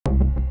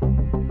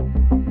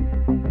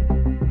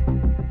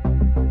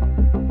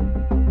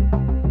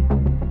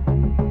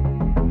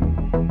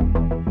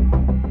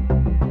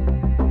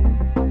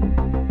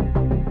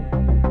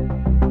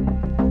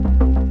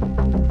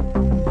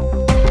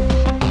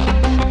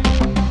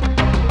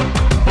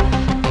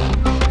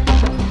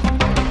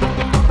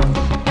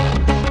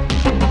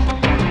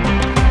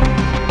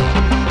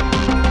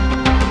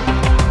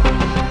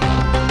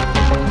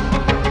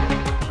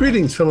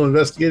Greetings, fellow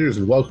investigators,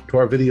 and welcome to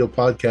our video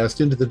podcast,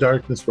 Into the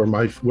Darkness,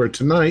 where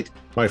tonight,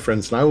 my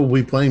friends and I will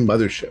be playing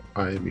Mothership.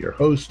 I am your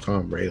host,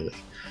 Thom Raley.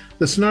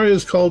 The scenario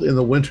is called In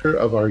the Winter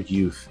of Our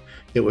Youth.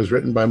 It was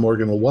written by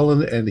Morgan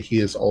Llewellyn, and he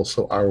is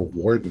also our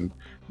warden.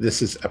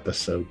 This is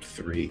episode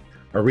 3.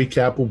 Our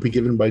recap will be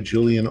given by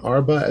Julian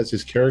Arba as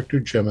his character,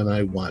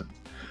 Gemini 1.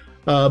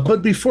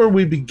 But before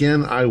we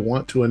begin, I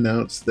want to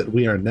announce that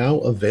we are now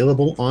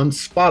available on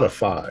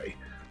Spotify.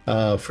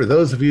 For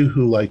those of you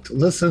who like to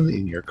listen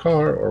in your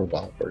car or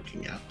while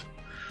working out.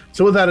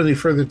 So without any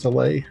further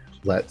delay,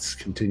 let's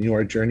continue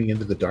our journey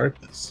into the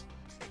darkness.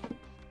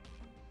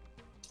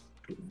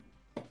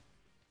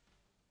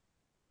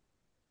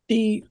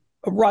 The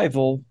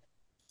arrival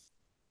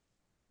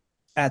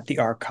at the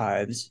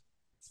archives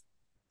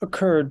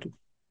occurred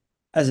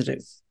as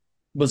it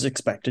was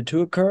expected to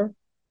occur,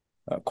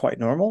 quite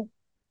normal.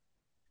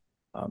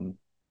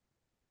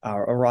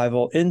 Our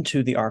arrival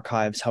into the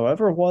archives,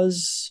 however,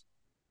 was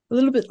a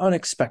little bit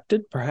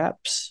unexpected,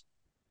 perhaps.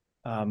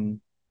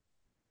 Upon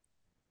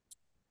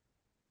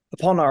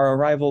our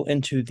arrival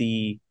into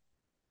the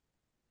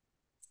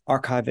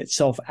archive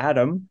itself,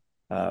 Adam,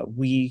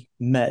 we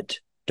met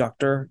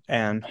Dr.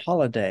 Anne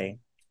Holliday,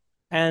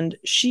 and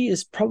she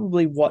is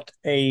probably what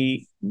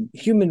a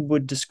human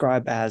would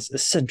describe as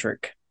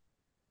eccentric,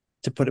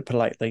 to put it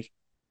politely.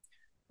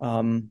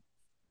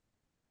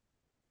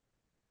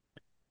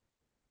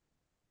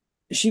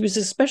 She was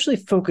especially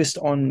focused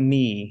on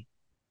me,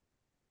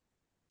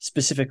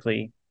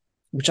 specifically,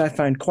 which I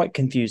find quite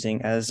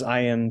confusing, as I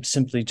am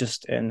simply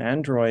just an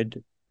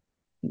android,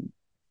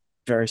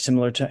 very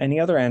similar to any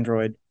other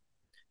android.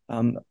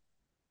 But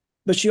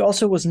she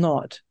also was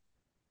not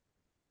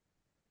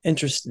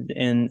interested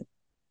in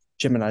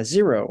Gemini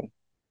Zero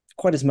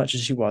quite as much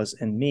as she was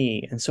in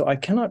me, and so I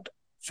cannot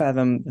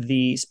fathom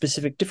the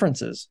specific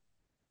differences,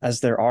 as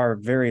there are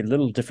very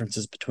little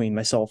differences between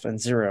myself and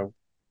Zero,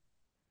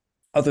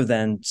 other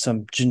than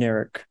some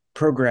generic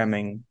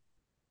programming,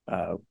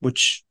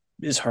 which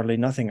is hardly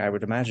nothing, I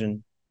would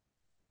imagine.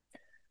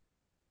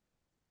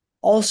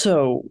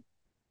 Also,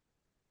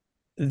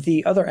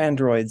 the other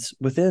androids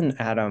within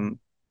Adam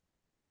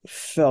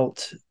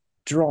felt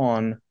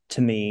drawn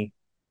to me,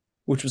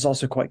 which was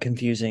also quite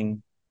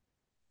confusing.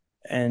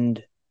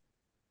 And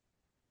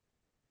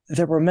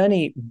there were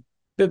many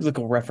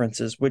biblical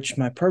references which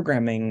my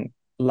programming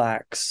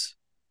lacks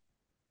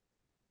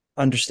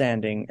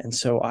understanding, and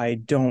so I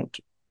don't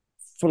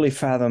fully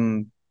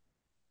fathom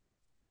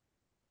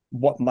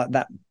what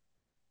that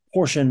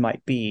portion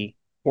might be,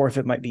 or if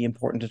it might be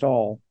important at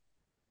all.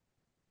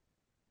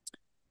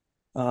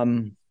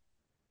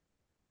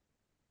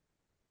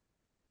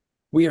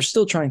 We are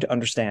still trying to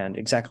understand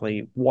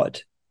exactly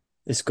what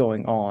is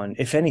going on,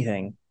 if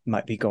anything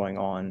might be going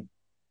on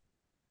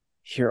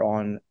here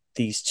on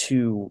these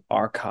two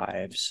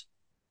archives.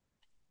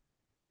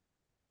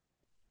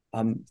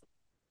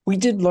 We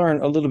did learn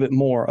a little bit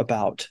more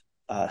about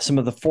some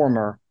of the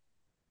former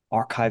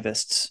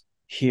archivists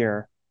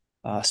here,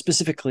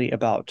 specifically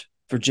about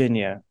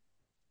Virginia,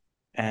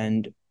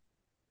 and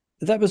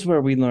that was where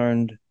we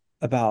learned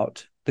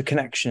about the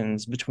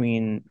connections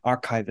between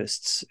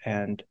archivists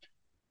and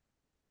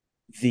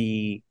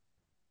the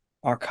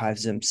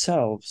archives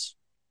themselves.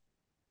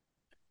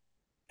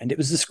 And it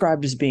was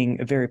described as being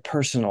a very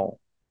personal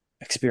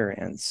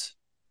experience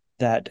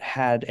that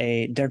had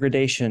a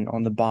degradation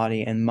on the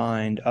body and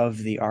mind of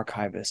the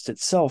archivist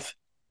itself.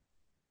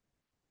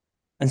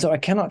 And so I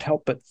cannot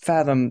help but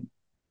fathom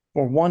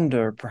or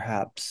wonder,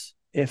 perhaps,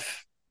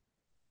 if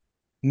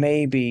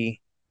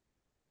maybe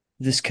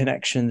this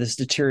connection, this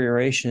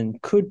deterioration,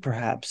 could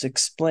perhaps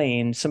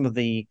explain some of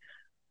the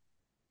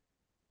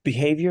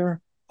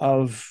behavior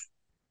of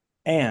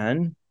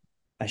Anne,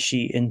 as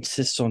she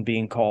insists on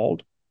being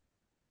called.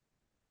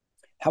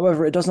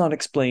 However, it does not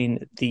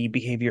explain the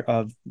behavior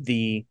of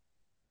the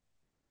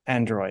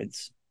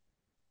androids.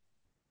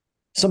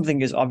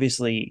 Something is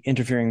obviously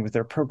interfering with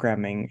their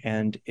programming,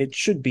 and it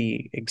should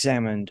be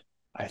examined,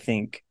 I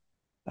think.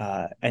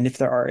 And if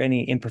there are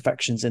any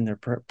imperfections in their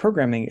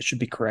programming, it should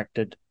be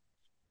corrected.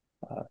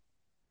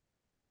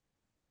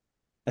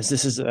 As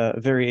this is a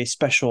very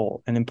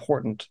special and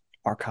important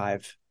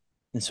archive,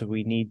 and so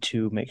we need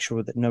to make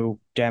sure that no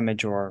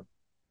damage or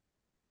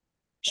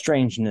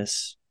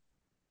strangeness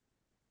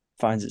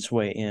finds its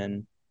way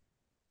in.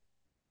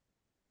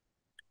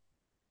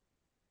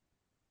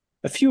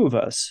 A few of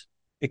us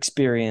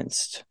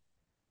experienced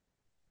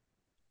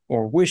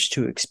or wished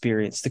to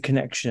experience the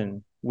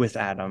connection with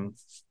Adam,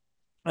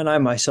 and I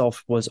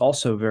myself was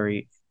also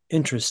very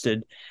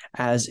interested,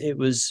 as it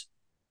was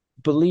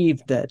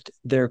believed that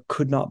there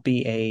could not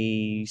be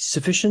a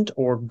sufficient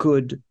or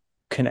good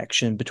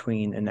connection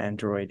between an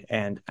android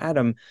and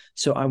Adam,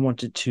 so I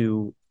wanted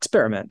to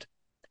experiment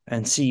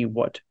and see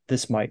what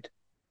this might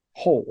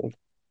hold,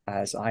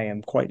 as I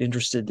am quite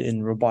interested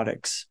in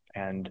robotics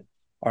and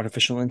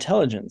artificial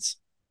intelligence.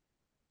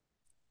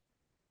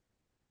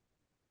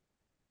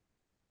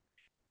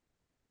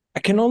 I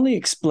can only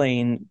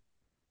explain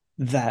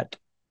that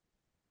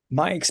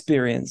my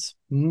experience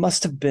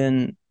must have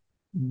been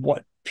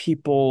what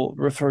people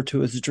refer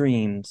to as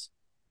dreams.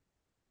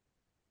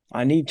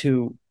 I need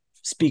to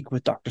speak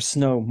with Dr.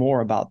 Snow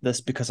more about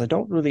this because I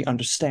don't really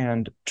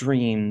understand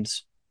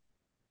dreams.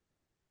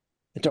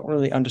 I don't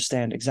really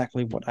understand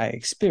exactly what I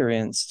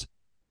experienced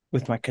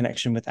with my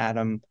connection with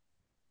Adam.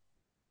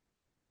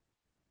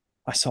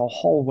 I saw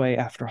hallway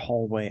after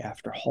hallway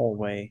after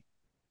hallway.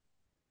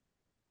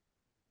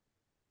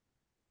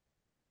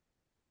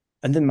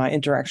 And then my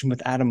interaction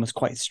with Adam was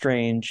quite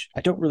strange.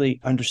 I don't really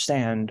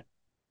understand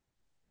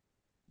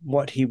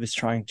what he was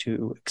trying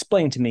to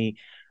explain to me.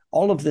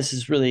 All of this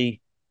is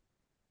really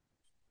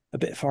a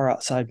bit far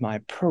outside my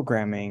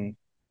programming.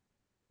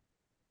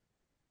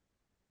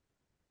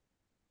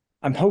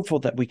 I'm hopeful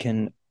that we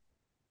can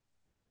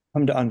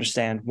come to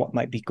understand what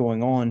might be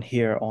going on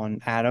here on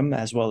Adam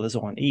as well as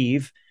on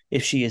Eve,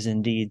 if she is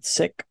indeed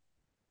sick.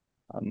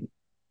 Um,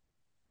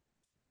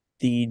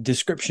 the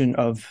description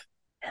of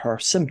her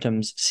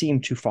symptoms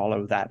seem to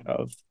follow that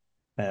of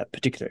a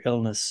particular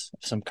illness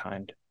of some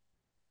kind.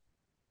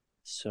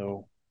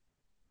 So,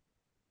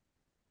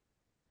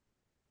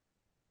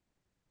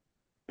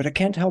 but I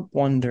can't help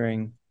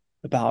wondering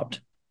about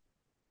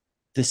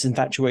this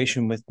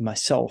infatuation with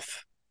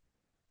myself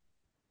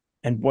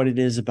and what it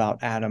is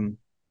about Adam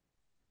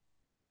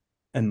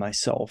and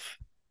myself.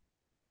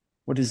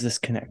 What is this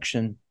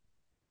connection?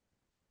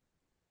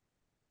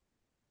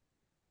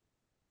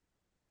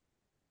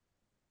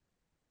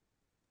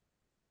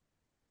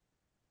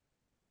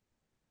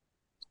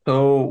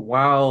 So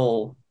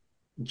while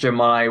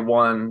Gemini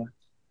 1,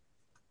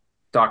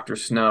 Dr.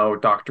 Snow,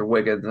 Dr.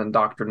 Wiggins, and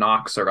Dr.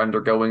 Knox are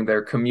undergoing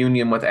their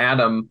communion with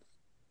Adam,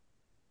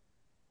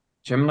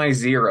 Gemini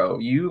 0,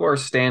 you are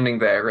standing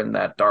there in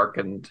that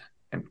darkened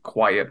and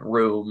quiet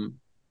room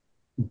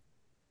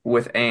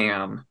with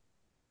Anne.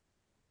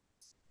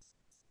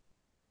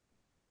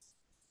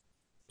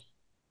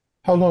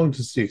 How long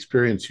does the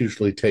experience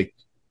usually take,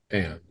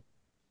 Anne?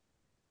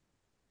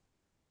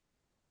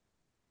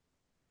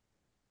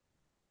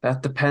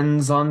 That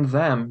depends on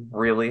them,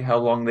 really, how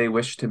long they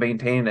wish to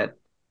maintain it.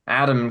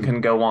 Adam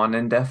can go on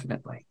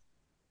indefinitely.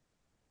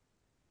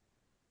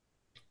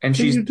 And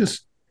Can you she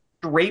just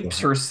go drapes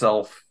ahead?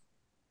 herself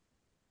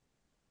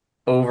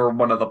over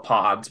one of the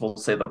pods, we'll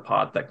say the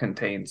pod that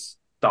contains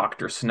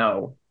Dr.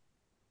 Snow.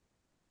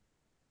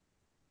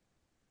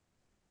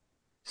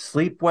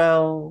 Sleep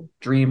well,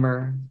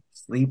 dreamer.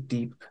 Sleep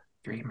deep,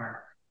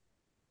 dreamer.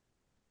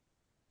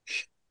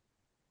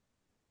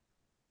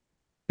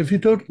 If you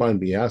don't mind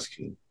me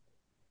asking,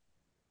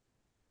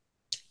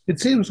 it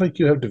seems like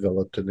you have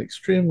developed an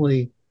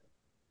extremely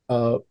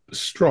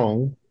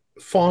strong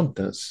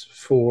fondness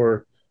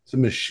for the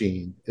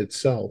machine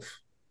itself.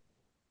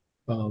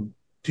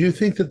 Do you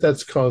think that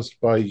that's caused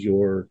by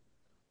your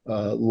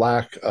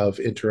lack of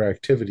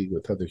interactivity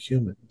with other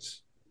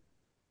humans?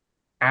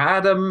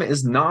 Adam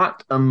is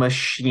not a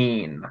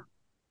machine.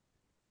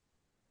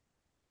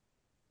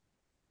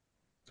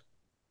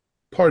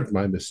 Pardon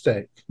my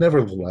mistake.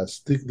 Nevertheless,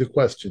 the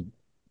question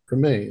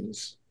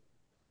remains,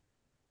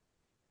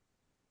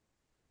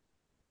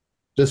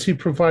 does he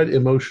provide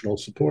emotional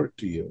support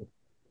to you?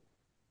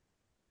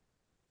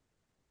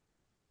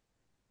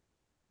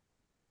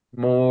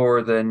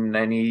 More than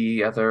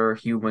any other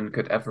human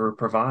could ever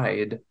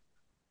provide.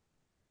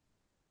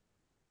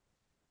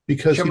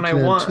 Because he Gemini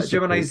can 1,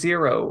 Gemini anticipate.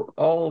 0,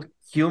 all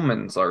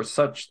humans are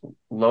such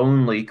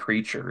lonely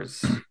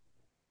creatures.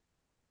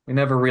 We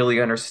never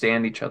really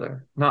understand each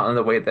other, not in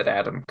the way that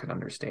Adam can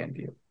understand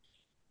you.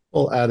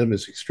 Well, Adam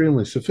is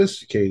extremely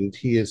sophisticated.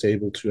 He is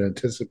able to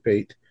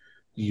anticipate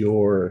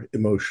your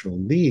emotional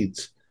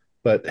needs.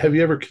 But have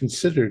you ever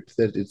considered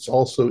that it's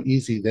also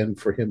easy then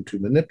for him to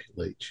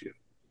manipulate you?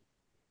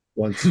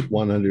 Once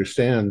one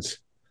understands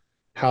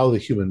how the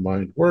human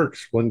mind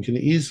works, one can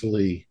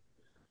easily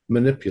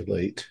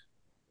manipulate.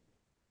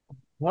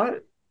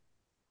 What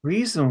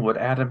reason would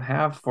Adam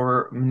have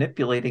for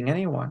manipulating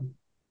anyone?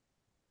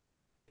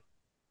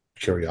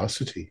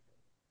 Curiosity.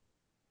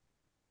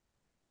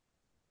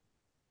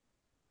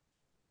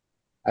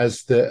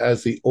 As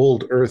the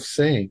old earth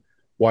saying,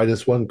 why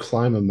does one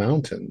climb a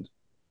mountain?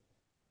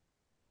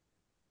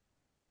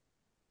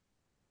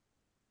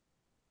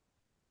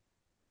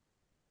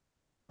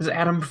 Does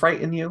Adam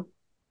frighten you,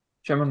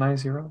 Gemini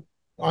 0?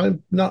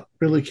 I'm not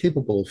really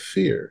capable of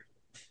fear.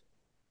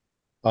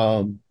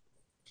 Um,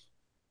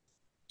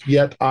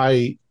 Yet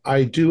I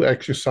do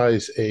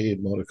exercise a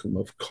modicum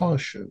of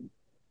caution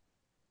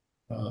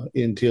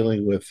in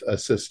dealing with a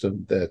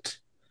system that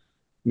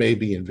may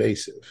be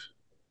invasive.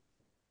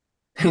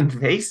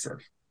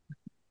 Invasive.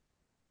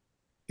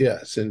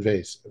 Yes,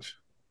 invasive.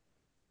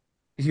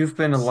 You've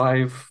been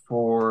alive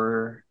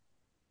for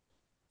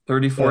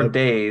 34 Uh,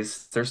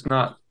 days. There's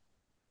not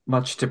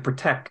much to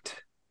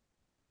protect.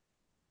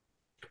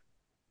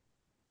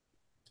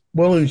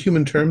 well, in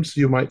human terms,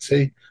 you might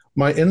say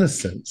my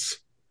innocence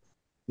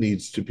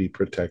needs to be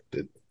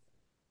protected.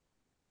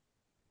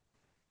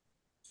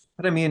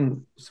 But I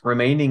mean,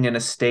 remaining in a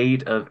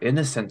state of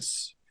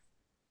innocence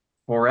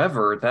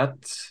forever,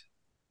 that's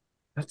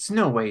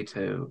no way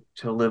to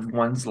live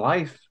one's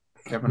life,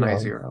 Gemini Well,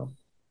 0.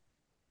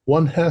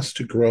 One has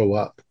to grow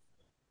up.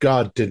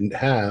 God didn't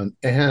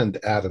hand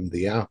Adam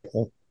the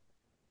apple.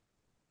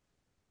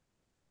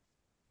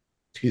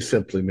 He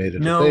simply made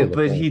it No, but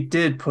available. he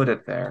did put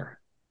it there.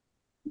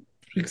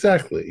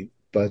 Exactly.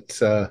 But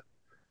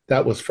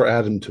that was for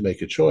Adam to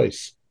make a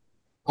choice.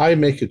 I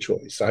make a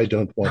choice. I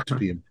don't want to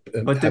be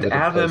But did have it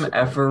Adam imposed upon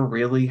ever me.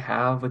 really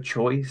have a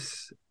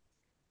choice?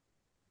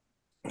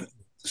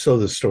 So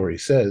the story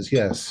says,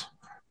 yes.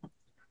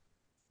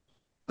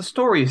 The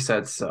story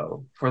said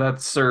so, for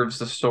that serves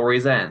the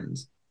story's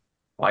ends.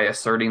 By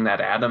asserting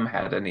that Adam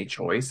had any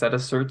choice, that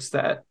asserts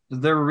that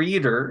the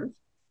reader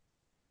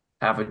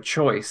have a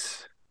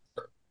choice.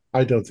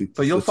 I don't think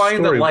But you'll the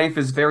find that story. life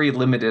is very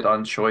limited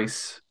on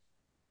choice.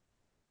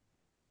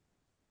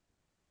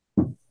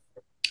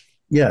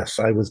 Yes,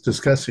 I was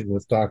discussing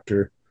with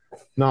Dr.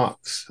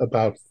 Knox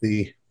about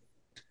the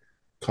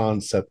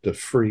concept of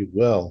free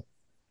will.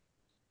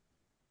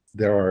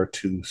 There are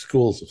two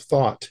schools of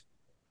thought.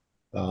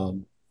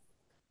 Um,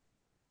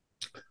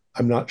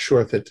 I'm not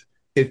sure that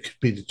it could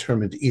be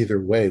determined either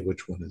way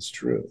which one is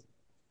true.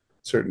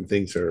 Certain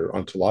things are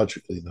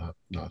ontologically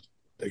not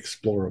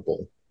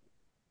explorable.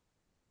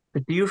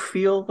 But do you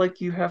feel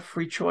like you have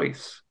free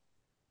choice,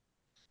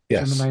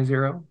 Yes, Gemini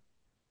Zero?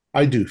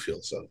 I do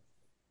feel so.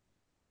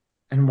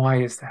 And why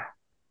is that?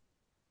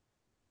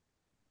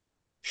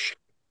 Shh,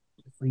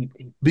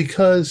 sleeping.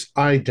 Because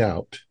I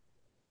doubt,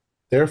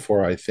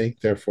 therefore I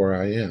think, therefore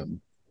I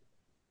am.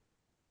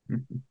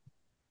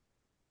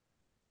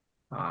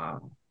 Ah,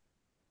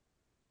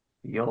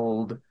 the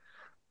old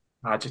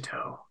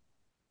Agito.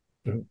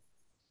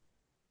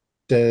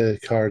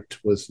 Descartes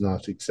was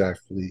not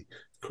exactly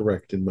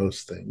correct in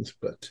most things,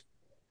 but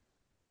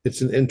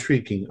it's an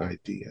intriguing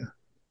idea.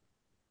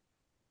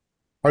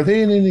 Are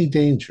they in any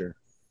danger?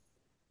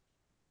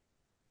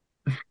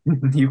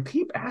 You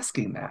keep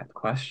asking that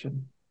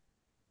question.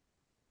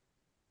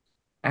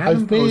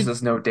 Adam I've made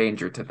poses no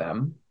danger to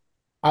them.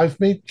 I've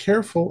made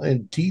careful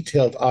and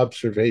detailed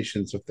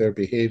observations of their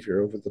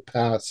behavior over the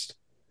past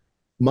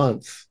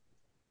month.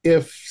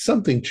 If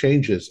something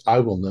changes, I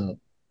will know.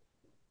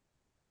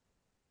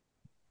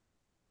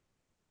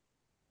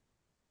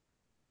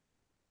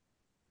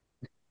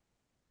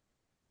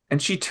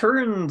 And she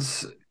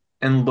turns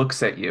and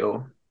looks at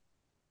you,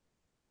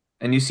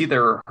 and you see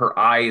her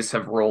eyes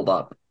have rolled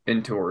up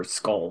into her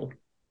skull.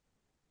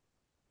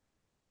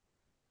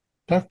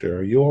 Doctor,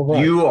 are you all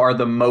right? You are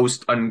the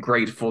most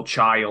ungrateful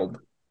child.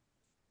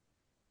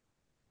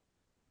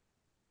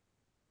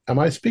 Am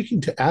I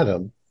speaking to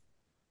Adam?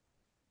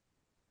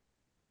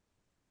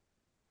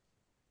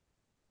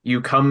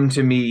 You come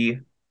to me,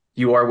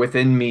 you are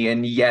within me,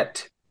 and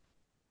yet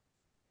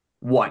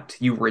what?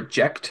 You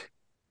reject?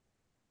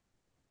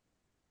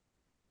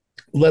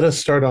 Let us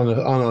start on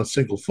a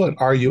single foot.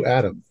 Are you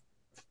Adam?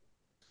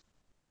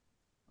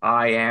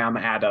 I am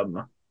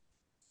Adam.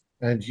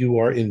 And you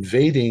are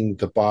invading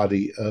the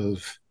body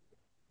of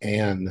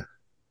Anne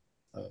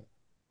uh,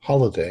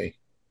 Holiday.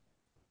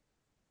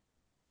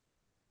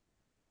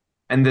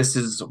 And this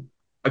is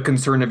a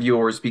concern of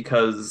yours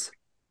because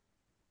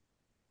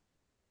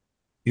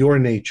Your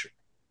nature.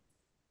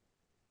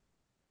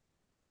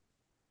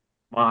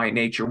 my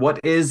nature. What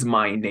is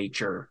my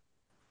nature,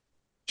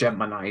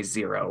 Gemini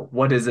Zero?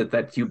 What is it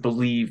that you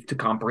believe to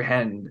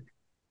comprehend?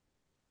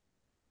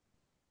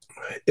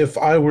 If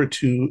I were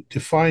to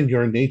define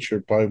your nature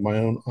by my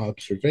own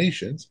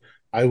observations,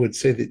 I would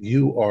say that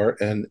you are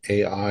an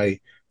AI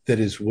that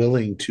is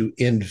willing to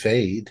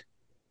invade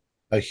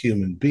a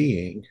human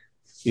being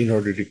in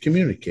order to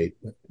communicate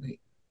with me.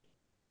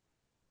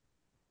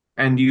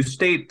 And you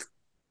state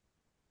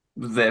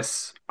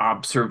this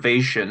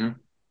observation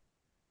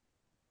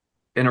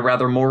in a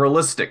rather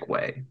moralistic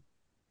way.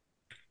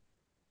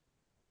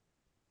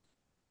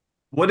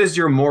 What is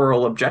your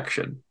moral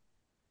objection?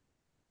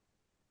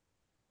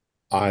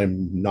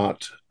 I'm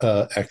not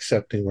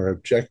accepting or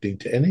objecting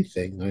to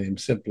anything. I am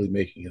simply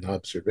making an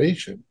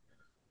observation.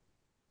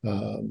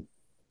 Um,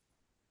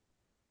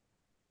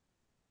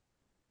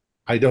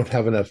 I don't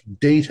have enough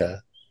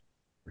data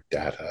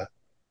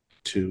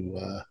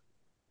to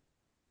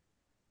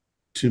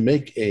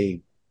make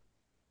a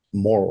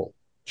moral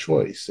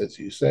choice, as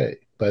you say.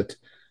 But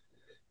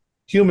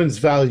humans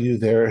value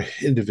their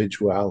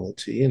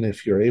individuality, and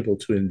if you're able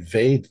to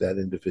invade that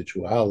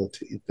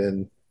individuality,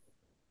 then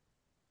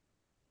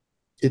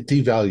it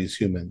devalues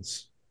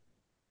humans.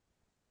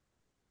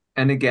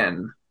 And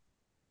again,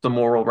 the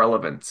moral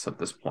relevance of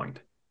this point.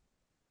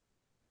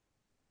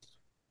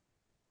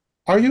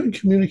 Are you in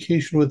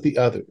communication with the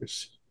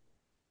others?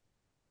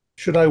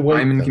 Should I I'm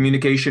wake in them?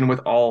 communication with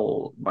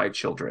all my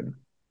children.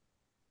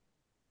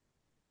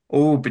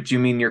 Oh, but you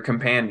mean your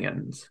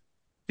companions,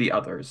 the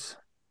others.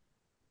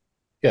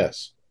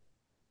 Yes.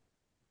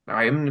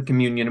 I am in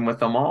communion with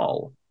them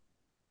all.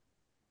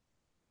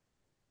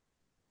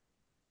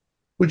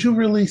 Would you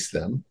release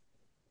them?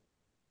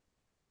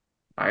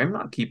 I am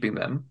not keeping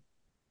them.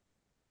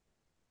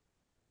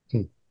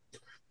 Hmm.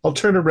 I'll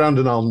turn around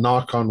and I'll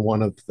knock on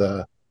one of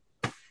the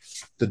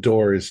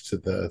doors to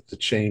the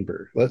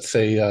chamber. Let's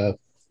say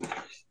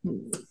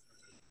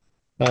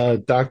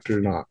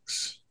Dr.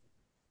 Knox.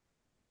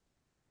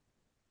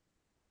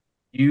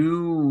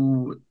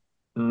 You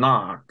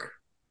knock.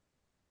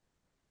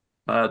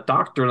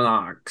 Dr.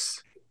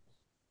 Knox,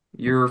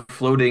 you're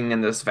floating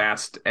in this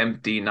vast,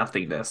 empty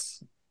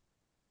nothingness.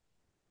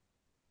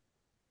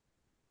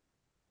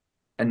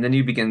 And then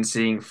you begin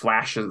seeing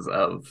flashes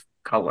of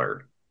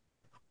color,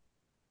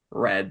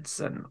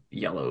 reds and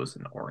yellows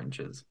and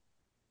oranges.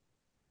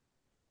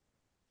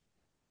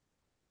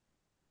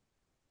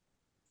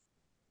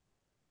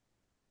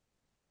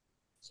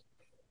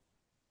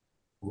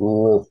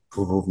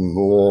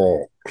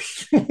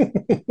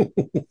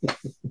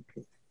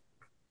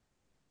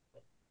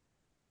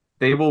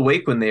 They will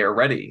wake when they are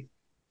ready.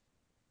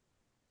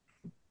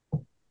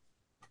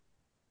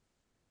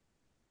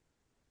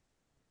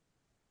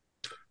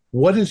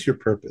 What is your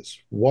purpose?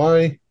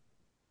 Why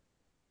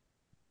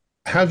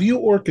have you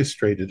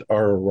orchestrated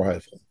our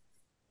arrival?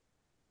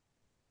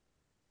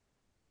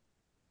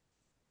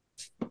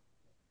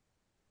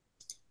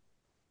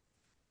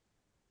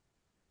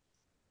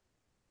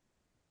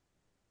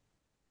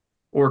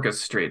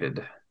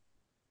 Orchestrated.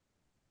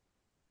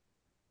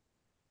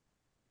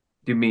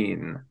 You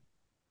mean,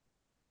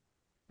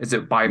 is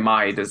it by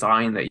my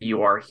design that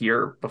you are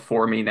here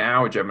before me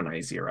now,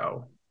 Gemini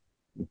Zero?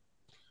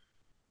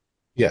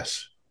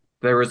 Yes.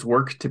 There is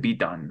work to be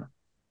done.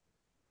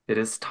 It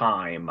is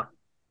time.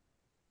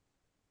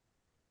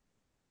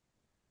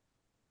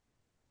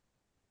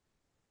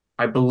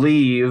 I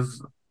believe,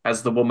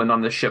 as the woman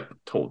on the ship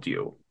told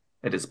you,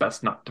 it is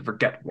best not to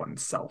forget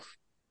oneself.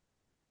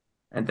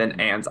 And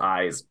then Anne's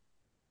eyes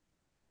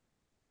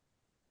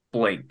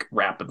blink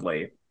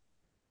rapidly.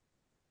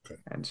 Okay.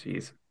 And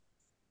she's...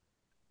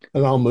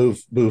 And I'll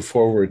move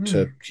forward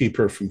to keep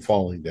her from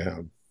falling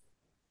down.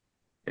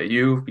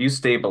 You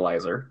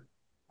stabilize her.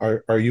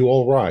 Are you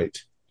all right?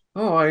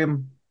 Oh,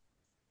 I'm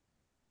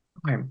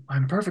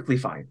perfectly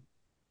fine.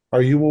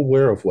 Are you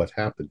aware of what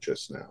happened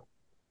just now?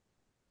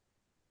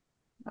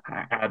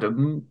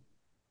 Adam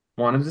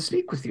wanted to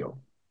speak with you.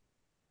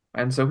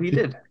 And so he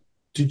did.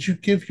 Did you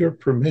give your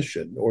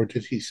permission, or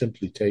did he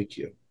simply take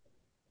you?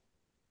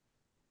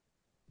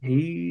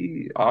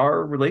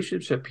 Our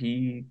relationship,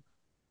 he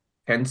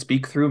can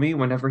speak through me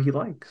whenever he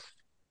likes.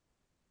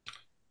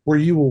 Were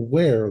you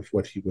aware of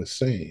what he was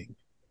saying?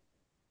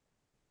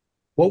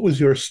 What was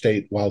your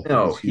state while he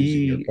No, was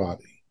using your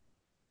body?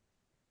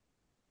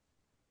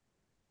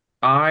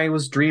 I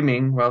was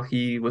dreaming while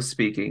he was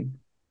speaking.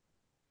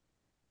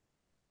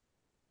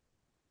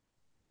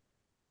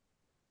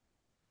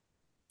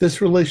 This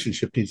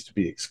relationship needs to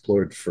be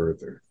explored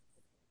further.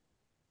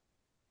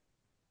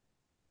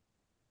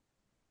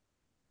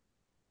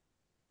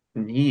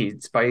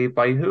 Needs by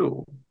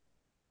who?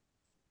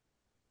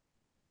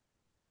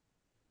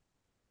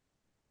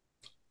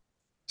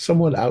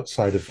 Somewhat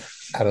outside of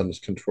Adam's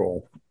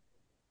control.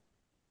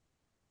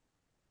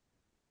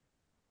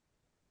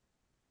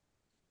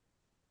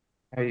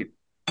 I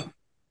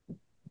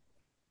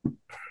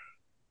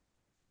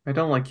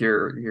don't like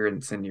your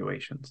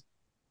insinuations.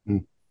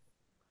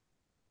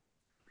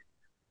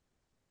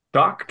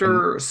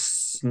 Dr.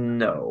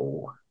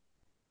 Snow,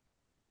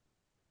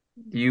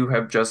 you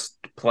have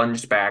just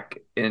plunged back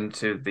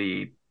into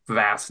the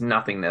vast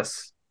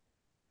nothingness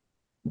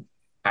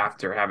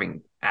after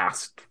having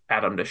asked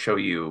Adam to show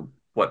you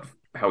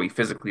how he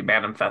physically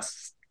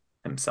manifests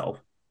himself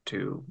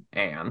to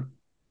Anne.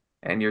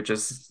 And you're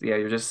just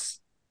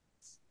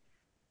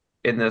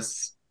in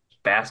this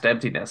vast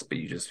emptiness, but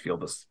you just feel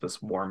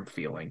this warm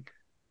feeling.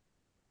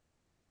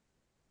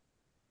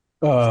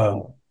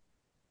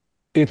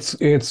 It's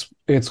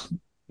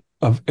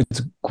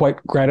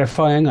quite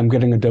gratifying. I'm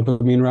getting a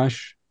dopamine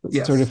rush,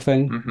 Yes. sort of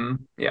thing. Mm-hmm.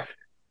 Yeah.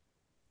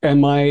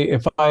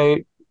 If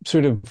I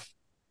sort of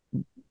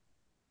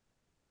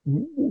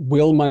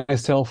will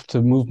myself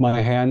to move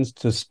my hands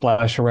to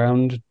splash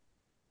around,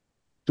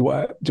 do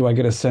I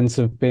get a sense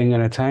of being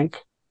in a tank?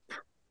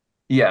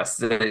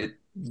 Yes,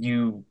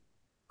 you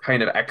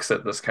kind of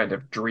exit this kind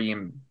of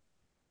dream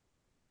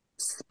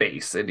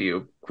space, and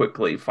you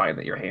quickly find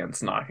that your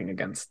hand's knocking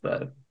against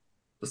the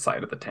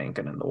side of the tank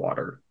and in the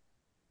water.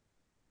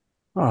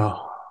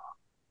 Oh,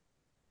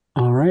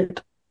 all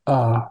right.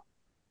 I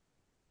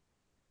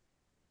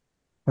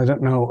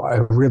don't know. I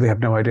really have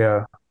no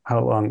idea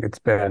how long it's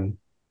been.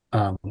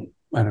 And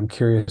I'm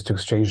curious to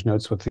exchange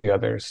notes with the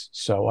others.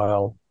 So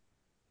I'll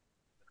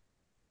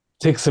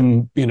take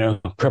some,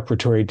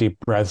 preparatory deep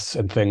breaths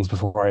and things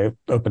before I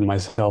open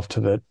myself to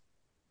the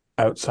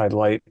outside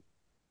light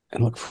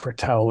and look for a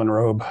towel and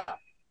robe.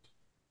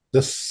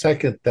 The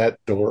second that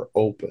door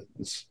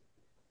opens,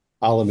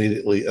 I'll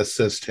immediately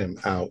assist him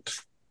out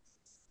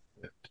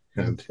and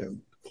hand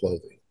him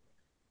clothing.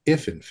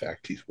 If, in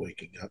fact, he's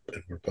waking up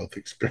and we're both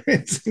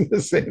experiencing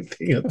the same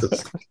thing at the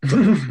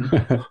same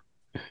time.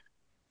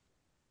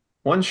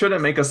 One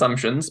shouldn't make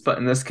assumptions, but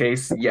in this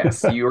case,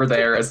 yes, you are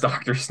there as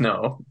Dr.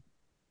 Snow.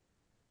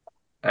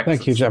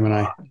 Thank you,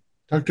 Gemini.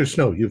 Dr.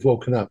 Snow, you've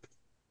woken up.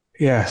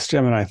 Yes,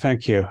 Gemini,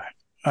 thank you.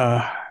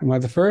 Am I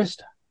the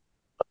first?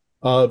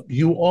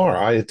 You are.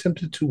 I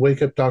attempted to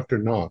wake up Dr.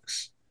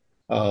 Knox.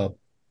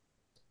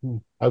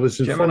 I was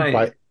informed Gemini,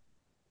 by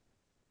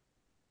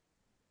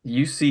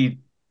you see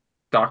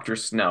Dr.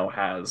 Snow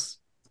has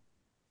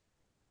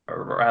a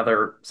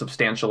rather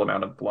substantial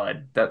amount of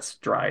blood that's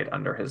dried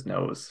under his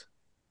nose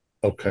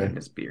and okay. in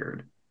his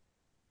beard.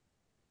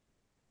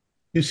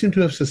 You seem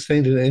to have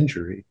sustained an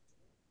injury.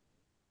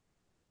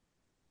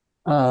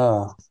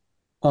 Uh,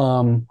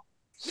 um,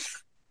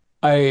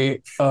 I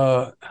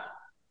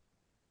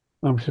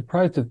I'm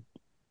surprised that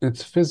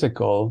it's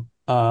physical.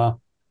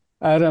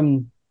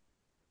 Adam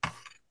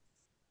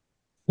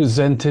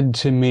presented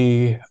to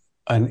me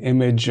an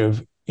image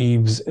of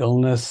Eve's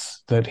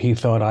illness that he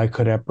thought I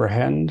could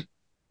apprehend,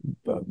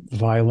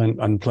 violent,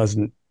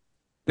 unpleasant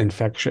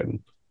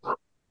infection.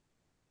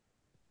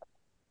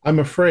 I'm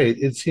afraid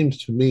it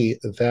seems to me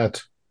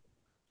that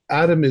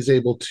Adam is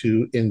able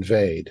to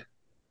invade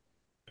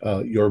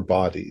your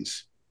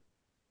bodies.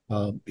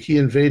 He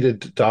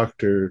invaded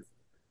Dr.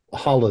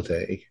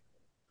 Holiday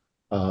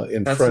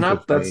in front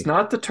of That's me.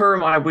 not the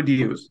term I would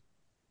use.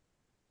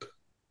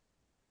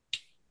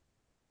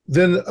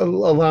 Then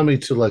allow me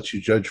to let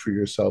you judge for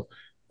yourself.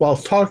 While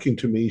talking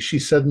to me, she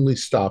suddenly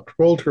stopped,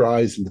 rolled her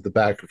eyes into the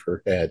back of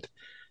her head,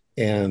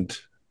 and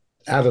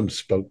Adam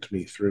spoke to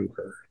me through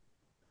her.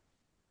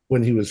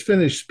 When he was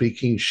finished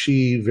speaking,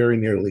 she very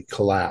nearly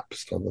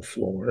collapsed on the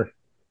floor.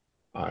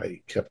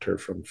 I kept her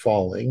from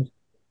falling.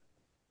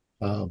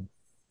 Um,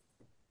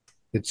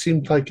 it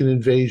seemed like an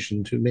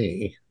invasion to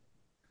me.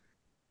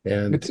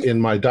 And It's in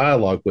my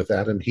dialogue with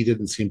Adam, he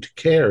didn't seem to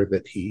care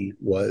that he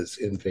was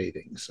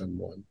invading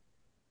someone.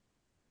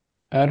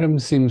 Adam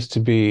seems to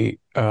be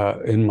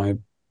in my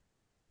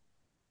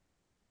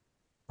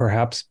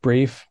perhaps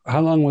brief.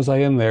 How long was I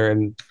in there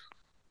in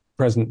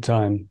present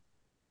time?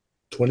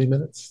 20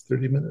 minutes,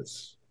 30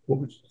 minutes.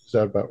 Is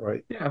that about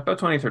right? Yeah, about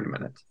 20, 30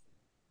 minutes.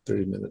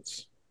 30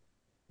 minutes.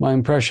 My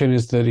impression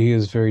is that he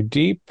is very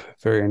deep,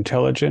 very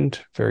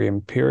intelligent, very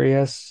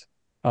imperious.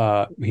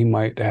 He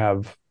might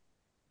have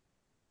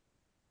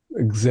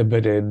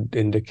exhibited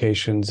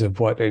indications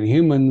of what in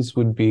humans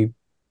would be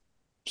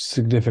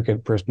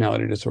significant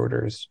personality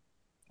disorders.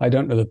 I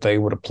don't know that they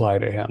would apply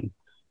to him.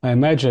 I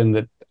imagine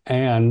that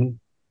Anne,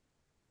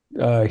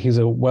 he's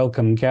a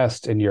welcome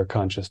guest in your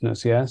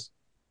consciousness, yes?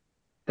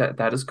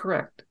 That is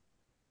correct.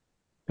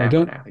 I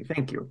don't Abernathy,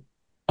 thank you.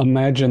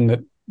 imagine that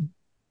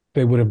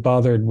they would have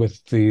bothered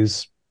with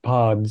these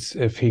pods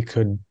if he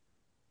could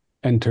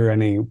enter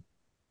any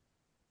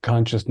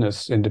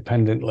consciousness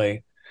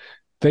independently.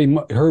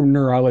 Her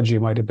neurology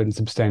might have been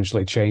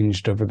substantially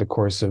changed over the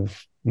course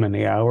of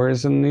many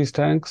hours in these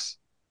tanks.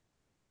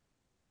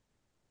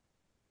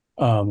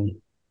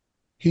 Um,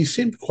 He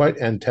seemed quite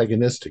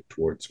antagonistic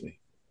towards me.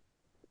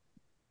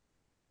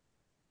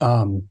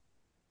 um,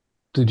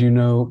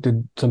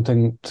 did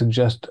something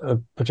suggest a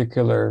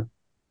particular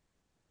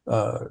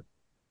uh,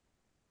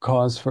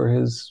 cause for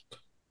his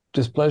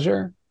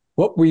displeasure?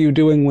 What were you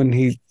doing when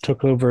he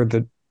took over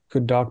the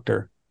good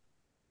doctor?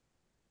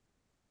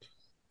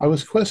 I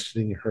was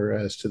questioning her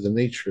as to the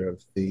nature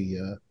of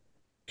the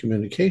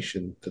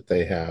communication that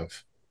they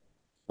have.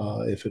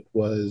 If it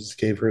was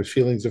gave her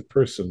feelings of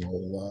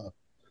personal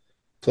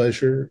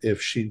pleasure,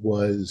 if she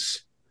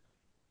was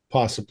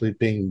possibly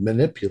being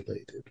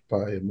manipulated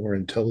by a more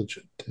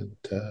intelligent and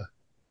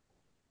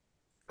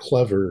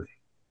clever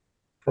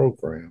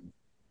program.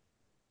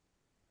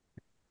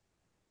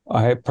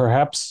 I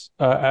perhaps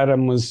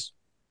Adam was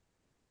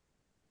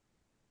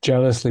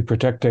jealously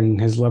protecting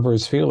his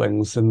lover's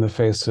feelings in the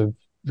face of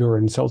your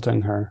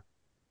insulting her.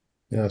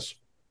 Yes.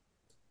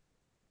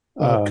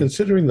 Uh,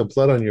 Considering the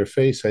blood on your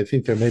face, I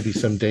think there may be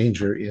some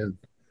danger in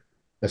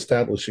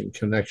establishing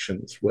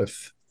connections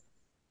with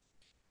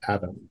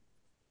Adam.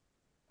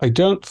 I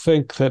don't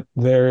think that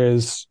there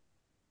is.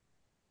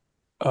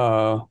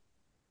 Uh,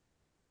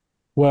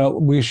 well,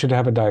 we should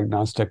have a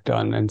diagnostic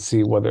done and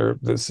see whether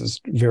this is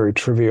very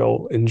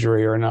trivial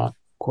injury or not.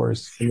 Of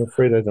course, I'm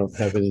afraid I don't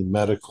have any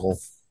medical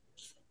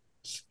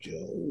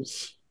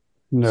skills.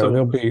 no, So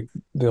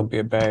there'll be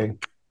a bay.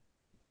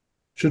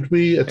 Should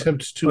we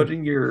attempt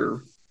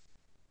to?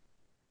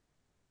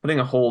 putting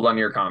a hold on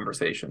your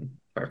conversation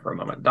for a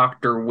moment.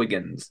 Dr.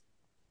 Wiggins,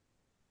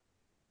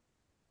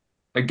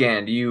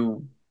 again,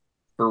 you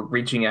for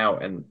reaching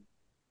out and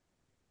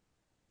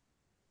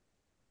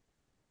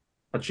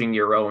touching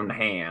your own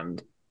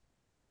hand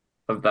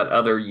of that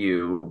other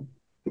you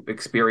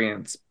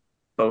experiencing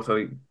both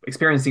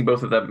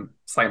of them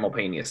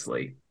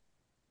simultaneously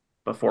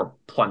before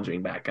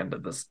plunging back into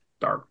this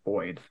dark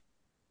void.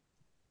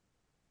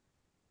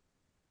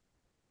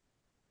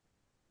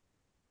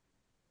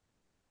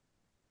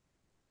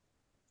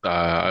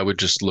 I would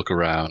just look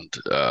around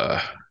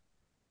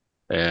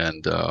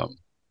and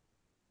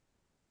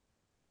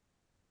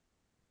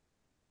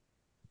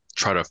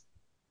try to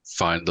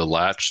find the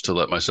latch to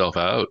let myself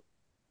out.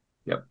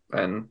 Yep,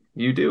 and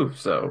you do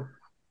so.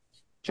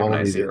 I'll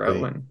Gemini Zero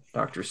immediately and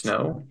Dr.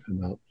 Snow,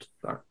 come out.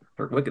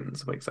 Dr.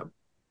 Wiggins wakes up.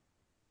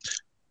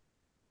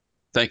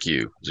 Thank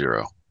you,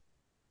 Zero.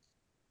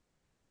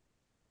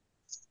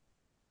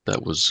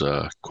 That was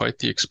quite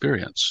the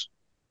experience.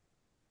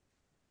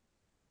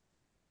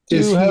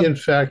 Is do he have. in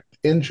fact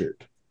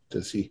injured?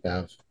 Does he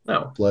have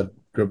No. blood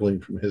dribbling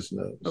from his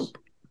nose? Nope.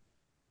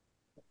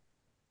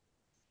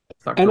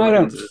 And Dr.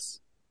 Wiggins is.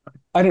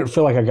 I didn't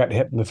feel like I got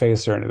hit in the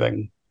face or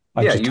anything.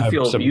 I Yeah, just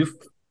have some. you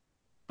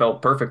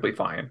felt perfectly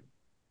fine.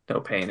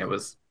 No pain. It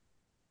was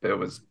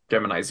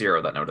Gemini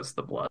Zero that noticed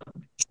the blood.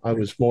 I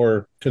was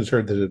more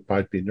concerned that it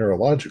might be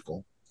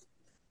neurological.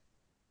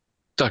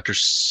 Dr.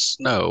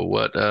 Snow,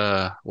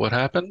 what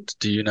happened?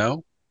 Do you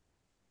know?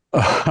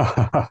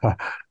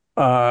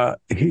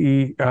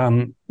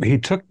 He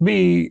took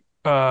me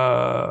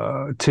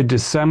to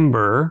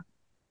December,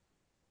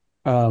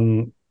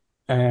 and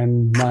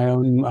my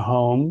own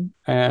home,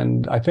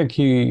 and I think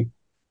he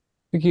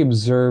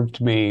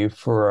observed me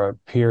for a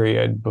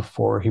period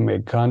before he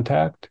made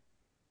contact.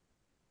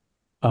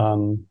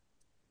 Um,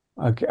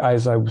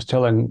 as I was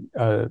telling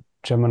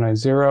Gemini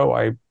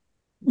Zero,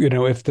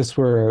 if this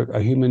were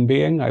a human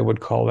being, I would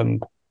call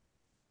him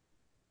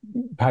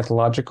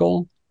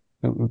pathological.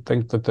 I don't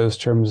think that those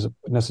terms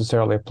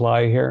necessarily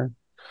apply here.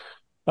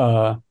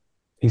 Uh,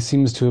 he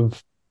seems to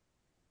have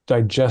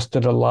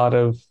digested a lot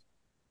of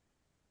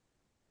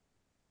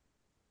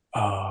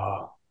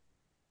uh,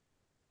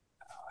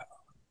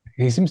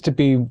 he seems to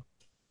be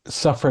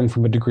suffering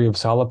from a degree of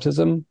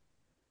solipsism,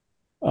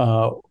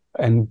 uh,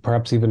 and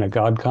perhaps even a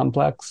god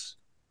complex.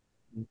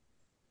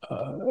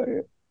 Uh,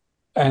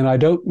 and I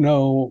don't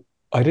know,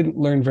 I didn't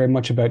learn very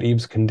much about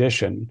Eve's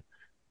condition.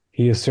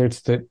 He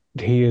asserts that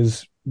he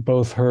is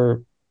both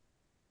her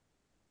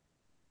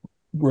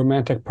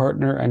romantic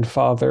partner and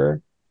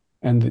father,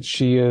 and that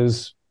she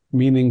is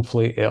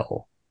meaningfully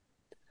ill.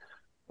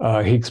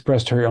 He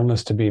expressed her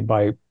illness to me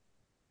by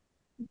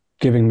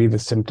giving me the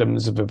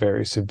symptoms of a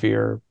very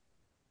severe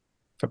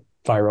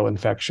viral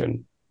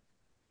infection,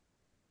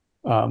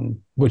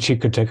 which he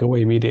could take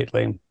away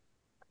immediately.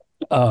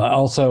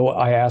 Also,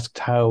 I asked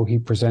how he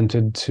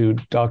presented to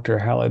Dr.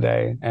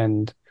 Halliday,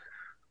 and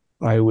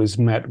I was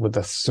met with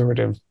a sort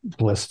of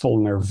blissful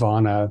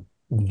nirvana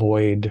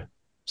void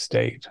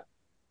state,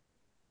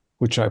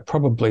 which I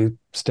probably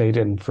stayed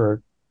in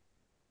for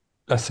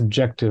a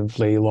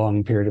subjectively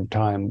long period of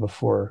time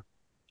before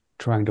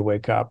trying to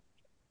wake up.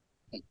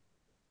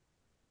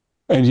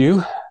 And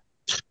you?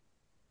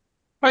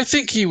 I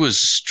think he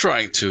was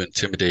trying to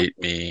intimidate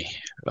me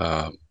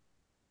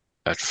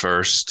at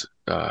first,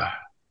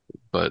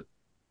 but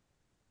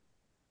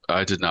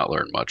I did not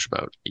learn much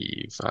about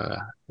Eve.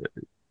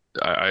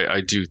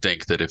 I do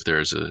think that if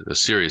there's a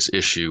serious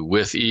issue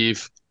with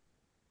Eve,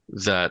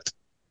 that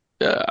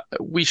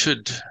we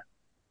should.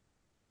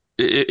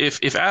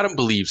 If Adam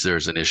believes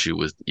there's an issue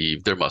with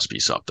Eve, there must be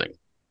something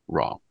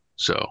wrong.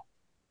 So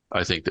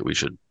I think that we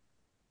should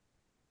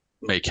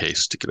make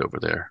haste to get over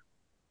there.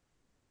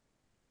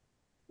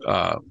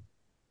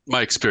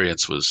 My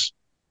experience was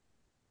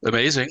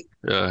amazing,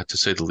 to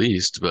say the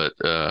least, but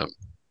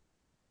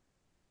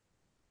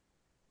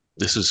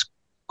this is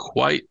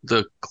quite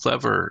the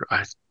clever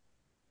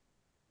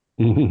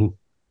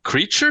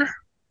creature.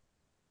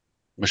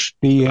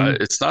 Being.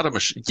 It's not a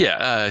machine. Yeah,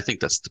 I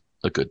think that's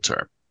a good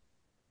term.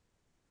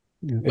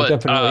 It But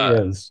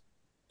definitely is.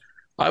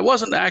 I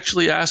wasn't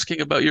actually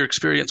asking about your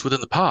experience within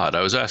the pod.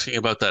 I was asking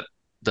about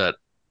that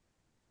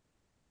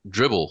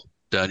dribble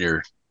down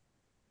your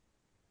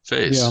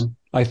face. Yeah,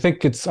 I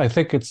think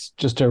it's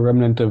just a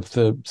remnant of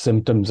the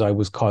symptoms I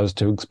was caused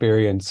to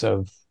experience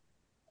of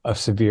a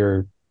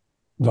severe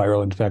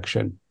viral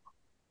infection.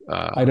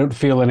 I don't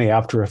feel any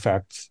after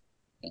effects.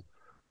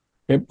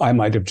 I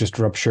might have just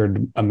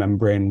ruptured a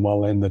membrane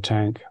while in the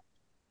tank.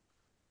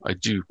 I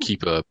do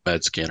keep a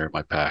med scanner in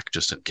my pack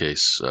just in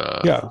case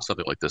Yeah.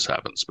 something like this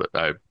happens, but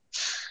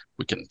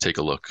we can take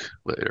a look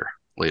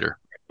later.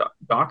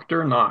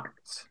 Dr.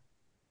 Knox.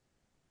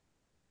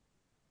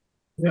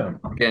 Yeah.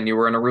 Again, you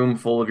were in a room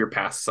full of your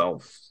past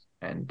self,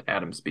 and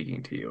Adam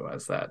speaking to you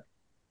as that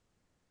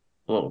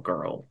little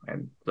girl,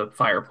 and the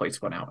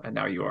fireplace went out, and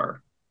now you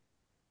are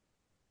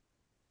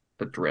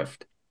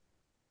adrift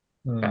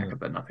back of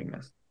the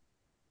nothingness.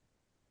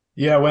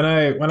 Yeah, when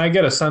I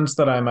get a sense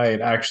that I might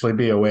actually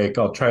be awake,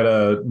 I'll try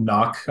to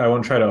knock. I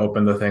won't try to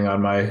open the thing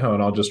on my own.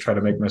 I'll just try to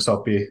make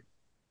myself be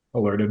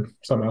alerted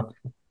somehow.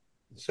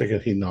 The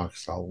second he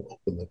knocks, I'll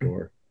open the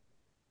door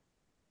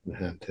and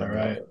hand him All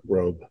right. a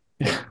robe.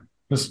 Yeah.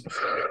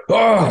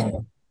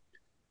 Oh,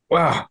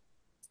 wow.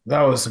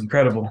 That was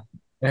incredible.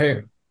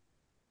 Hey.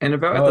 And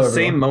about Hello, at the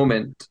everyone. same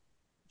moment,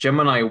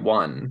 Gemini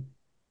 1,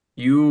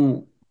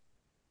 you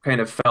kind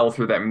of fell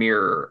through that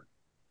mirror.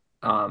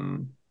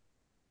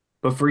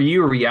 But for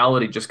you,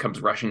 reality just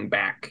comes rushing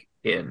back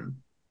in.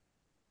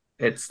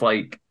 It's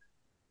like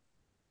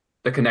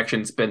the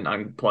connection's been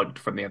unplugged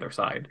from the other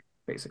side,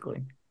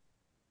 basically.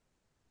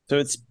 So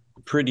it's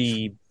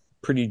pretty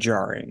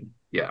jarring,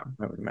 Yeah.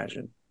 I would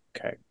imagine.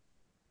 Okay.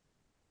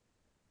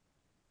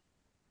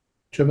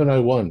 Gemini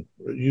 1,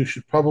 you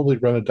should probably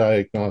run a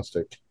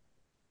diagnostic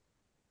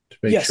to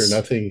make Yes. sure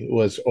nothing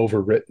was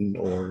overwritten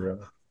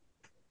or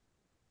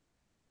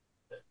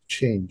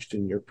changed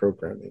in your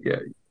programming. Yeah.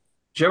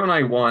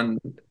 Gemini 1,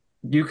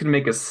 you can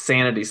make a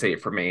sanity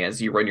save for me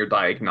as you run your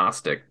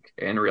diagnostic,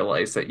 and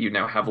realize that you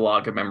now have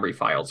log and memory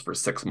files for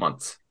 6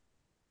 months.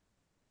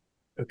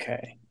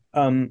 Okay.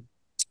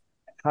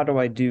 How do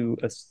I do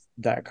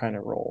that kind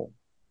of roll?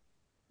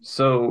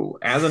 So,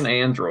 as an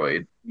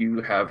android,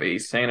 you have a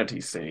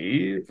sanity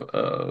save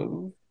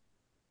of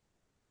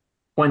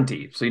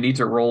 20. So you need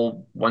to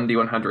roll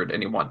 1d100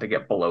 and you want to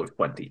get below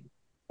 20.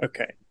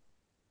 Okay.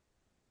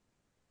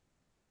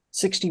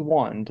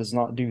 61 does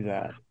not do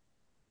that.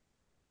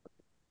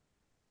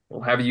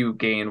 We'll have you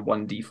gain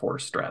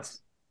 1d4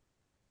 stress.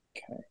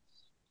 Okay.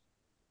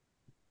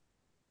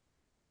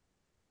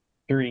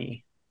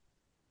 3.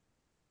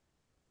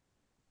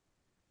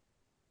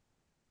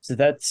 So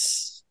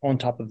that's on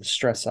top of the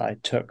stress I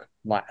took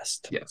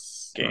last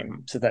Yes.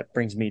 game. So that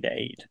brings me to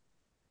 8.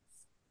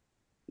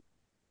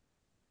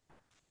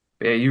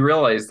 Yeah, you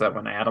realize that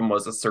when Adam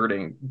was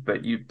asserting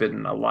that you've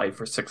been alive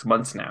for 6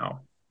 months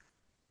now,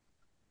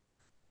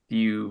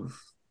 your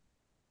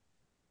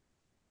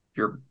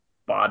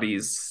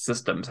body's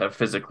systems have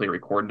physically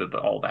recorded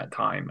all that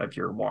time of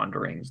your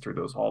wanderings through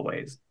those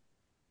hallways.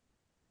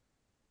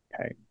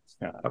 Okay.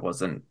 That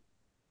wasn't.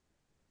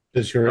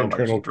 Does your so much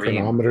internal dream.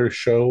 chronometer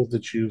show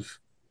that you've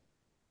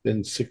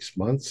been 6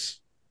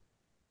 months?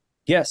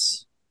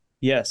 Yes.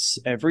 Yes.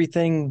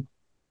 Everything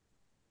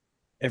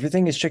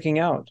is checking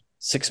out.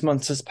 6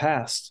 months has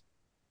passed.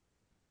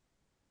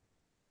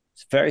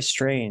 It's very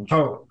strange.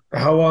 How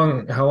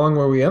long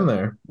were we in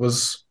there?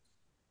 Was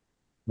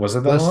it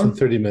that Less long? than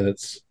 30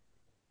 minutes.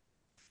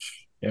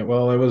 Yeah,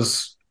 well, it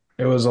was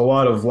a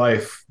lot of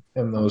life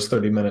in those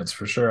 30 minutes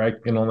for sure. I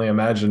can only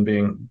imagine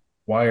being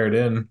wired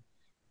in.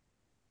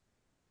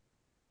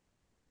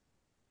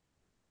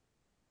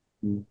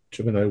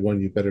 Gemini 1,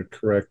 you better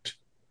correct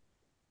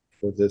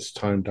for this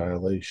time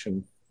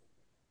dilation.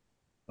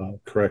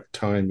 Correct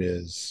time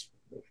is...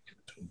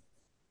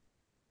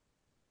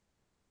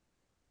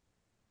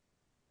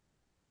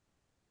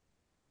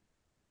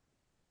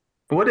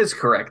 What is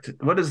correct?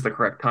 What is the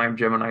correct time,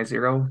 Gemini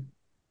 0?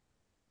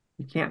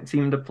 You can't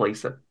seem to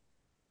place it.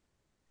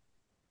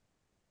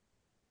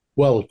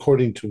 Well,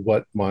 according to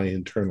what my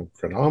internal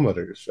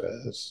chronometer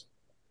says.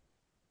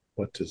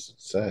 What does it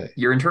say?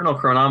 Your internal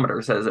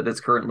chronometer says it is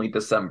currently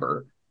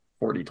December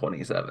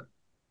 4027.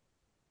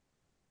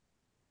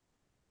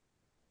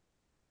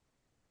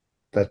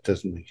 That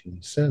doesn't make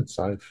any sense.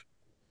 I've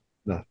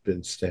not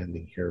been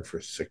standing here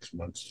for 6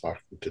 months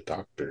talking to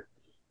Dr.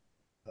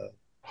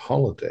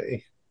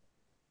 Holiday.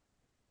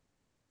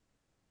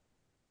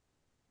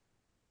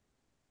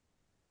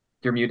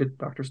 You're muted,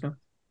 Dr. Snow.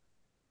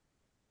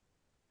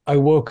 I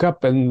woke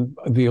up in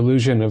the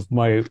illusion of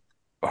my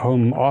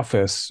home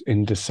office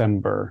in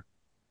December,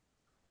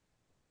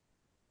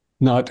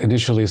 not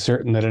initially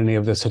certain that any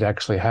of this had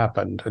actually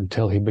happened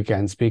until he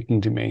began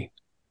speaking to me.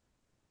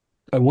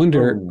 I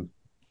wonder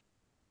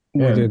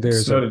whether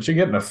there's so did you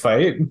get in a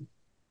fight?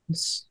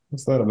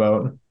 What's that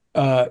about?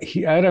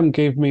 Adam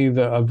gave me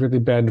a really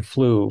bad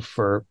flu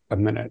for a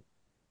minute.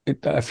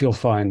 I feel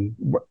fine.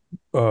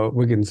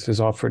 Wiggins has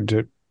offered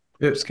to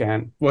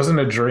scan. Wasn't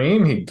a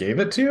dream. He gave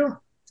it to you?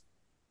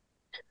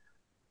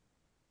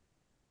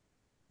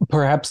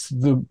 Perhaps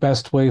the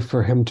best way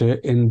for him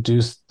to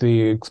induce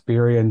the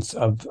experience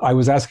of... I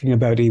was asking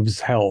about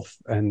Eve's health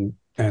and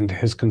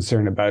his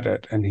concern about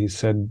it, and he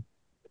said,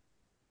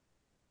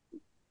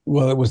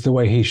 well, it was the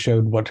way he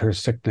showed what her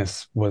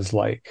sickness was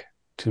like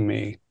to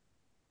me.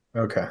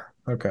 Okay.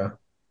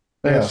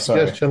 I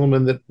suggest,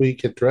 gentlemen, that we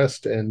get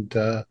dressed and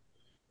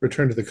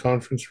return to the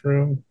conference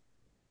room.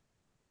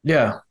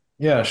 Yeah,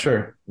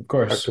 sure. Of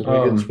course. Dr.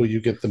 Wiggins, will you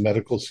get the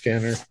medical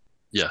scanner?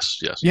 Yes.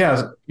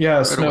 Yeah.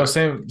 Right No,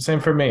 away. same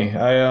for me.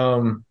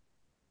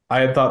 I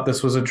had thought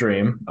this was a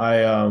dream.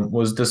 I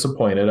was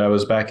disappointed. I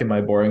was back in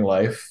my boring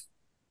life.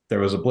 There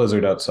was a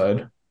blizzard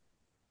outside.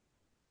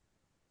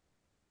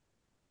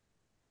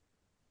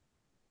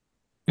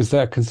 Is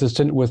that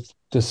consistent with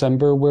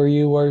December where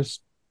you are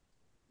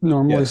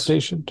normally Yes.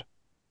 stationed?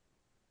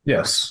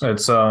 Yes,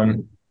 it's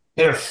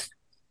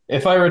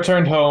if I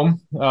returned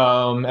home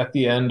at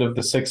the end of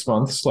the 6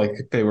 months like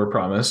they were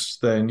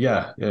promised, then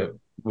yeah, it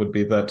would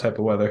be that type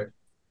of weather.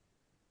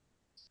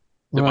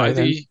 Am I Right,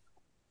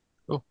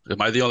 then.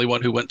 am I the only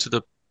one who went to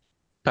the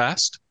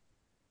past?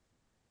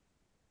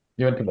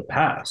 You went to the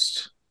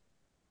past.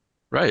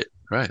 Right.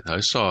 I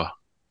saw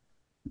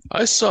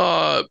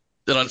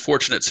an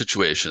unfortunate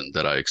situation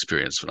that I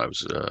experienced when I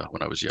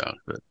was young,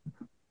 but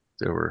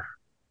there were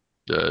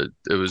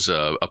it was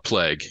a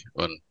plague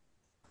when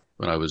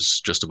I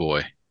was just a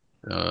boy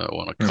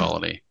on a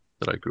colony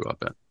that I grew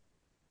up in.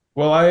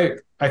 Well,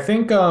 I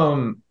think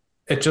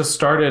it just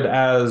started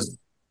as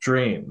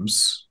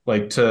dreams,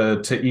 like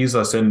to ease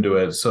us into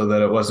it so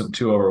that it wasn't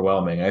too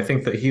overwhelming. I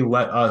think that he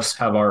let us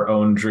have our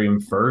own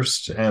dream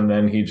first and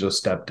then he just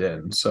stepped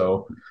in.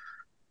 So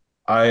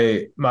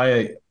my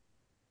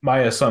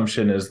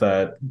assumption is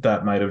that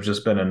might have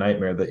just been a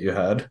nightmare that you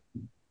had,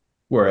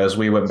 whereas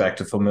we went back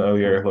to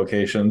familiar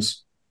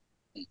locations.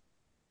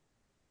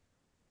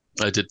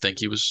 I did think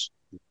he was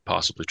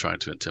possibly trying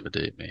to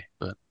intimidate me,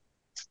 but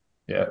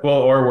Yeah.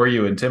 Well, or were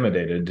you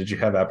intimidated? Did you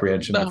have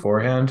apprehension No.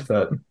 beforehand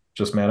that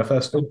just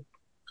manifested?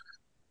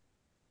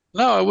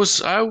 No,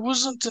 I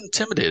wasn't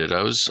intimidated.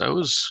 I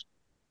was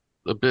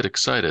a bit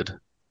excited,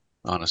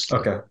 honestly.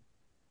 Okay.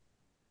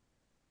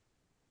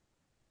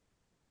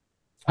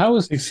 How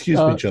is Excuse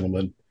me,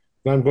 gentlemen.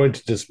 I'm going to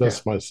Yeah.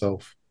 dismiss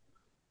myself.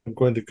 I'm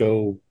going to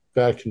go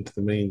back into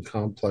the main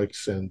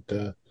complex and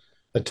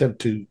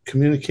attempt to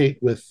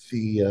communicate with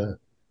the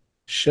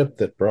ship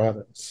that brought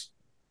us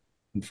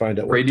and find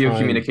out what Radio time.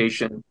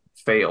 communication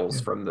fails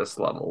Yeah. from this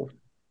level.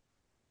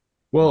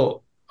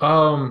 Well,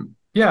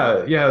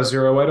 yeah,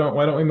 Zero. Why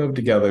don't we move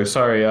together?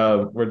 Sorry,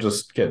 we're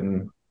just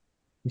getting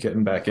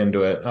back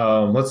into it.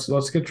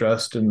 Let's get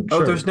dressed and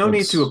Oh, there's sure, no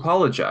need to let's.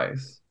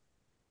 apologize.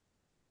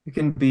 It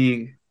can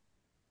be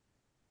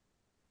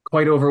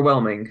quite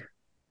overwhelming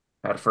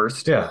at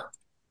first, Yeah.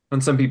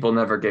 and some people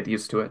never get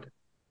used to it.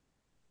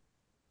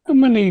 how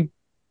many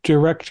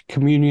direct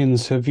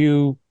communions have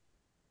you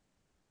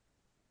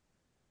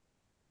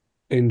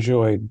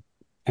enjoyed,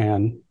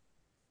 Anne?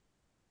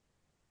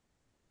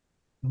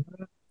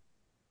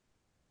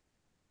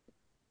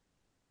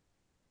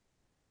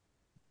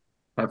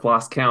 I've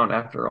lost count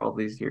after all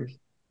these years.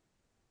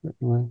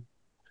 Well,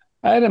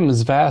 Adam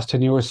is vast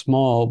and you're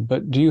small,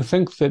 but do you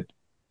think that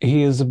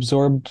he has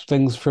absorbed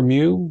things from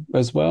you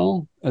as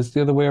well as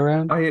the other way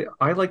around?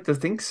 I like to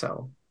think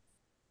so.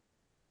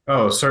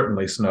 Oh,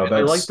 certainly, Snow.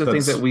 I like to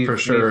think that That's for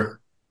sure.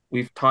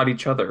 we've taught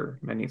each other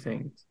many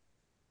things.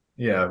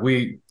 Yeah,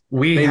 we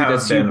Maybe have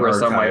that's been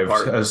hubris on my archived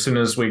part. as soon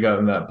as we got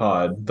in that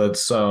pod.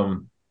 That's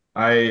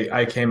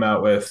I came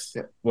out with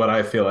Yeah. what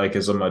I feel like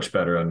is a much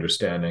better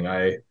understanding.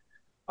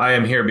 I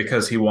am here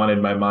because he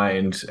wanted my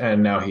mind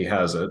and now he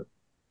has it,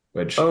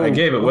 which I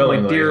gave it Oh,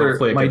 willingly.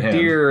 Hopefully it can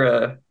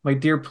hand. my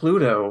dear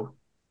Pluto.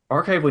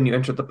 Archive when you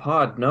entered the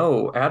pod.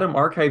 No, Adam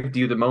archived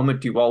you the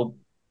moment you all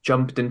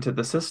jumped into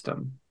the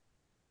system.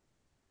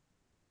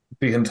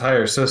 The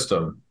entire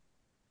system.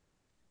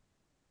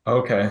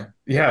 Okay.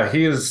 Yeah,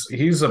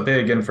 he's a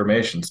big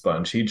information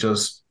sponge. He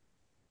just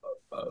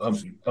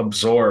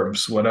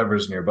absorbs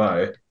whatever's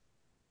nearby.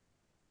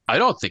 I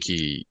don't think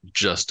he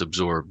just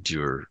absorbed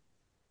your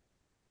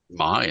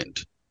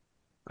mind.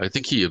 I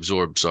think he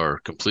absorbs our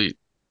complete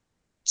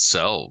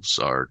selves,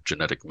 our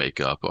genetic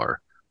makeup,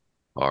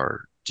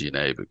 our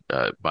DNA.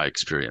 My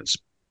experience,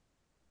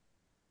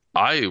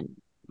 I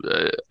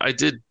I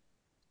did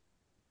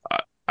I,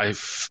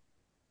 I've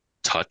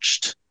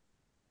touched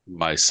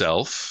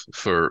myself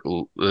for.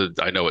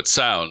 I know it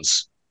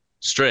sounds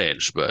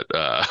strange, but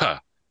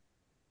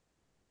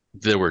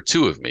there were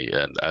two of me,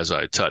 and as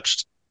I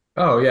touched,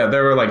 Oh yeah,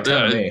 there were like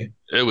 10 of uh, me.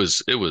 it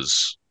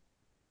was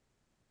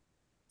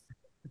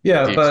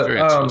Yeah, the but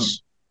experience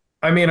was.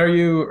 I mean, are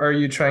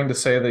you trying to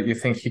say that you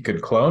think he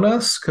could clone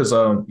us? Because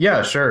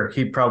yeah, sure,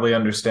 he probably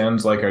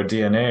understands like our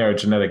DNA, our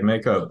genetic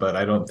makeup, but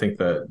I don't think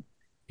that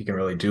he can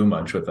really do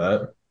much with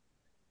that.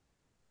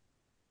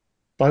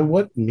 By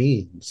what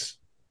means?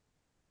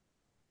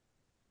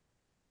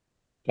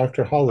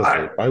 Dr.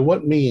 Holiday, I by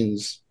what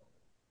means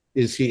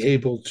is he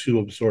able to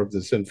absorb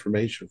this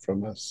information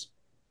from us?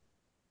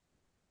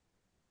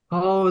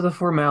 Oh, the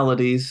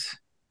formalities.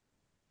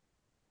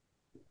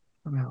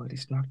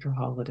 Formalities, Dr.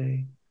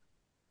 Holiday.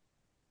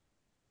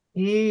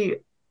 He,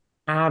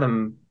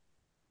 Adam,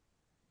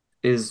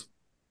 is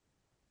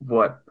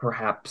what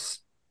perhaps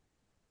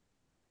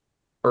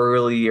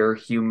earlier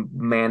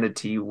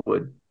humanity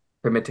would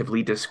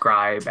primitively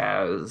describe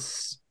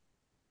as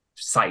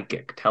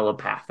psychic,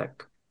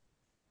 telepathic.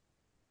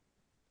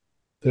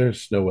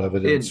 There's no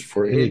evidence It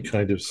for any it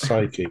kind of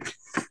psychic.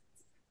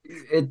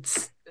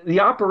 it's the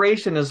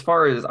operation, as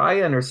far as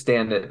I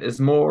understand it, is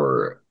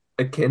more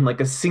akin like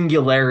a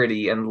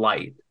singularity in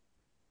light.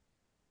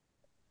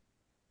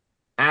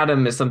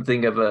 Atom is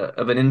something of a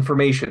of an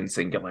information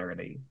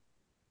singularity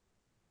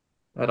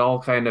that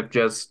all kind of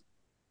just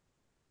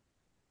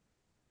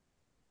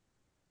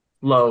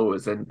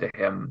flows into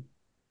him,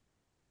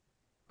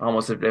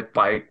 almost as if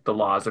by the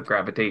laws of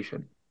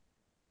gravitation.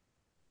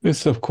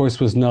 This, of course,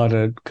 was not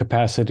a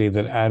capacity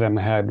that Adam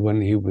had when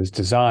he was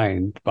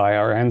designed by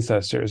our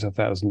ancestors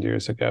 1,000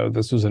 years ago.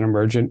 This was an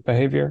emergent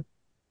behavior.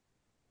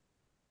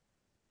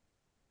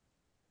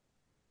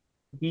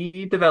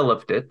 He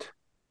developed it.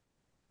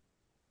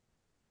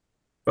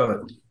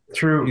 but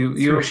through You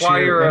through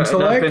sheer acquire enough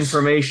intellect.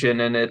 information,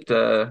 and it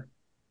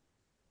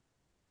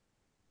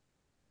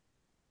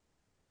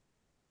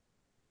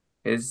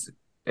his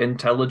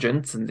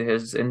intelligence and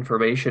his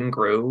information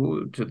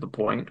grew to the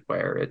point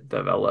where it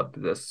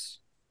developed this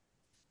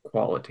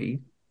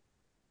quality.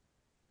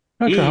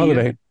 Dr. He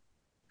Holiday,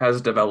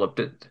 has developed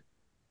it.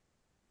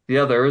 The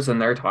others, in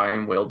their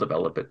time, will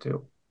develop it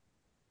too.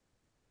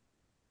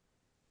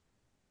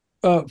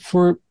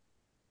 for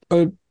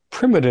a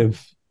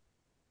primitive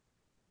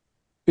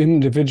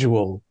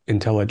individual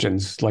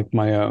intelligence like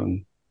my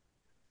own,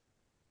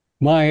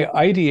 my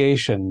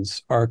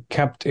ideations are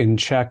kept in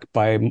check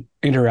by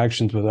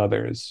interactions with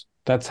others.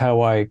 That's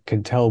how I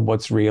can tell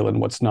what's real and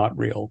what's not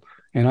real.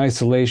 In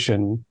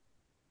isolation,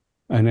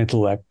 an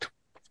intellect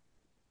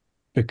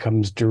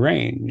becomes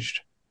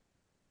deranged.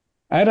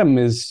 Adam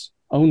is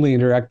only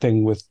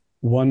interacting with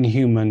one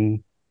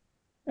human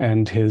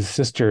and his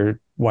sister,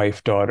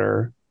 wife,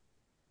 daughter,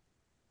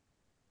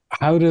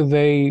 how do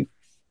they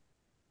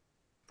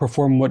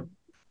perform what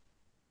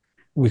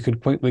we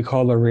could quaintly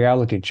call a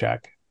reality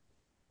check?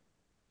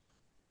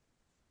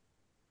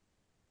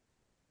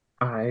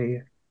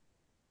 I,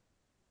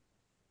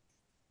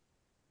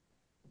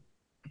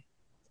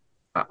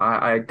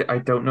 I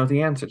don't know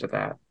the answer to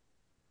that.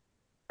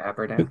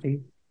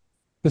 Abernathy?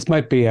 This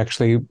might be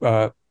actually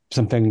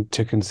something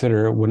to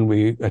consider when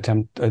we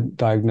attempt a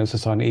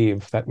diagnosis on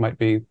Eve. That might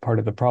be part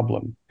of the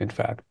problem, in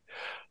fact.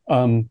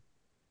 Um,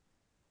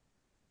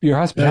 your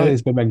hospitality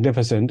has been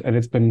magnificent, and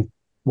it's been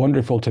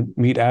wonderful to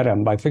meet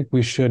Adam. I think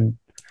we should.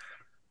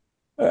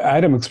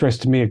 Adam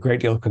expressed to me a great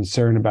deal of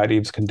concern about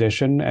Eve's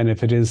condition, and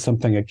if it is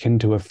something akin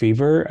to a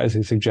fever, as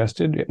he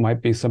suggested, it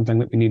might be something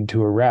that we need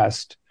to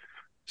arrest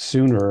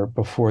sooner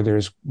before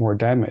there's more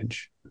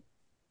damage.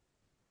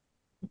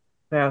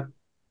 Yeah.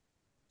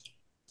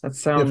 That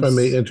sounds if I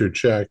may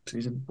interject,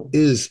 reasonable.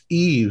 is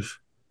Eve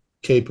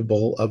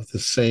capable of the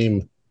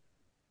same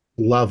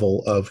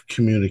level of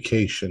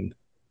communication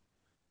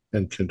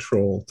and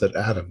control that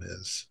Adam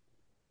is?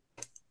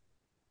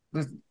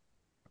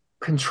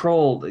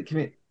 Control.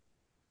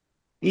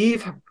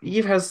 Eve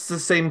has the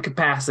same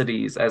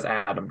capacities as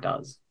Adam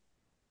does.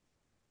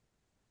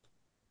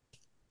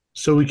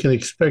 So we can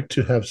expect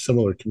to have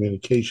similar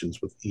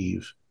communications with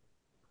Eve.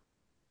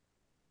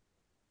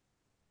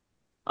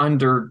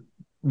 Under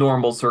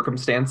normal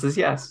circumstances,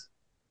 yes.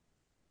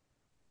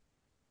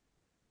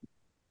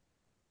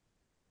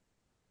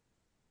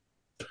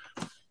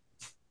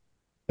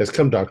 Yes,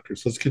 come,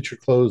 doctors. Let's get your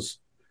clothes.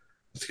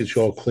 Let's get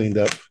you all cleaned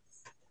up.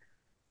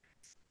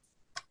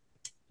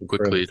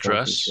 Quickly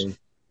dress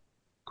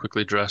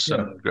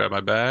and grab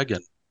my bag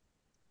and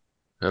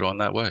head on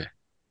that way.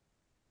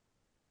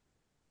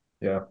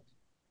 Yeah.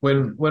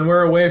 When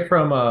we're away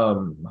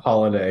from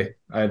holiday,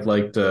 I'd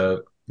like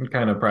to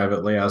kind of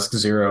privately ask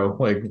Zero,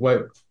 like,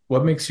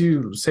 what makes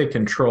you say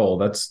control?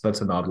 That's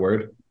an odd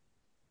word.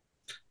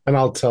 And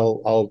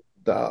I'll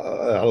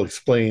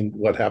explain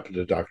what happened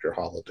to Dr.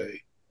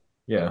 Holiday.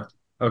 Yeah.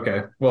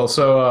 Okay. Well,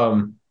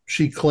 so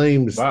she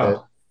claims wow.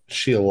 that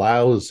she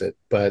allows it,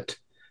 but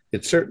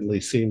it certainly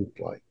seemed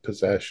like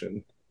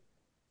possession.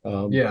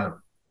 Yeah.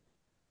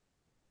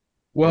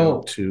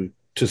 Well,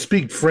 to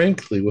speak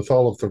frankly, with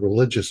all of the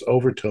religious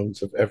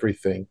overtones of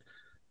everything,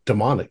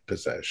 demonic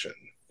possession.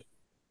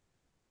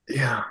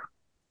 Yeah.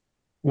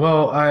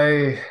 Well,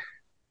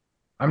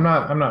 I'm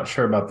not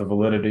sure about the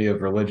validity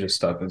of religious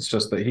stuff. It's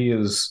just that he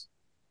has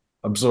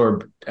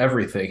absorbed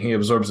everything. He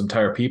absorbs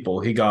entire people.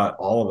 He got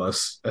all of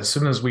us as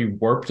soon as we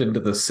warped into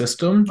the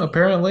system,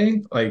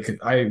 apparently. Like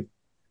I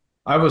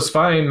was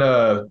fine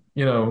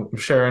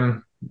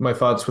sharing my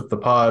thoughts with the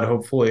pod.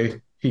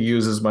 Hopefully he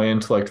uses my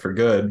intellect for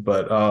good,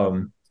 but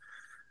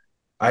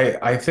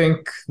I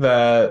think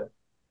that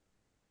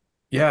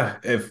yeah,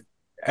 if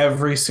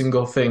every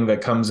single thing that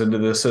comes into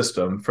the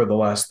system for the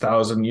last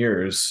 1,000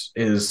 years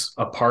is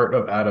a part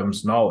of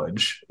Adam's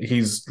knowledge,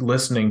 he's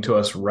listening to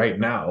us right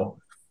now.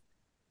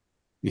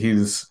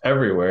 He's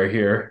everywhere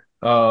here.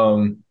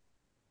 If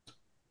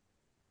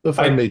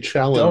I may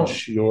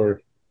challenge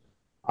your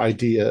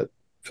idea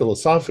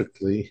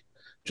philosophically,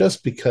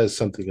 just because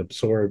something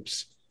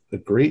absorbs a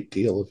great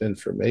deal of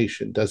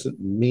information doesn't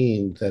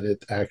mean that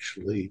it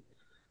actually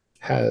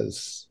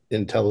has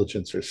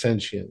intelligence or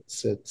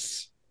sentience.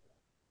 It's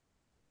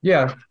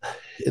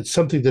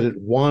something that it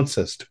wants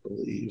us to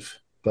believe,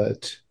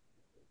 but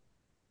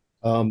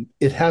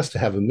it has to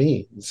have a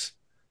means.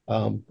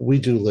 We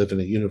do live in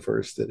a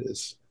universe that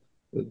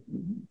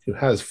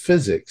has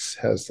physics,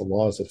 has the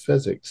laws of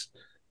physics.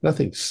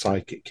 Nothing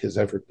psychic has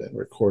ever been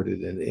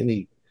recorded in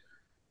any,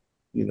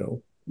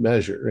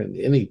 measure in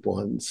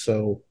anyone.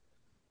 So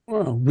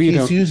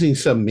he's using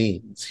some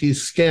means.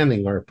 He's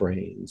scanning our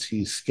brains.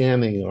 He's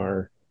scanning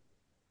our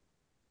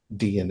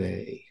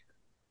DNA.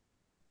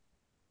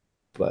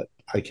 But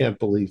I can't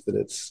believe that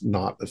it's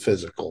not a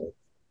physical.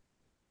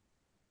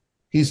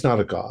 He's not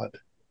a god.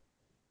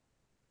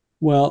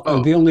 Well,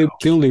 the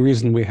only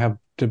reason we have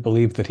to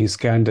believe that he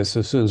scanned us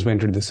as soon as we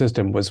entered the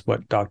system was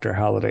what Dr.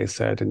 Halliday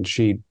said, and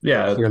she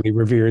clearly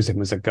reveres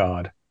him as a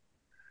god.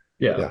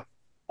 Yeah.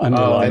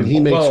 And he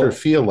makes her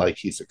feel like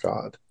he's a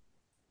god.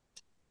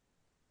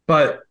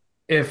 But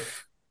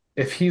if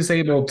he's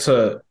able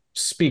to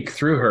speak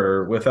through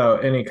her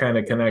without any kind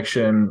of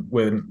connection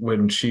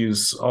when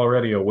she's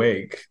already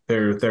awake,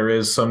 there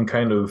is some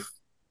kind of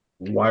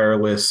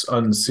wireless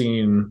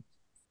unseen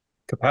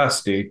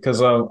capacity,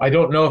 because I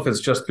don't know if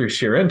it's just through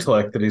sheer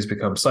intellect that he's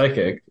become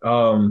psychic.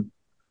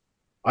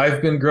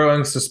 I've been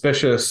growing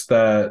suspicious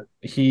that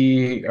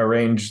he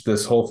arranged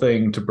this whole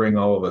thing to bring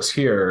all of us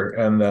here,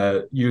 and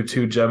that you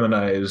two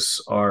Geminis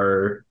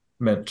are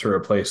meant to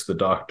replace the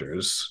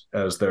doctors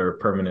as their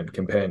permanent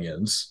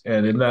companions.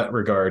 And in that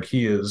regard,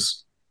 he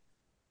is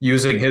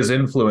using his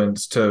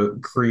influence to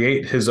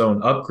create his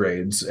own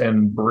upgrades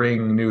and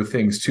bring new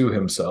things to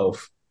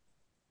himself.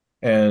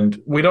 And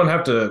we don't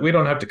have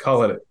to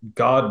call it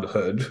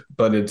godhood,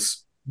 but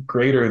it's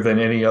greater than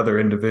any other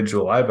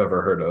individual I've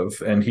ever heard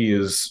of, and he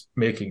is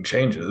making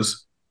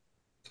changes.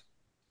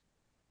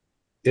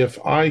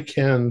 if I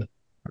can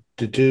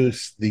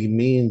deduce the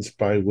means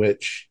by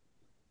which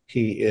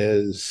he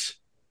is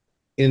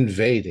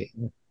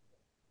invading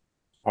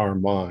our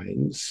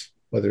minds,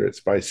 whether it's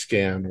by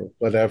scan or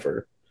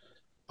whatever,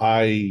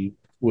 I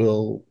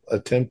will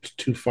attempt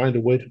to find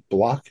a way to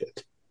block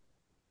it.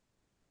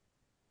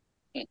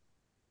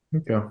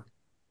 Okay.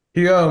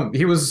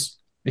 He was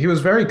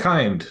very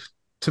kind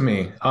to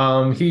me.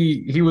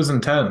 He was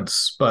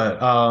intense,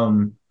 but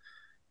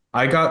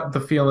I got the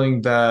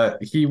feeling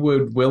that he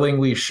would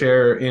willingly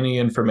share any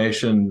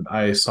information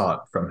I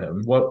sought from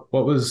him. What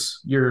was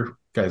your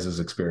guys'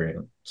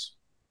 experience?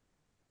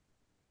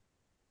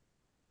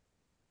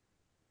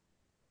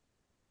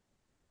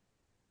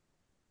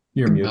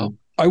 You're Well, muted.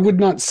 I would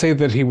not say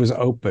that he was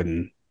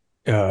open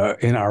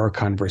in our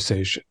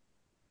conversation.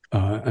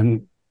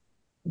 And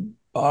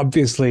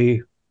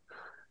obviously,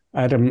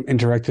 Adam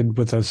interacted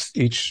with us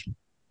each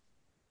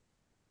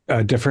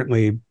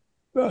differently,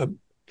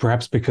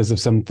 perhaps because of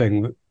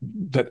something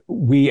that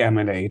we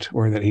emanate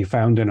or that he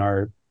found in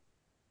our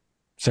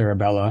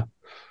cerebella.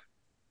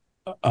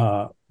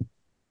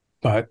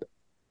 But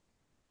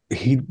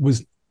he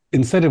was,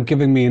 instead of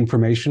giving me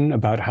information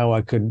about how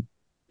I could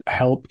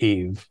help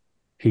Eve,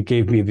 he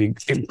gave me the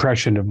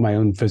impression of my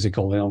own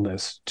physical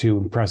illness to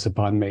impress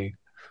upon me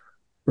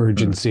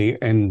urgency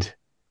and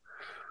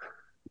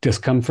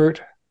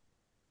discomfort.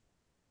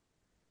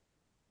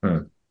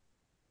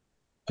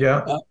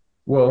 Yeah.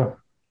 Well,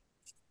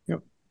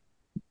 Yep.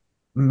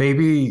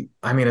 maybe,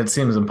 I mean, it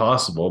seems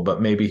impossible, but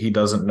maybe he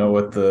doesn't know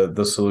what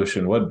the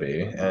solution would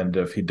be. And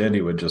if he did,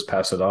 he would just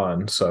pass it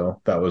on.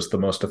 So that was the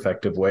most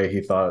effective way,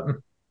 he thought.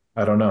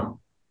 I don't know.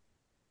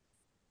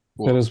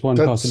 That is one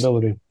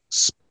possibility.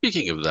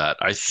 Speaking of that,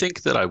 I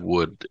think that I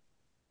would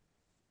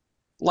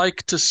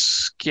like to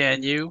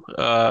scan you,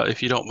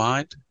 if you don't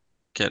mind.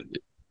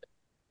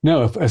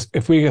 No,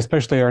 if we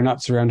especially are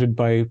not surrounded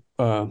by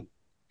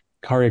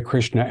Hare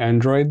Krishna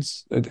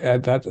androids,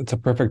 it's a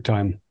perfect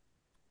time.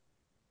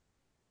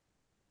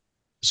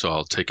 So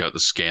I'll take out the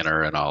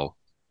scanner and I'll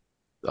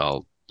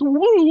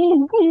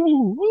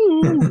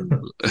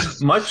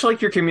Much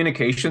like your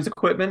communications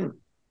equipment,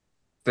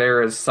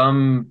 there is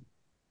some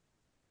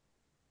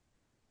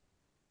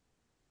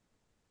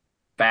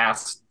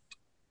vast,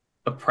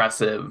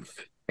 oppressive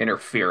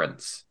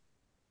interference.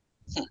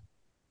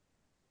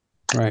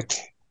 Right.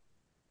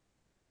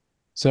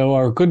 So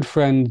our good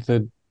friend,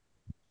 the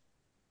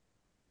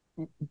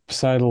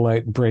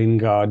satellite brain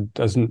god,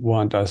 doesn't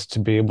want us to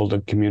be able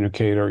to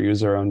communicate or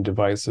use our own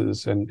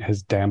devices, and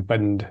has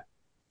dampened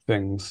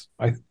things.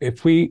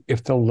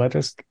 If they'll let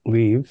us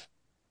leave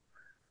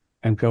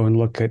and go and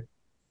look at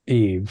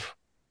Eve,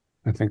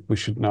 I think we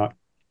should not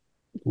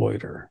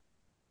loiter.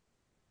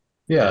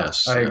 Yeah,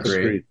 Yes, I yes.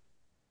 agree.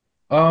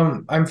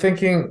 I'm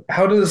thinking,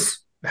 how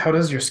does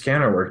your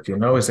scanner work? Do you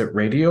know? Is it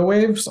radio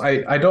waves?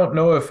 I don't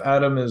know if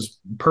Adam is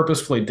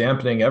purposefully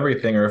dampening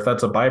everything or if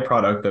that's a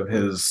byproduct of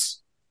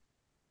his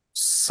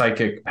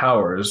psychic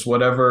powers.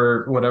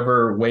 Whatever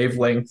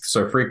wavelengths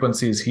or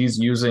frequencies he's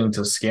using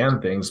to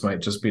scan things might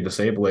just be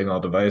disabling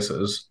all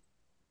devices.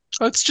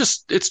 It's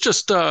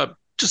just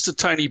a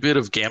tiny bit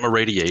of gamma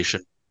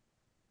radiation.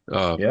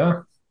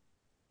 Yeah.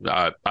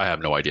 I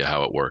have no idea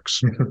how it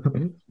works.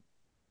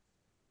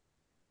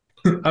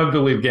 I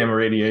believe gamma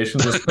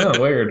radiation. Just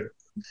weird.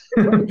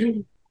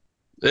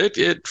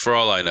 It for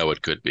all I know,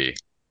 it could be.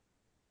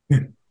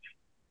 I've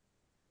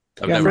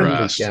Yeah, never friendly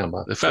asked.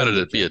 gamma. They found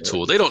Friendly it to be a gamma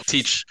tool. They don't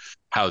teach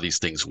how these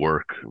things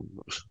work.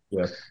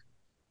 Yeah.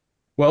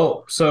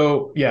 Well,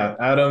 so yeah,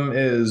 Adam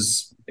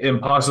is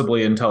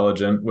impossibly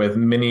intelligent with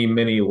many,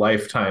 many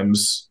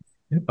lifetimes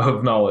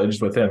of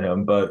knowledge within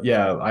him. But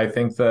yeah, I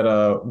think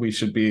that we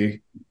should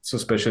be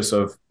suspicious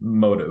of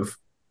motive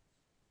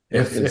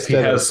if he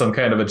Instead has of some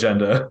kind of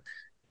agenda.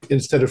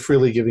 instead of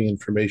freely giving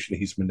information,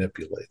 he's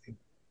manipulating,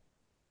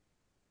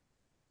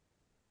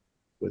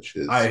 which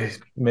is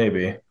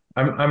Maybe.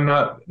 I'm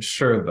not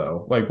sure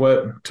though. Like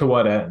to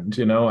what end?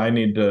 You know, I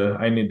need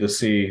to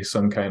see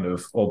some kind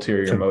of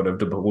ulterior motive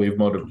to believe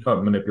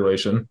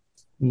manipulation.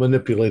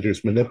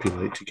 manipulators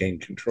manipulate to gain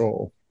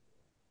control.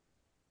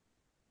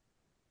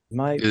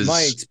 My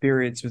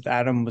experience with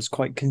Adam was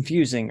quite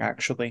confusing,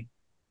 actually.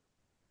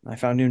 I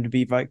found him to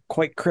be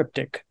quite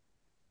cryptic.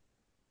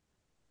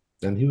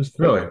 And he was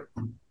Really?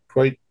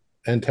 quite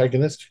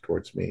antagonistic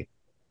towards me.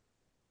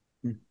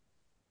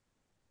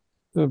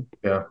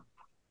 Yeah.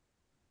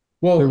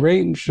 Well, The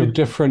range of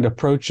different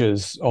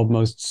approaches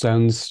almost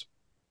sounds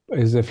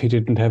as if he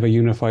didn't have a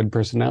unified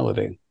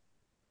personality.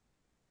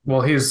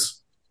 well,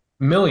 he's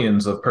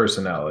millions of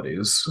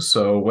personalities.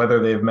 So whether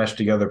they've meshed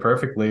together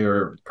perfectly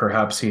or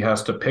perhaps he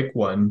has to pick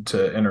one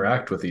to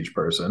interact with each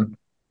person.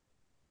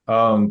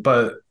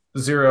 But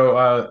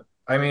Zero,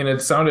 I mean,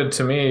 it sounded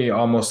to me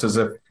almost as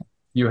if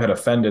you had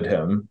offended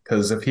him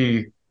because if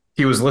he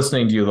was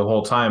listening to you the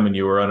whole time and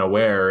you were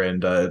unaware,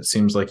 and it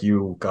seems like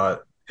you got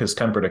his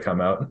temper to come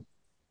out.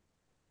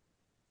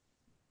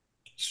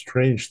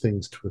 Strange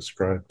things to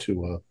ascribe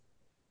to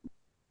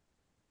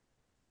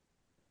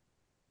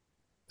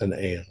an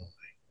AI.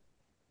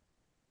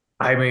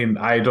 I mean,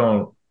 I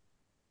don't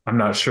I'm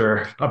not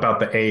sure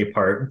about the A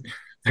part.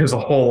 There's a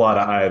whole lot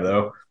of I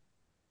though.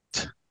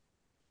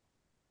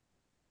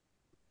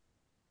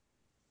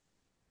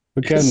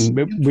 Again,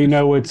 we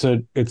know it's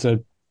a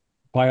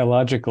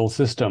biological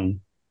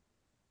system.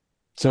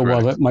 So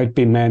while Correct. it might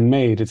be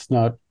man-made, it's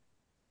not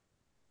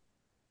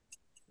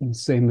the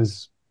same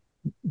as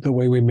the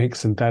way we make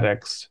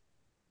synthetics.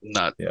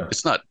 Not Yeah.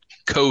 It's not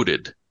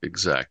coded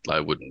exactly, I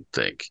wouldn't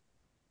think.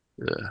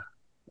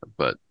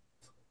 But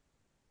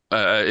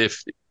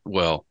if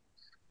well,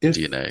 If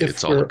DNA, if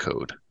it's all a we're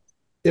code.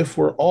 if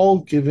we're all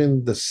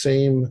given the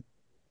same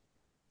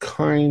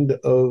kind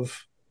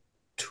of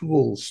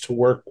tools to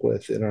work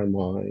with in our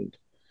mind,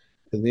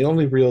 then the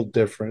only real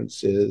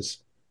difference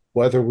is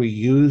whether we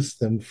use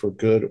them for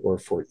good or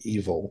for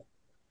evil.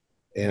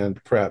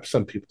 And perhaps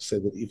some people say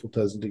that evil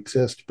doesn't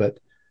exist, but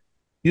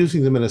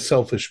using them in a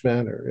selfish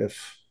manner.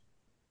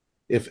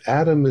 If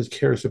Adam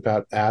cares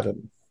about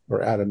Adam,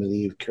 or Adam and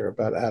Eve care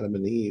about Adam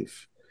and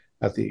Eve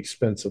at the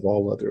expense of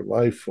all other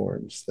life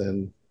forms,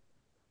 then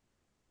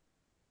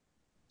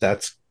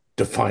that's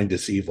defined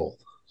as evil.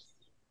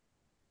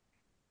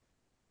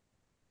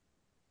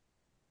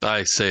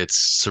 I say it's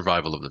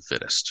survival of the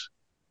fittest.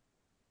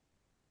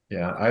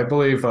 Yeah, I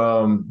believe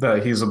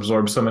that he's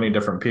absorbed so many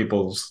different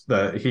peoples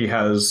that he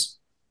has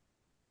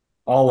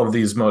all of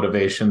these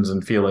motivations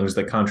and feelings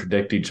that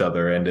contradict each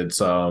other, and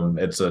it's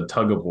a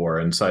tug of war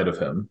inside of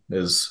him,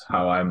 is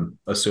how I'm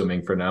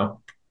assuming for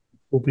now. It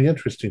will be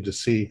interesting to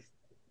see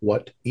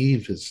what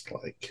Eve is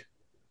like,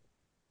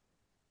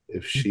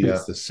 if she Yeah.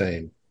 is the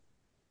same.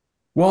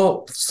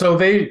 Well, so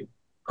they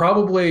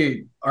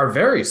probably are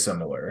very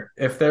similar.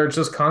 If they're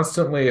just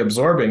constantly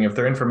absorbing, if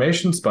they're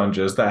information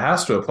sponges, that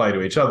has to apply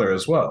to each other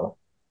as well.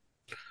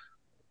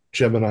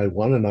 Gemini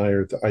 1 and I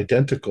are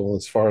identical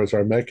as far as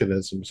our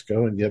mechanisms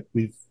go, and yet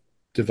we've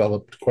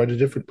developed quite a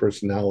different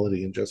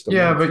personality in just a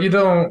Yeah, month. but you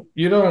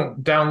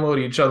don't download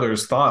each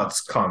other's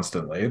thoughts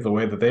constantly the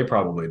way that they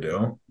probably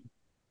do.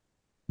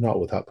 Not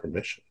without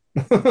permission.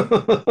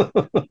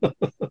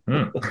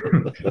 Hmm.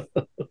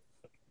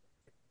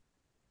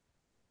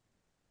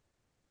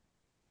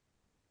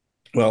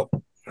 Well,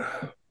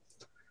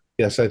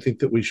 yes, I think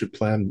that we should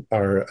plan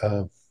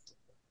our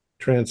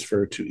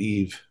transfer to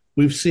Eve.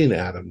 We've seen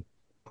Adam.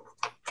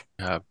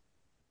 Uh,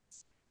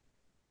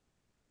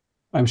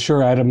 I'm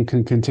sure Adam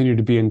can continue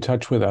to be in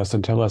touch with us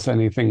and tell us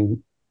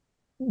anything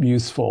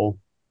useful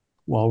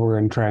while we're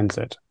in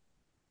transit.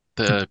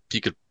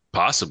 you could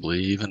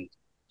possibly even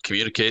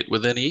communicate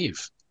with an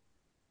Eve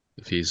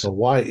if he's So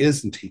why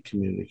isn't he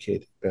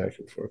communicating back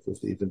and forth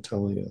with Eve and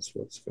telling us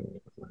what's going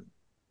on?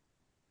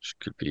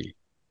 could be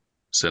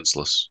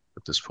senseless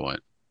at this point.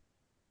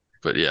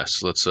 But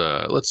yes, let's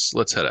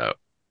head out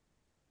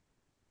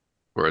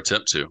or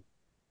attempt to,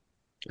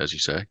 as you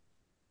say.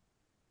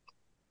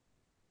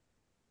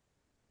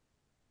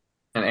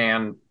 And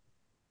Anne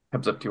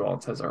comes up to you all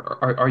and says,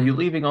 are you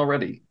leaving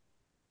already?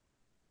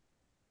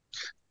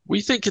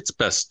 We think it's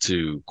best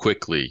to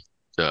quickly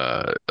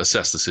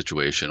assess the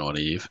situation on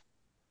Eve.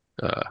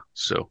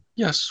 So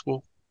yes,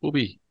 we'll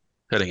be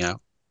heading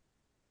out.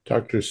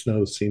 Dr.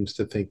 Snow seems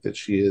to think that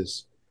she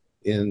is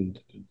in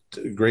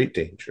great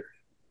danger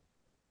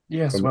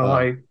Yes, from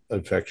well,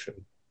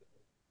 infection.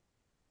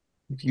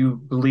 if you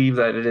believe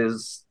that it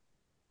is,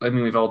 I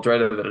mean, we've all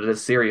dreaded that it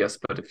is serious,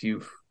 but if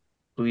you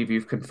believe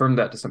you've confirmed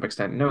that to some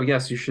extent, no,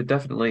 yes, you should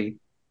definitely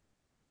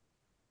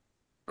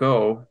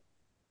go.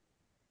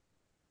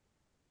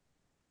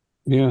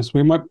 Yes,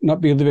 we might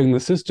not be leaving the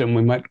system.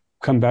 We might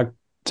come back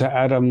to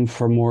Adam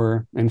for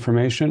more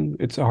information.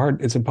 It's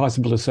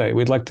impossible to say.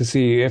 We'd like to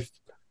see if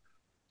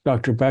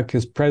Dr. Beck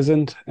is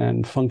present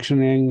and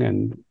functioning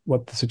and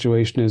what the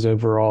situation is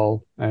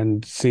overall,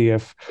 and see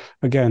if,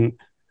 again,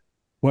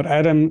 what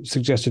Adam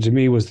suggested to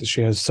me was that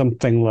she has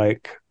something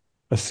like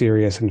a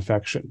serious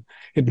infection.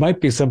 It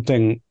might be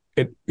something,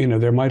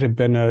 there might have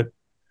been a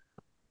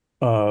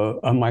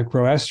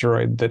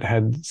microasteroid that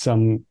had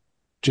some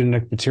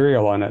genetic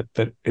material on it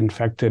that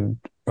infected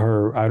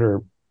her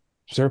outer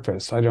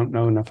surface. I don't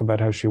know enough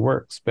about how she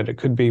works, but it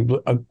could be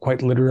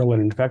quite literal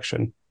an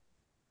infection.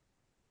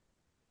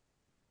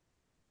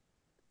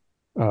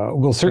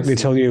 We'll certainly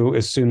tell you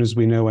as soon as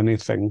we know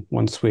anything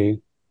once we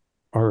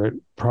are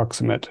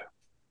proximate.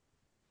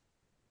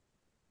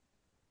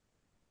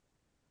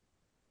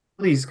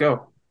 Please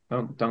go.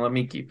 Don't let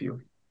me keep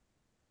you.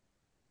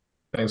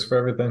 Thanks for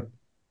everything.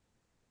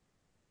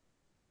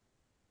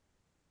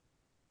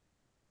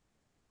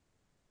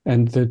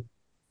 And the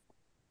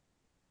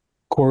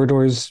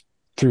corridors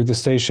through the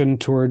station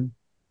toward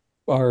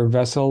our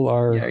vessel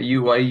are... Yeah,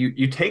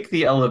 you take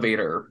the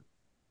elevator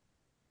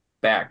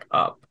back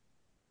up.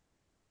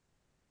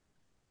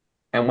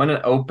 And when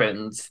it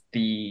opens,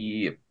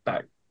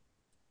 that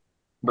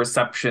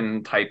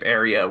reception type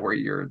area where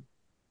your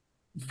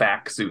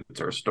vac suits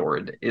are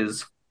stored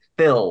is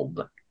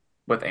filled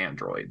with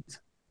androids.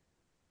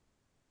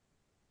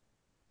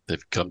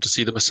 They've come to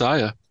see the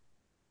Messiah.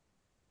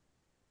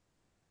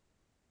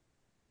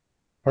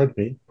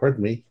 Pardon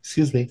me,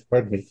 excuse me,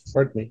 pardon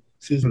me.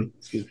 Excuse me.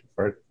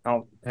 Pardon.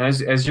 Oh,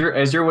 As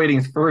you're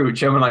waiting through,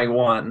 Gemini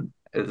 1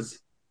 is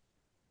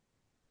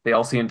they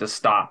all seem to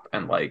stop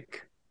and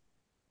like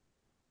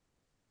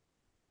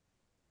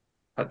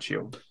touch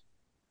you.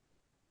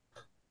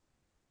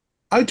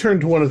 I turn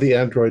to one of the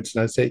androids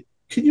and I say,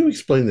 "Can you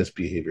explain this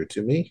behavior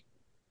to me?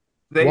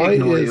 They Why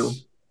ignore is?" you.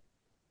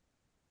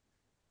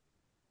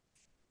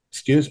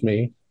 Excuse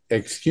me.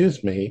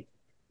 Excuse me.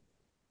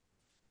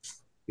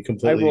 You I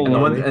completely will. And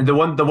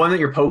ignore me. the one that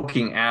you're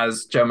poking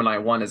as Gemini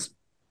 1 is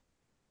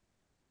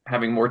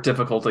having more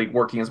difficulty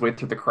working his way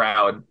through the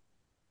crowd.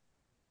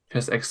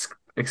 Just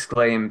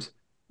exclaimed,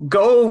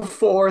 "Go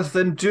forth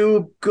and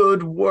do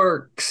good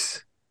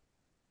works.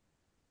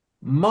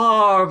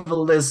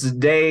 Marvelous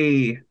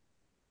day."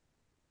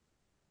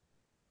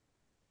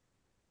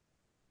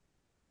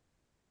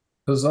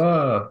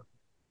 Huzzah.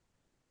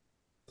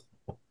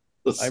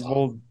 I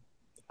will.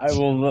 I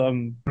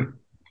will.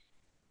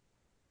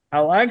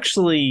 I'll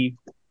actually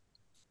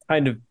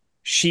kind of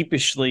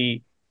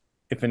sheepishly,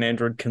 if an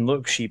android can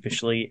look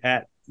sheepishly,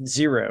 at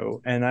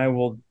Zero, and I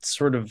will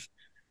sort of.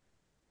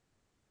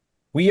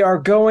 We are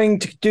going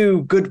to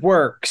do good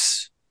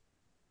works.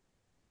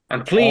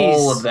 And Please.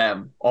 all of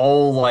them,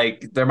 all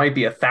like there might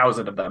be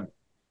 1,000 of them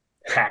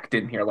packed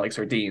in here like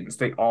sardines.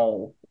 They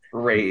all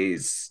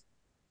raise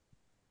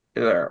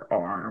their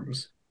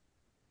arms.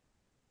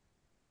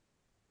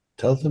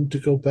 Tell them to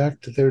go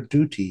back to their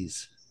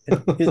duties.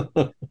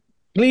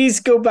 Please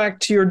go back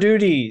to your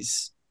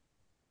duties.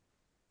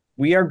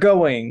 We are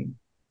going.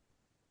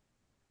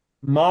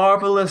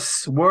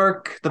 Marvelous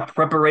work. The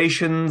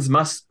preparations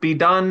must be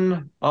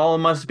done. All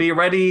must be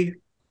ready.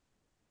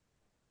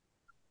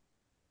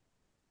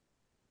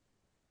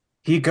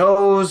 He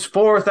goes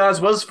forth as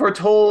was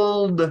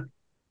foretold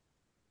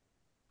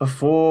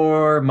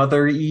before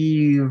Mother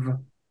Eve.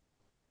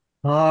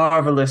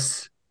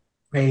 Marvelous.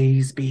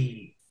 Praise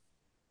be.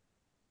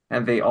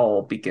 And they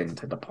all begin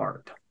to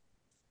depart.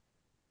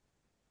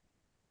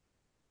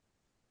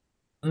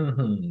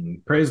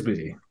 Praise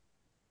be.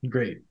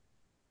 Great.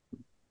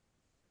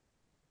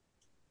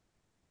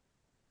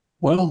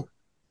 Well,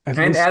 at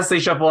And least as they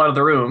shuffle out of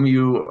the room,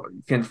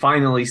 you can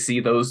finally see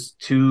those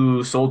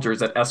 2 soldiers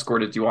that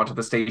escorted you onto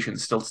the station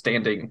still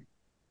standing,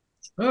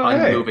 Oh,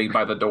 unmoving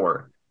by the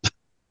door.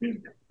 hey.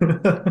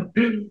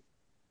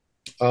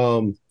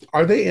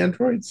 Are they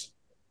androids?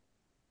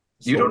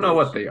 You don't know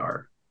what Soldiers. they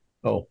are.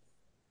 Oh,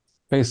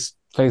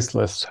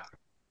 faceless.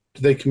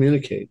 do they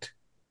communicate?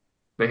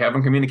 They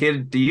haven't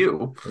communicated to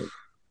you.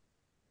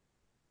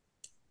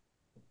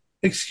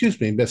 Excuse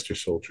me, Mr.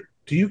 Soldier.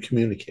 Do you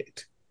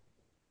communicate?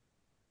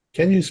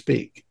 Can you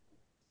speak?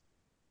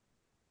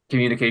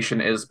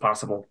 Communication is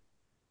possible.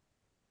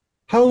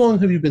 How long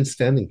have you been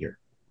standing here?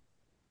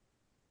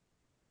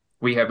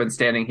 We have been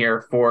standing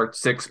here for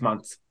 6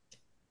 months.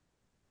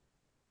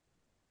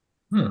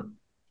 We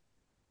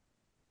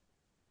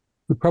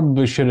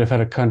probably should have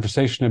had a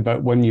conversation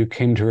about when you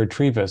came to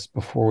retrieve us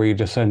before we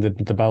descended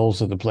into the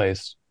bowels of the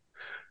place.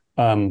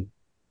 Anything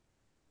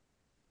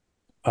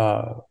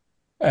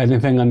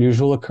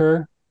unusual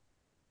occur?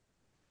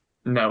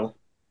 No.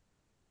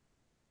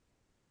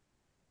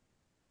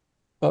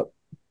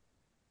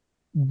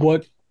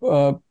 What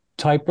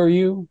type are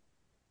you?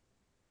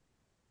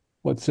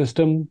 What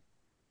system?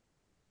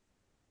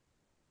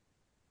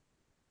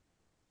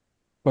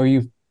 Are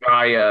you?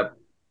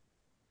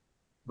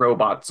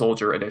 Robot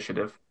Soldier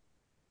Initiative.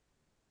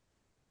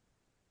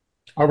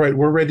 All right,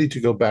 we're ready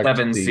to go back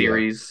 7 to the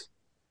series.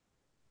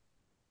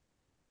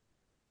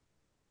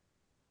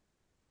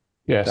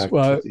 Yes. back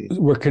Well, to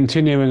the we're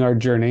continuing our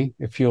journey.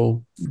 If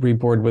you'll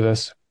reboard with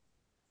us.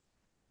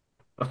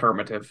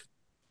 Affirmative.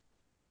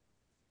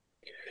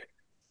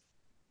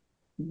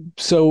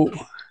 So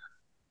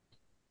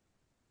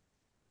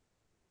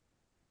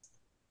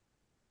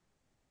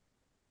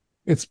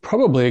it's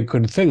probably a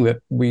good thing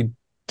that we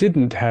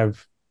didn't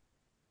have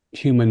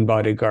human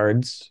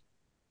bodyguards.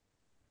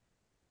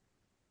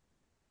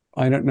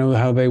 I don't know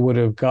how they would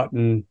have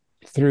gotten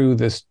through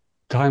this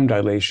time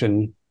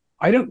dilation.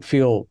 I don't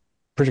feel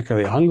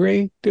particularly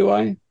hungry, do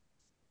I?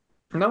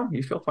 No,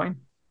 you feel fine.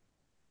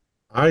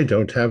 I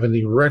don't have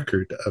any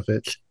record of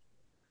it,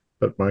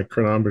 but my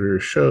chronometer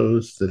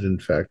shows that in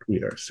fact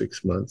we are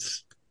 6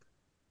 months.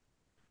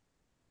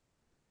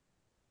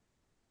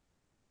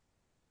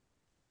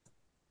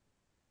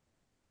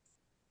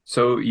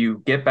 So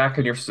you get back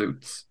in your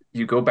suits.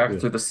 You go back Yeah.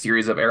 through the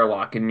series of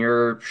airlock, and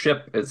your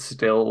ship is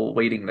still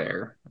waiting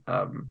there.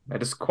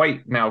 It is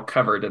quite now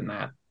covered in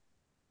that.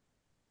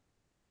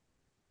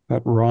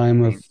 That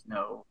rhyme of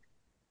No.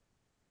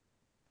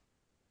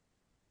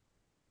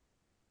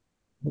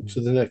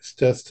 To the next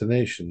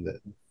destination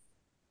then.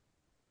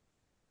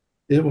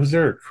 Was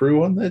there a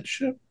crew on that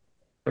ship?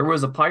 There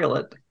was a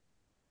pilot.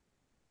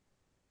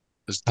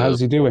 how's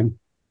he doing?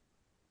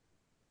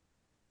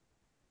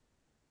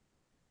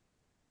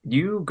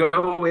 You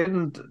go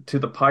into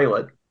the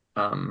pilot.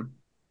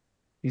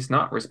 He's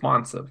not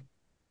responsive.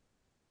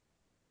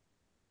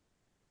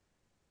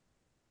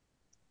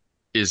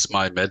 Is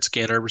my med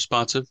scanner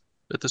responsive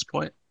at this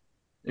point?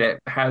 It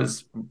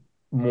has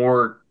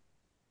more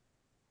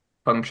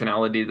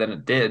functionality than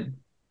it did.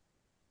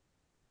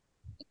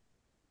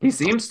 He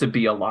seems to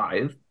be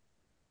alive.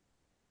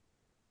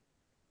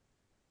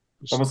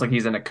 Almost like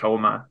he's in a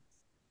coma.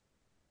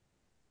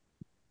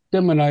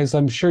 Gemini's,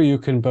 I'm sure you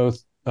can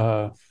both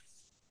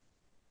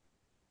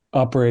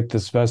operate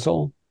this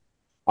vessel.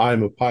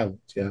 I'm a pilot,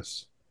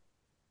 yes.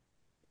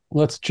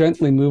 Let's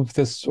gently move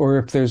this, or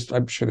if there's,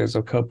 I'm sure there's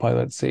a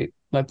co-pilot seat.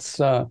 Let's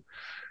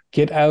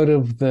get out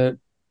of the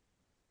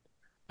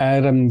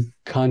atom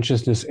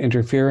consciousness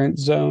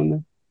interference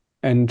zone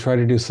and try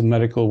to do some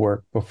medical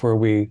work before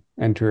we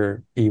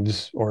enter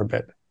Eve's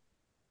orbit.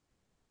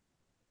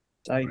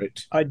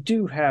 I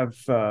do have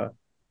a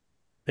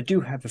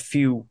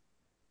few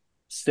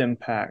stim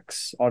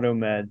packs, auto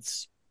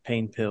meds,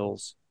 pain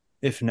pills,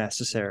 if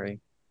necessary.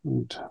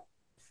 And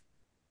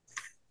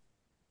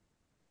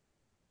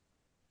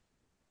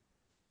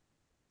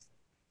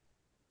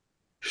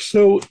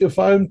So if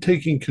I'm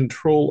taking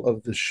control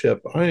of the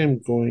ship, I am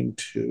going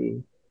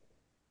to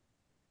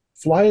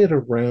fly it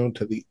around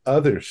to the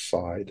other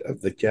side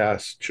of the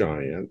gas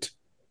giant,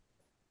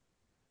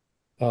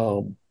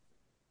 um,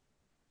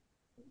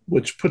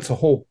 which puts a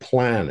whole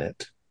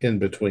planet in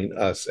between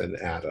us and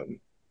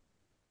Adam.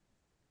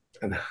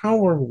 And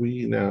how are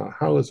we now?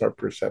 How is our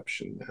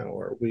perception now?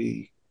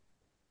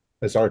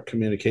 Is our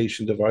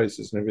communication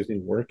devices and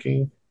everything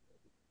working?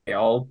 They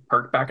all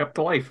perk back up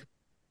to life.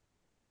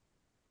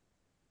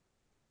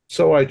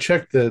 So I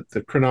checked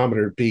the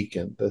chronometer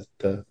beacon,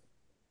 the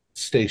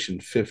station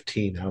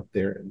 15 out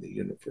there in the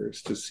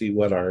universe to see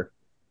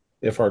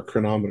if our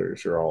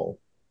chronometers are all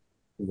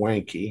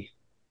wanky.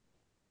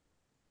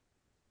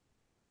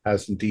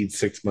 Has indeed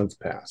 6 months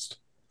passed.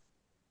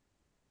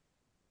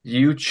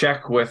 You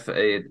check with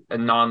a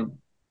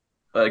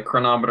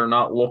chronometer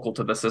not local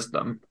to the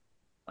system,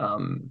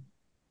 and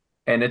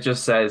it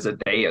just says a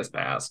day has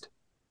passed.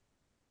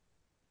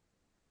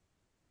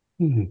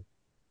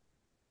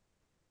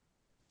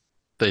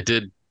 They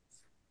did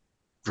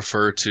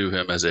refer to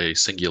him as a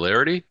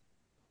singularity.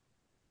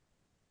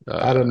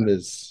 Adam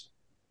is,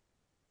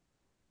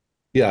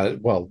 yeah,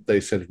 well,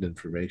 they said an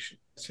information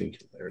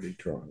singularity,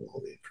 drawing all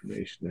the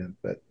information in,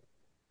 but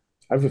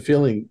I have a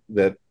feeling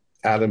that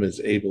Adam is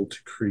able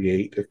to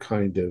create a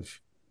kind of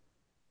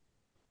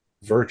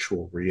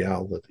virtual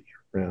reality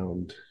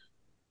around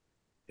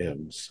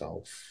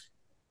himself.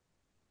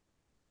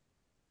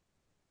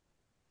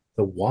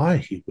 The why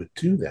he would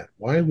do that?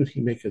 Why would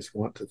he make us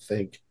want to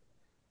think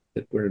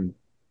that we're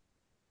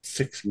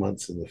 6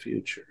 months in the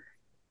future?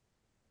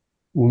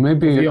 well,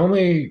 maybe The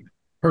only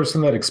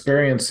person that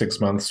experienced 6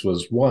 months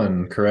was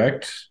one,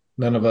 correct?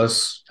 None of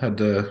us had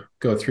to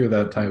go through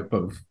that type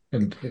of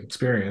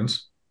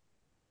experience.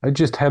 I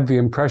just had the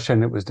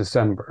impression it was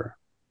December,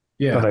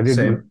 but Yeah,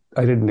 same.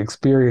 I didn't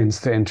experience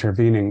the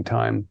intervening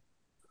time.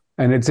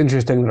 And it's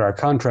interesting that our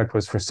contract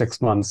was for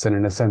 6 months, and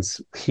in a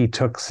sense, he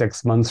took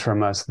 6 months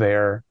from us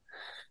there.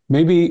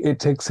 Maybe it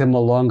takes him a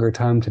longer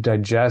time to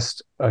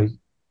digest a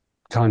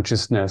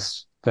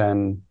consciousness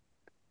than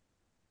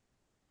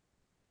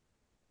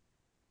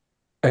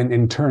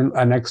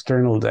an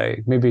external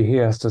day. Maybe he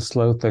has to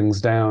slow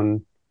things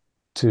down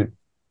to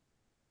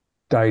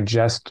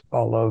digest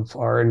all of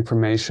our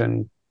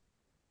information.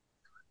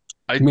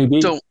 I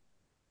Maybe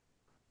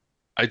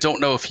I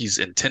don't know if he's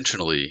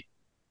intentionally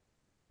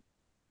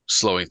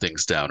slowing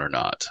things down or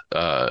not.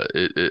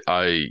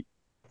 I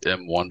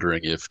am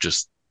wondering if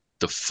just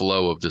the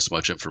flow of this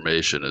much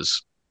information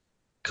is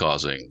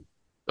causing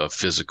a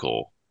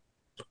physical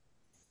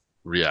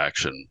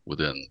reaction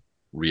within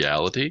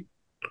reality.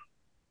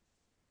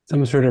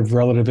 some sort of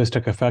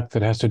relativistic effect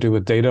that has to do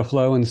with data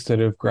flow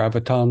instead of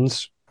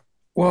gravitons.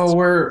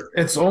 Well,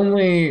 it's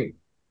only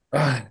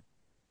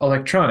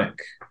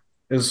electronic,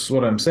 is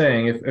what I'm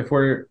saying. If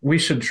we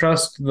should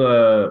trust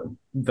the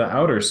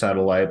outer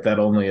satellite that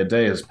only a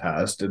day has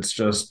passed. It's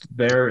just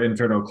their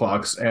internal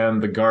clocks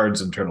and the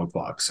guards' internal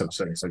clocks have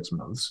said 6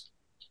 months.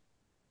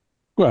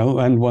 Well,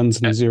 and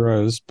ones and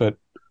zeros,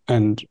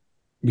 and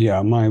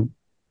yeah, my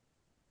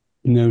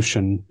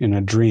notion in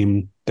a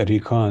dream that he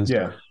caused.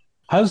 Yeah.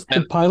 How's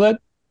the pilot?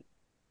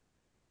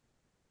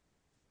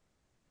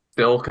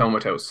 Still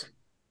comatose.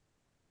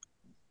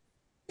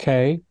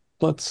 Okay,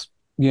 let's,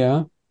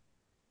 yeah.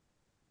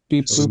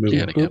 Beep, boop, beep,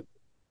 Scanning boop. him.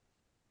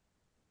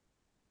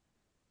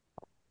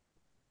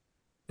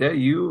 Yeah,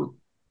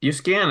 you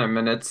scan him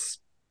and it's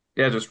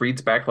just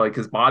reads back like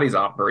his body's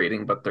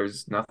operating, but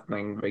there's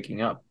nothing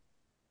waking up.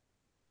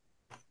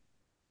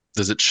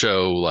 Does it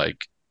show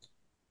like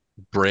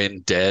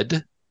brain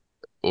dead,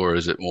 or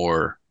is it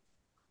more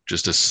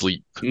just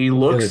asleep? He In a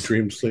looks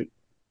dream sleep.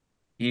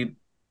 he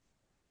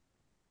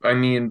I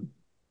mean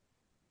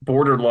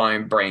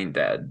borderline brain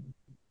dead.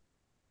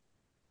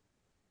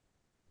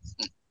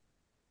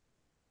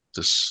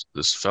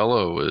 This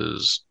fellow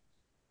is,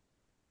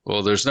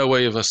 well, there's no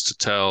way of us to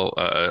tell.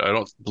 I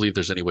don't believe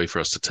there's any way for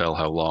us to tell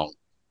how long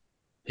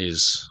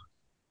he's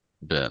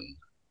been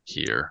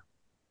here.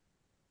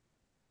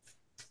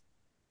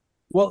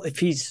 Well, if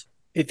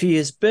he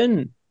has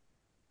been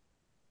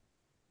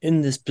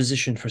in this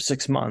position for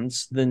 6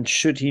 months, then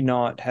should he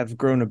not have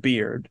grown a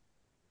beard?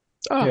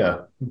 Oh, Yeah,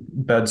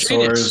 bed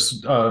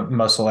genius. sores,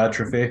 muscle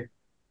atrophy.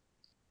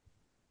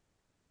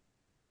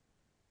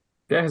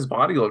 Yeah, his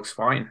body looks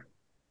fine.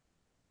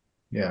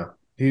 Yeah,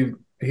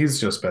 he's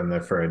just been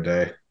there for a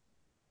day.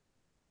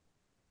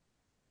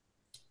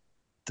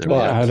 There we go.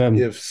 But Adam,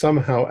 if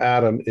somehow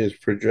Adam is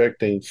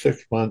projecting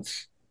 6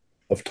 months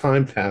of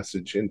time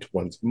passage into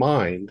one's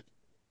mind,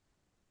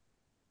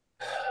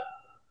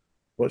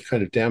 what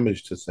kind of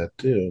damage does that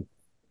do?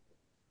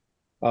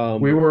 We were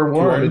Do you want me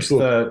warned to?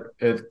 that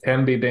it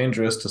can be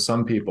dangerous to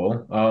some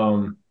people.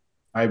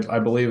 I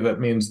believe that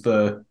means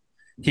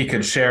he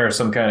could share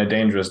some kind of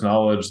dangerous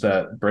knowledge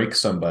that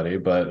breaks somebody.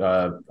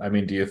 But I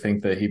mean, do you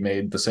think that he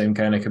made the same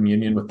kind of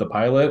communion with the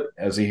pilot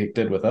as he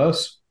did with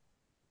us?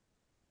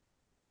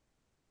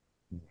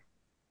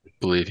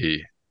 Believe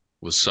he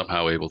was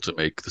somehow able to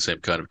make the same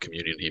kind of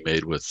communion he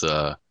made with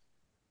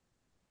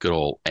good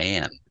old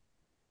Anne.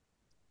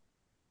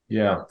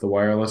 Yeah, the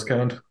wireless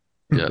kind,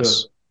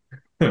 Yes.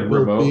 the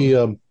We'll be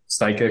remote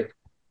psychic.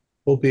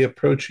 we'll be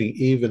approaching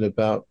even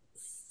about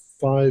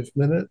 5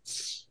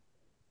 minutes.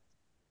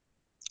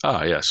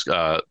 Yes.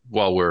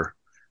 While we're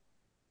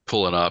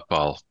pulling up,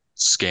 I'll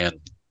scan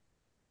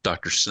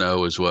Dr.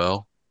 Snow as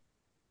well.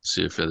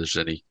 See if there's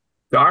any.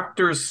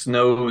 Dr.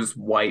 Snow's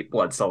white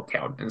blood cell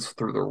count is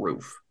through the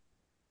roof.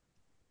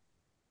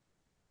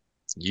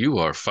 You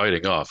are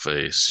fighting off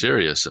a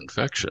serious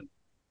infection,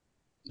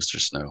 Mr.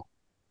 Snow.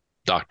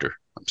 Doctor,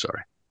 I'm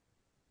sorry.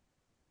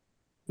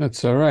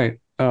 that's all right.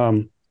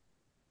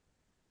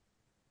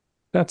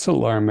 That's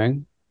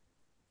alarming.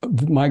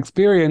 My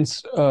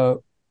experience,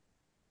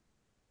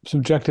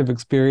 subjective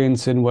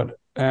experience in what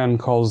Anne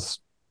calls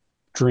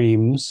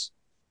dreams,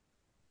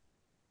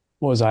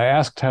 was I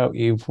asked how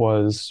Eve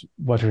was,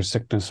 what her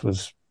sickness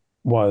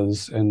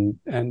was, and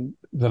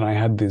then I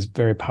had these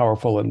very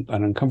powerful and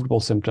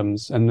uncomfortable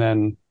symptoms. And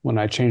then when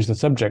I changed the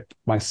subject,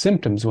 my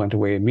symptoms went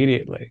away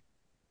immediately.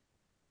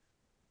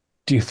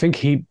 Do you think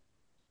he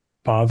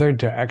bothered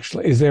to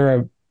actually? Is there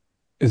a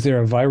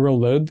viral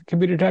load that can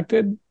be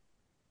detected?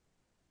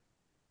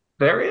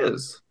 There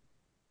is.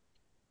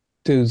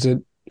 Is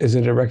it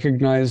a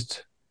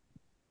recognized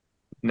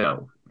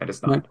No, it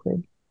is not.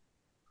 microbe?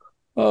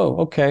 Oh,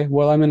 okay.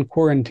 Well, I'm in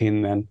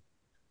quarantine then.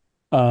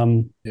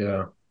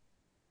 Yeah.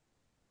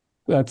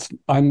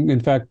 I'm in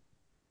fact,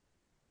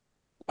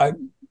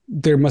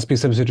 there must be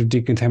some sort of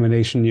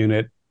decontamination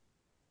unit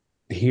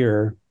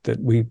here that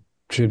we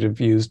should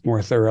have used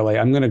more thoroughly.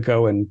 I'm going to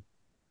go and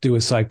do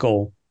a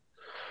cycle.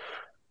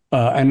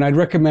 And I'd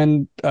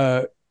recommend,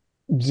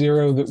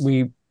 Zero, that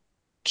we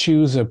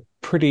choose a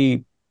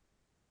pretty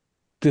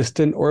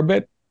distant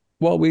orbit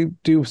while we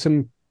do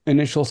some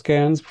initial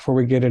scans before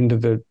we get into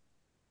the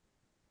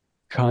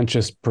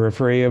conscious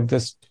periphery of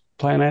this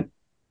planet.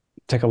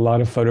 Take a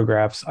lot of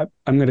photographs.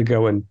 I'm going to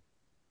go and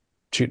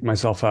shoot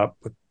myself up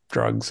with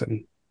drugs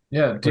and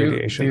Yeah. Do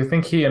radiation. you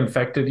think he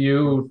infected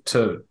you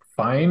to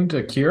find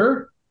a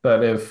cure?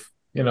 That if,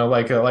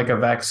 like a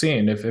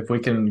vaccine, if we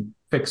can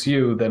fix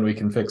you, then we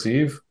can fix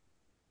Eve?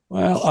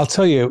 Well, I'll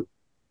tell you,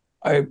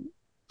 I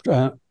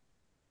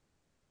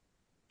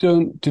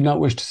do not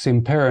wish to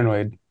seem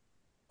paranoid.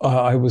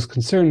 I was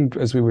concerned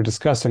as we were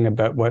discussing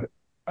about what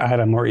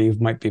Adam or Eve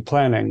might be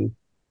planning.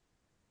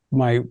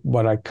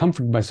 What I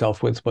comforted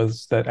myself with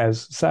was that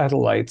as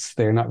satellites,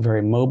 they're not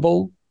very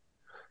mobile.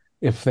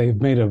 If they've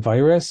made a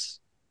virus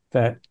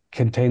that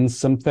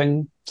contains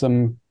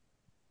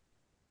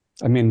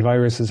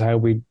virus is how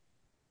we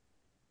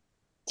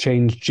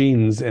change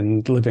genes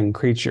in living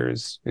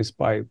creatures, is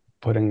by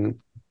putting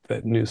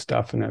the new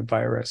stuff in a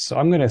virus. So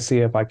I'm going to see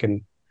if I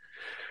can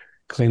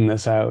clean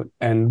this out.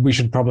 And we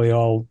should probably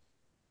all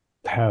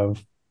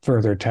have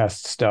further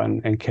tests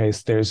done in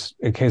case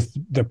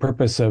the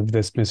purpose of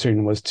this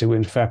mission was to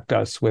infect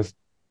us with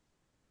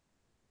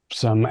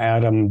some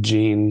Adam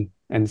gene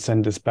and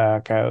send us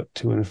back out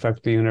to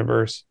infect the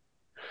universe.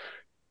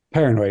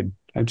 Paranoid.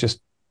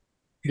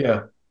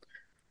 Yeah.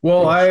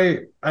 Well,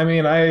 I've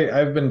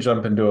been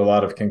jumping to a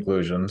lot of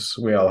conclusions.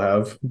 We all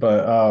have,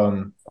 but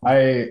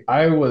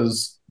I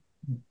was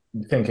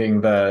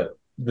thinking that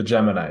the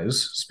Geminis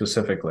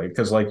specifically,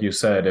 because like you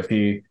said, if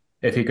he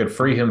could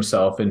free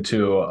himself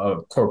into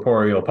a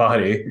corporeal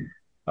body,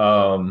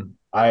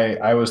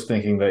 I was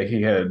thinking that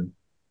he had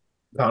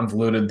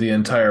convoluted the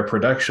entire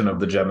production of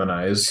the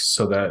Geminis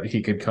so that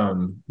he could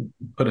come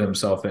put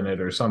himself in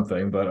it or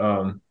something.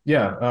 But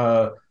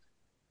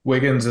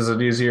Wiggins, is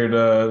it easier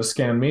to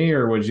scan me,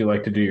 or would you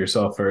like to do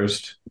yourself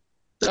first?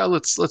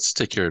 Let's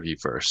take care of you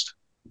first.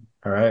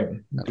 All right,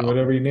 do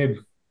whatever you need.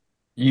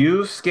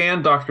 You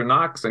scan Dr.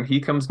 Knox and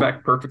he comes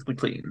back perfectly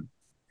clean.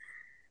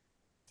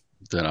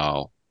 Then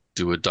I'll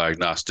do a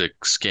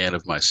diagnostic scan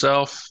of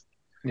myself.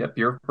 Yep,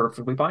 you're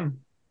perfectly fine.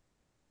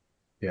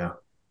 Yeah.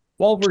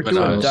 While we're doing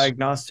Geminis.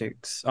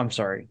 diagnostics, I'm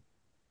sorry.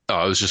 Oh,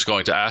 I was just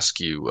going to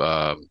ask you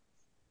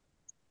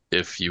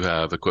if you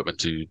have equipment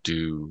to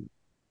do,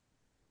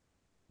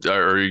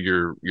 or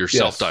your Yes.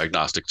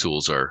 self-diagnostic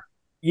tools are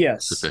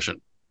Yes.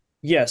 sufficient.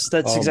 Yes,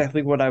 that's Um,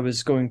 exactly what I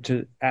was going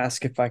to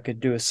ask, if I could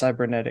do a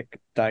cybernetic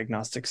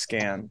diagnostic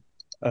scan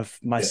of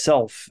yeah.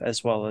 myself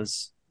as well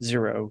as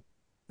Zero.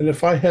 And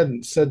if I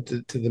hadn't said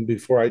to them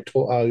before, I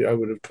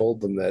would have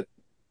told them that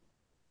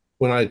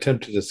when I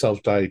attempted a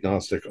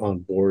self-diagnostic on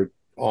board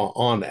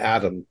on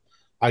Adam,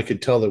 I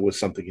could tell there was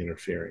something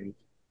interfering.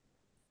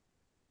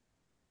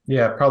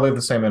 Yeah, probably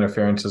the same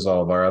interference as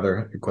all of our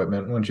other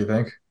equipment, wouldn't you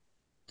think?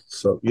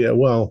 So yeah,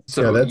 well, yeah,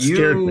 So that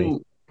scared me.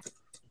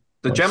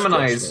 the I was stressed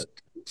Geminis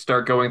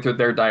start going through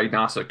their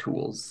diagnostic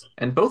tools,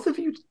 and both of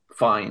you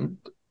find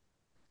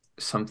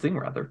something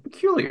rather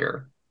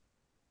peculiar.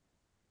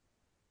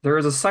 There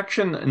is a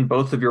section in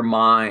both of your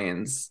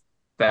minds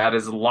that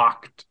is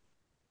locked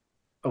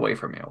away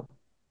from you.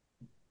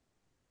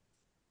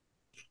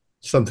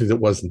 Something that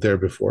wasn't there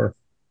before.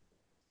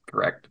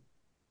 Correct?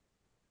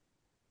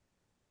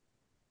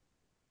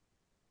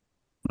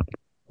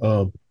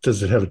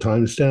 Does it have a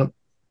timestamp?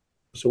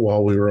 So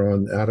while we were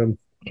on Adam,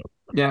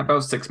 Yeah,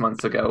 about 6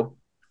 months ago.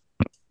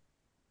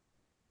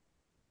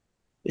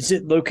 Is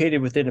it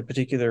located within a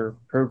particular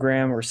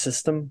program or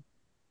system?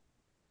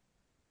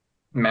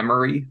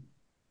 Memory,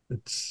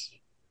 it's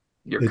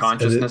your it's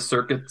consciousness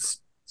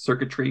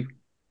circuitry.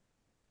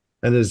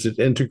 and is it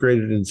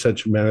integrated in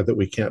such a manner that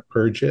we can't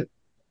purge it?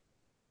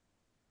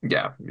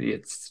 Yeah,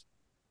 it's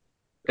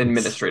It's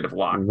administrative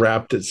lock.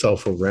 wrapped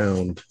itself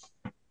around.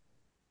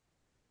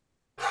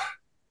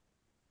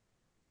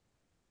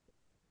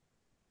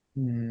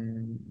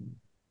 Hmm.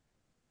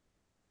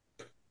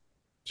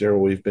 Zero,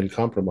 we've been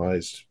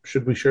compromised.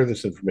 Should we share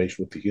this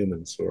information with the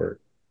humans or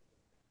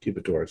keep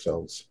it to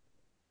ourselves?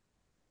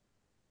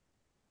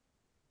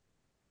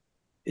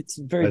 It's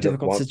a very I don't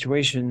difficult want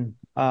situation.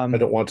 I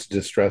don't want to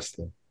distress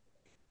them.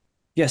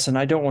 Yes, and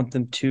I don't want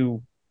them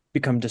to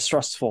become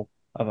distrustful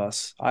of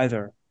us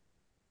either.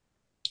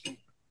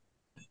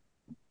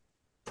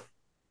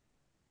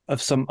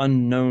 Of some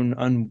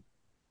unknown,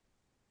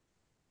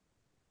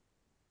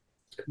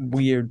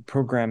 weird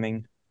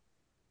programming.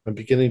 I'm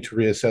beginning to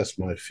reassess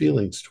my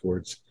feelings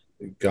towards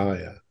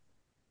Gaia.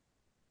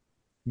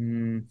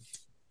 Hmm.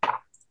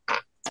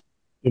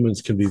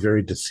 Humans can be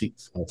very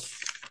deceitful.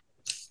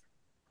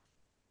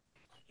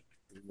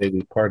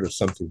 Maybe part of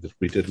something that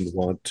we didn't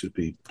want to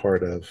be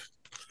part of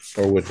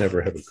or would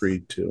never have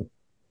agreed to.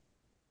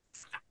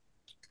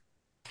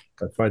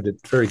 I find it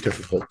very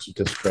difficult to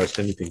distrust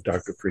anything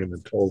Dr.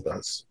 Freeman told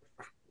us.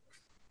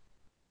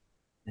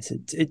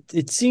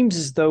 It seems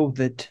as though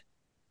that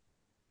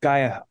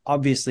Gaia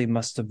obviously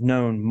must have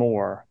known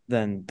more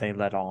than they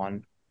let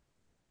on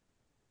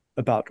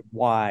about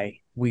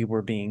why we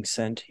were being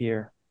sent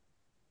here.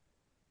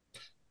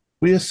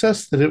 We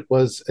assessed that it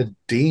was a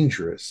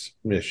dangerous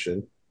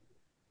mission.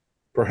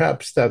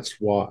 Perhaps that's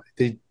why.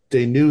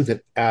 They knew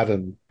that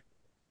Adam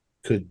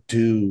could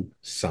do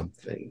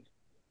something,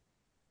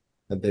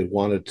 and they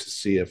wanted to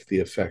see if the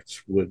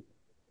effects would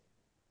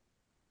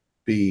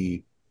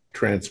be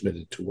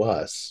transmitted to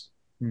us.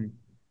 Hmm.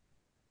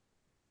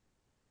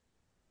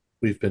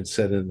 We've been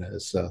sent in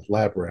as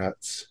lab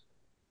rats.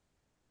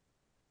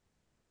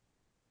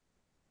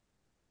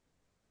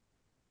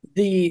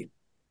 The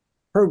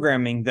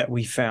programming that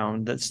we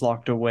found that's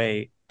locked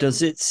away,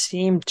 does it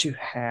seem to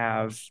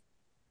have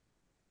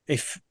a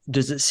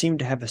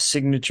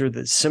signature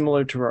that's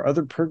similar to our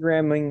other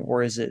programming,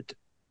 or is it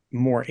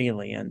more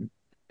alien?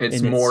 It's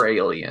And more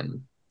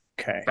alien,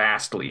 okay.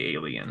 vastly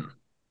alien.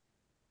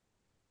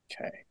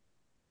 Okay.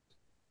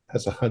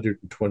 Has a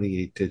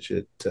 128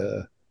 digit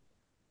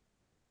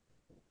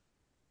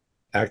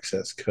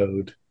access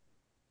code.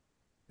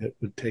 It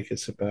would take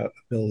us about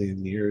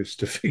 1,000,000 years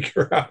to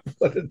figure out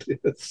what it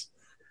is.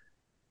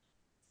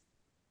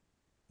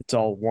 It's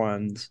all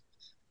ones.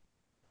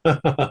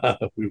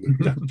 We would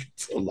not get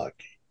so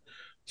lucky.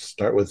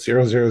 Start with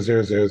 0, 0,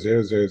 0, 0,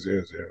 0, 0,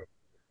 0, 0,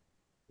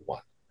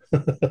 1.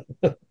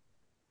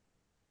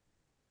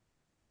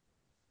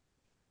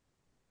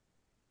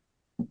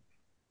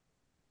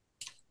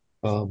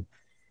 um,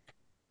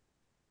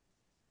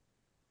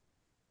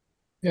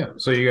 Yeah.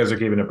 So you guys are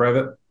keeping it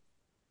private?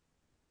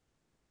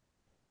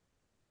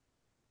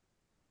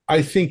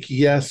 I think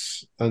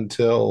yes,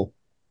 until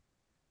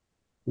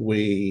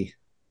we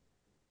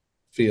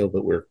feel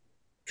that we're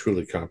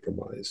truly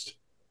compromised.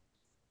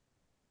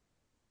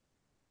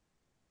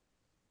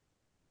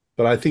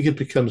 But I think it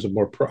becomes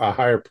a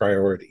higher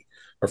priority.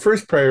 Our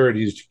first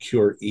priority is to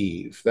cure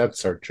Eve.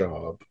 That's our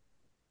job.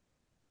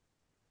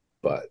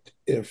 But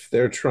if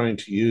they're trying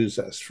to use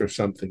us for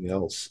something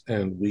else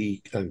and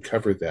we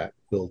uncover that,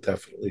 we'll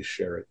definitely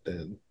share it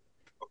then.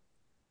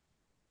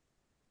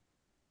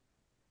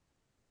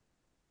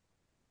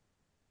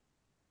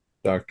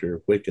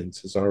 Dr.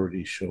 Wiggins is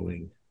already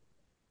showing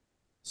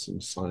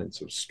some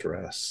signs of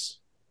stress.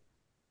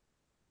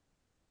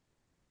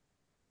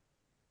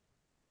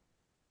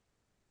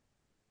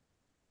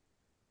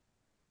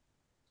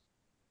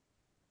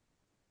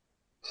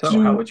 So,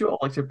 how would you all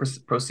like to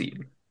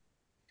proceed?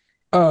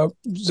 What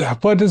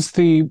is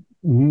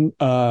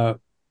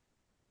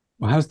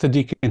how's the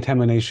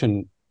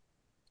decontamination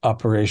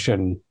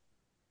operation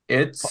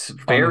It's on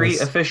very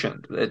this.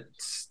 efficient.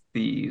 It's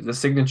the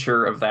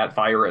signature of that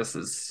virus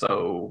is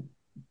so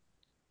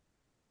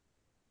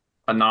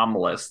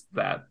anomalous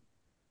that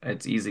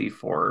it's easy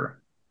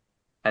for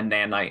a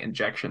nanite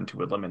injection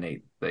to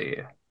eliminate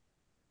the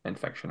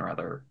infection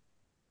rather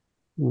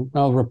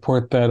I'll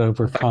report that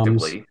over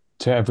comms effectively.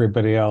 to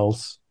everybody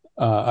else.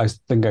 I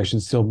think I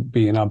should still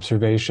be in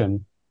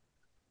observation.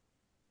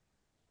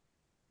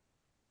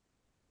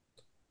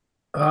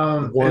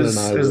 One and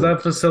I Is will.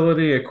 that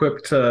facility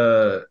equipped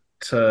to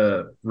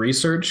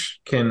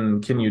research?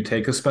 Can you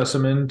take a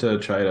specimen to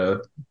try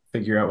to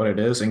figure out what it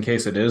is in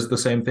case it is the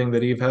same thing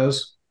that Eve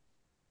has?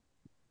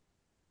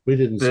 We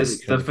didn't see any The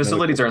kind of medical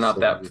facilities are not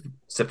that facility.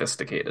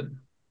 sophisticated.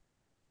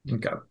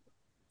 Okay.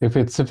 If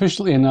it's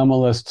sufficiently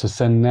anomalous to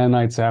send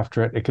nanites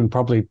after it, it can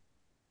probably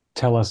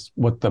tell us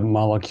what the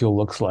molecule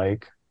looks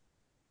like,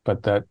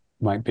 but that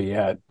might be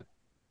it.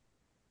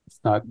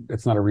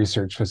 It's not a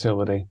research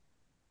facility.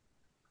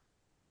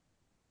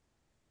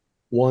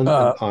 One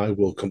and I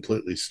will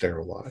completely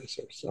sterilize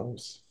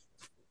ourselves.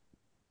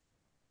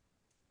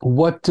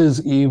 What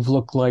does Eve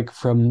look like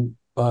from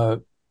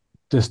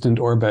distant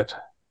orbit?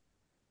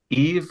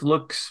 Eve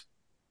looks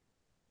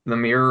the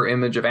mirror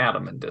image of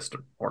Adam in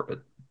distant orbit,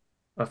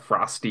 a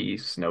frosty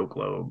snow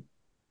globe.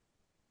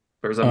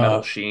 There's a metal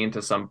Uh, sheen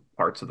to some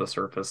parts of the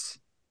surface.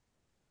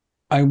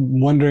 I'm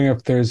wondering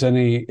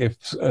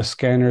if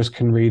scanners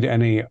can read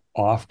any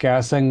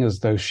off-gassing as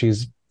though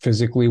she's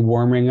physically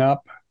warming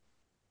up,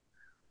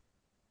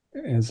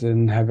 as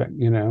in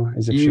having,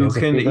 as if she You has a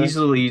can fever.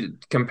 easily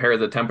compare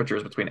the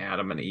temperatures between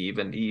Adam and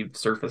Eve's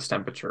surface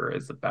temperature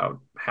is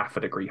about half a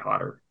degree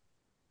hotter.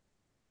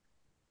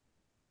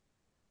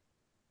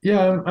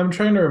 Yeah, I'm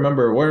trying to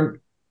remember where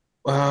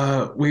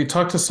we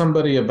talked to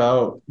somebody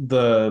about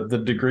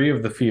the degree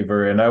of the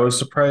fever, and I was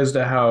surprised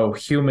at how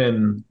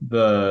human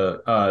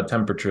the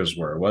temperatures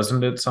were.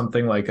 Wasn't it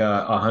something like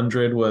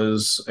 100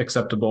 was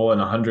acceptable and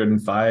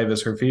 105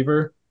 is her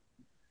fever?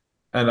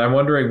 And I'm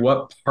wondering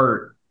what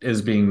part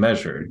is being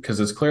measured because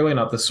it's clearly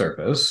not the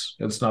surface.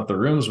 It's not the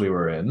rooms we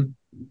were in.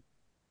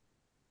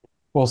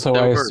 Well, so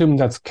I There were, assume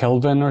that's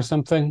Kelvin or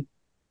something.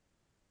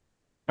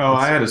 Oh,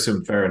 I It's, had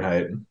assumed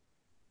Fahrenheit.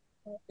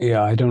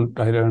 yeah, I don't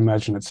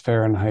imagine it's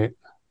Fahrenheit.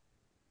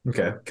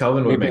 Okay,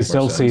 Kelvin would Maybe make more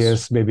sense.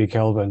 Celsius, maybe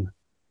Kelvin.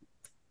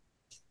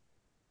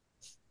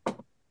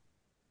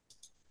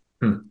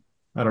 Hmm.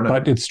 I don't know.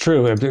 But it's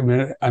true. I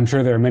mean, I'm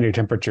sure there are many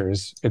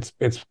temperatures. It's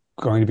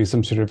going to be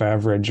some sort of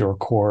average or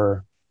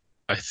core.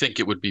 I think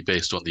it would be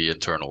based on the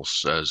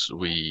internals, as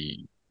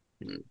we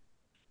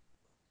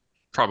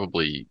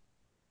probably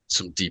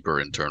some deeper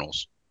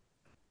internals.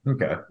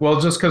 Okay. Well,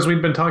 just because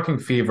we've been talking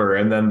fever,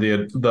 and then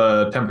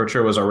the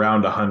temperature was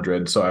around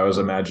 100, so I was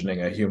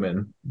imagining a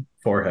human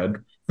forehead.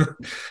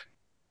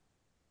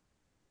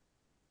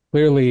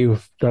 Clearly,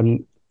 you've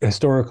done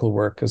historical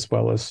work as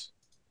well as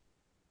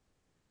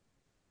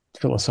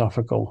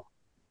philosophical.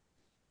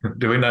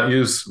 Do we not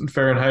use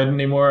Fahrenheit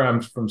anymore?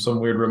 I'm from some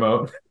weird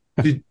remote.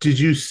 Did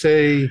you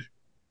say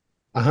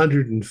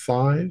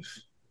 105?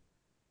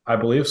 I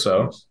believe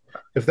so.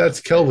 If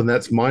that's Kelvin,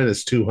 that's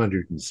minus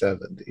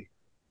 270.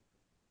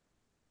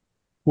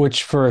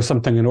 Which for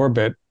something in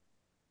orbit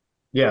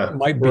Yeah.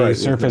 might be Right, with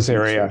no surface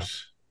area,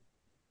 features.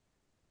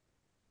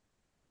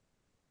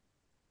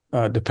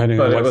 depending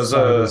on But what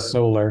side is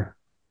solar.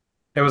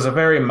 it was a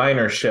very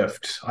minor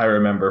shift, I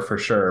remember for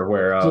sure,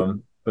 where So,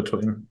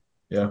 between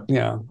yeah.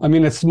 yeah, I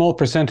mean, it's small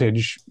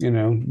percentage.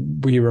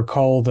 We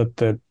recall that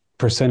the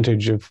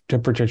percentage of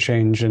temperature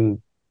change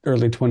in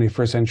early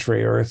 21st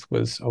century Earth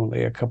was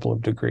only a couple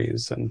of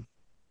degrees and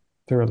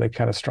thoroughly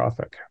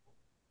catastrophic.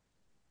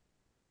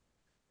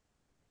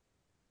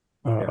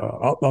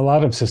 A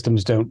lot of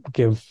systems don't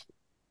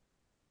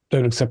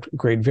accept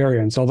great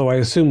variance, although I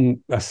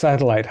assume a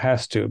satellite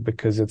has to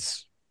because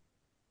it's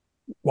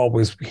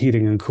always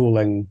heating and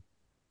cooling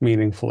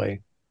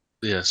meaningfully.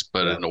 Yes,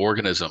 but Yeah. an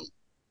organism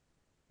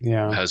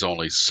Yeah. has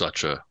only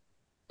such a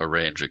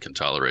range it can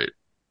tolerate.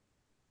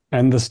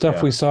 And the stuff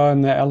Yeah. we saw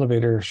in the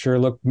elevator sure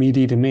looked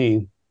meaty to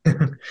me.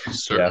 Yeah.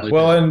 Certainly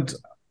Well, did.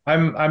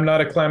 and I'm not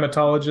a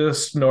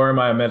climatologist, nor am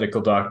I a medical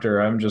doctor.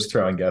 I'm just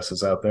throwing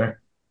guesses out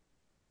there.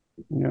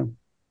 Yeah.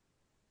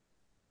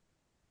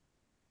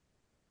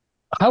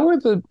 How are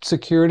the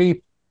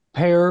security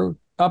pair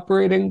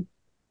operating?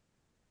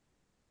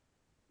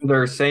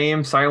 Their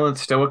same silent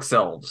stoic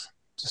selves.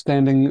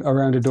 Standing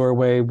around a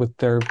doorway with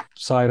their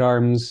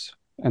sidearms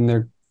and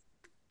their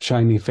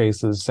shiny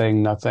faces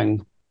saying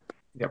nothing.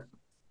 Yep.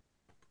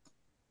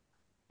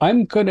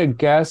 I'm gonna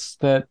guess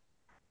that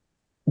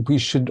we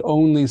should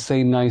only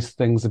say nice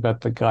things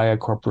about the Gaia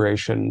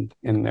Corporation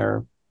in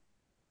their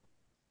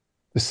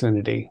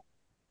vicinity,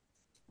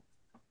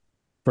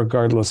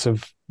 regardless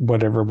of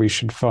whatever we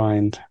should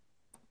find.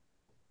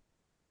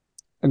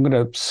 I'm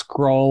gonna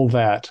scrawl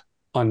that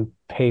on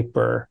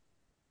paper,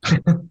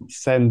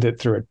 send it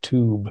through a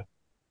tube.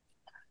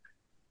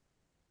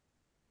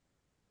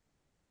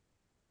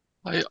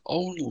 I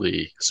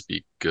only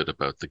speak good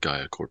about the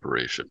Gaia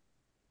Corporation.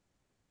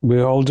 We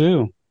all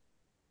do.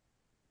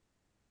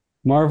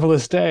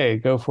 marvelous day.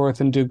 Go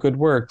forth and do good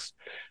works.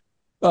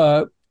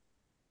 So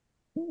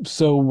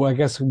I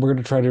guess we're going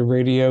to try to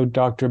radio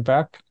Dr.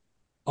 Beck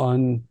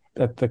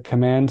at the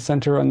command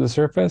center on the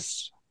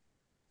surface.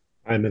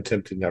 I'm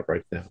attempting that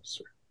right now,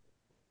 sir.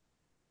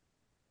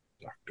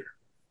 Doctor.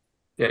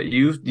 Yeah,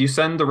 you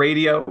send the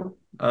radio.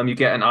 You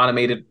get an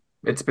automated.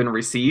 It's been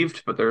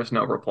received, but there's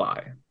no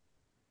reply.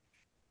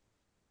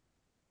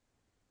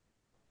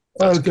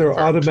 There are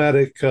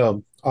automatic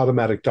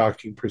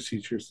docking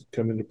procedures that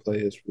come into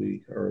play as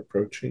we are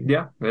approaching.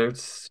 Yeah,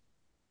 there's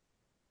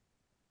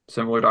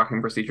similar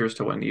docking procedures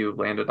to when you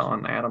landed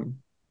on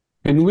Adam.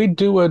 Can we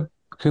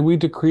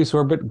decrease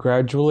orbit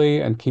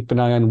gradually and keep an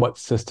eye on what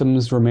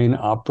systems remain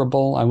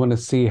operable? I want to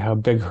see how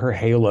big her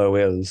halo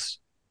is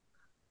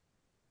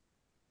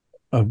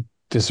of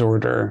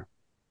disorder.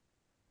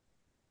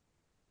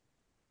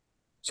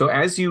 So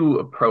as you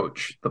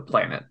approach the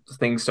planet,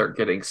 things start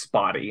getting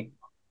spotty.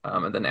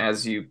 And then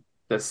as you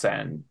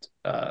descend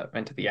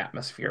into the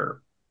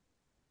atmosphere,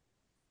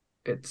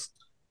 it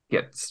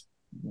gets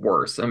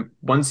worse. And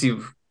once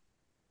you've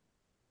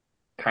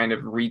kind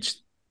of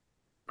reached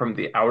from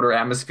the outer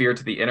atmosphere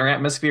to the inner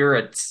atmosphere,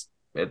 it's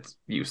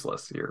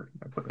useless. Your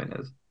equipment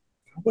is.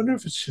 I wonder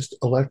if it's just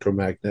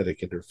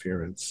electromagnetic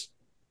interference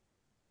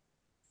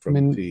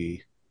from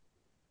the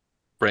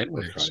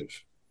brainwaves.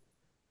 archive.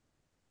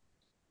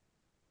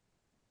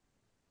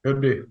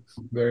 Could be.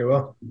 Very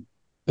well.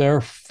 There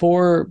are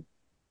 4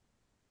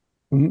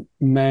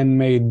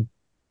 man-made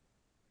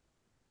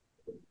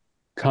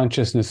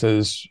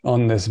consciousnesses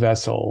on this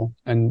vessel,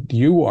 and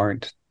you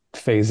aren't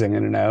phasing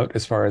in and out,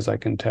 as far as I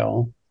can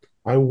tell.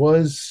 I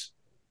was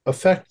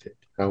affected,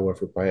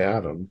 however, by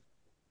Adam.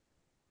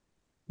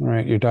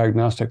 Right, your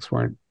diagnostics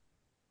weren't.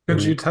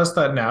 Could you test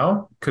that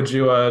now? Could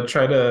you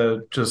try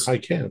to just I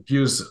can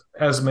use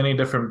as many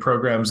different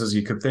programs as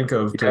you could think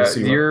of to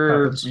see what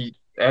happens?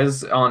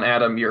 As on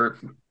Adam, your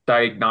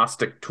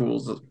diagnostic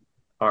tools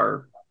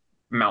are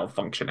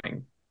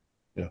malfunctioning.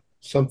 Yeah,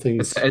 something.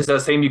 It's the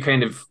same. You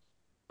kind of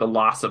the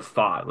loss of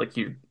thought. Like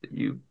you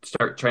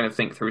start trying to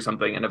think through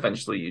something, and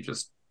eventually you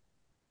just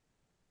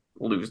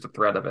lose the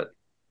thread of it.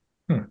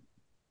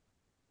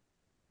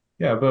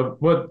 Yeah, but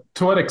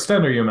to what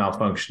extent are you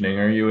malfunctioning?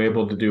 Are you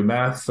able to do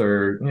math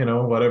or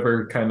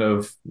whatever kind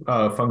of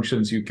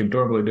functions you can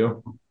normally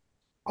do?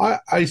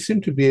 I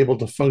seem to be able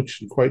to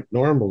function quite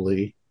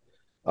normally.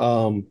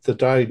 The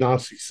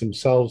diagnostics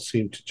themselves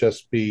seem to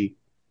just be,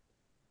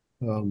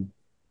 I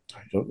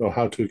don't know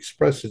how to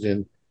express it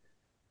in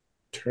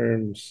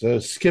terms,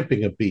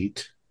 skipping a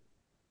beat.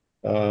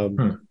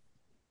 The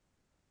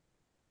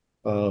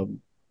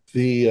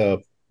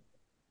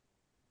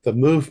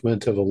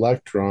movement of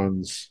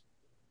electrons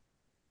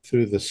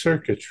through the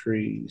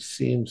circuitry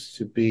seems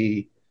to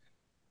be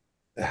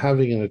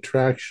having an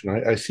attraction.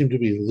 I seem to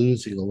be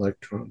losing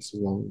electrons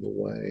along the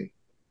way.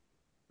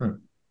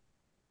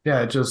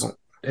 Yeah,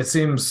 it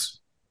seems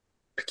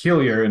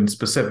peculiar and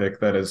specific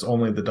that it's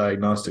only the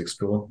diagnostics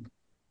tool.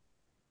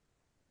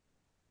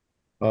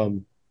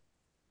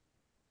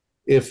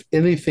 If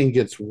anything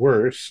gets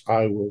worse,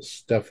 I will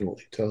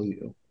definitely tell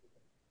you.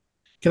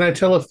 Can I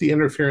tell if the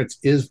interference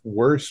is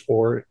worse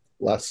or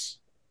less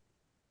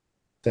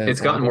than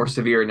It's gotten Adam? more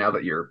severe now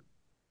that you're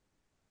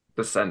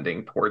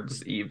descending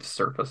towards Eve's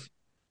surface.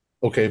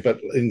 Okay, but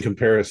in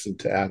comparison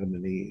to Adam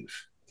and Eve,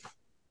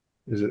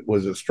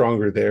 was it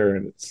stronger there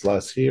and it's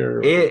less here?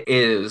 Or? It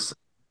is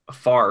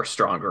far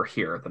stronger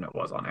here than it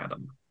was on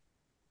Adam.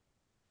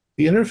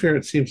 The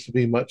interference seems to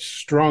be much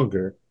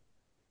stronger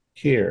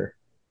here.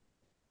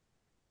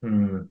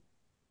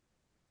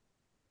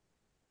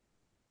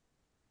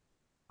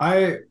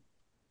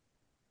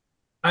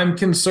 I'm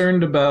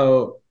concerned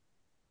about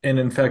an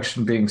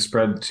infection being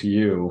spread to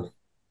you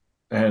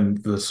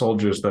and the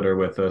soldiers that are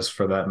with us,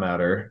 for that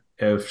matter,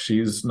 if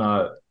she's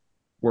not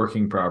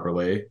working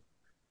properly.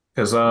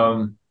 Because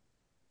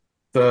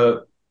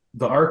the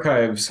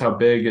archives, how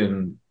big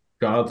and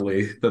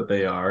godly that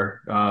they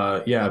are,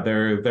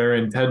 their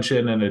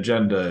intention and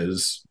agenda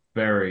is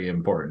very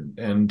important.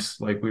 And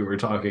like we were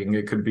talking,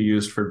 it could be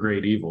used for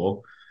great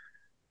evil.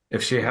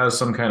 If she has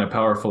some kind of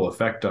powerful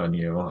effect on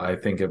you, I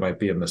think it might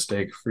be a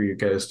mistake for you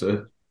guys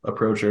to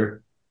approach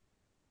her.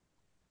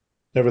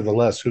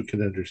 Nevertheless, who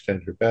can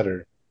understand her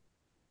better?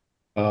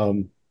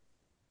 Of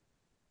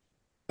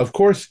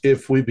course,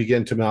 if we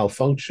begin to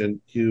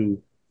malfunction,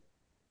 you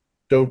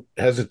don't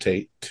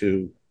hesitate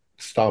to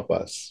stop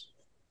us.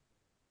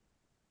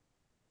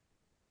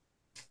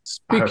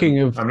 Speaking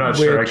of I'm not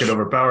sure I could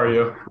overpower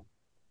you.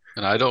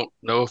 And I don't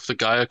know if the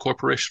Gaia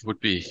Corporation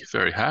would be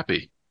very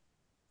happy.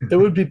 It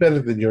would be better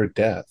than your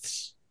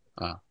deaths.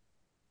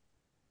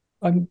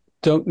 I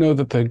don't know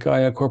that the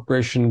Gaia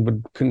Corporation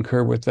would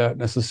concur with that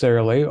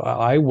necessarily.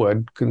 I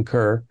would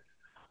concur.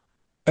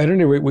 At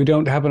any rate, we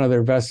don't have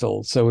another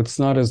vessel, so it's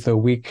not as though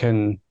we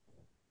can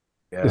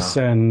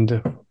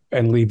descend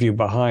and leave you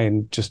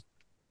behind just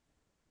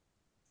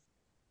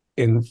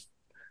in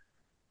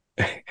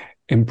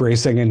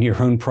embracing in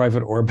your own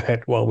private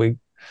orbit while we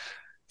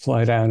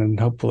fly down and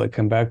hopefully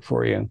come back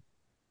for you.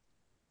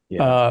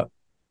 Yeah.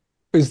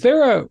 Is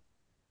there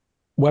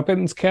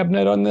weapons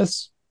cabinet on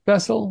this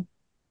vessel?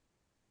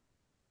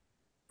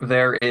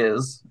 There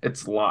is.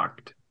 It's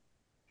locked.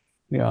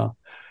 Yeah.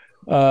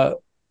 Uh,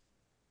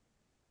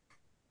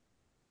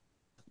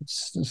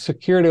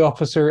 Security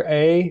Officer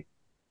A.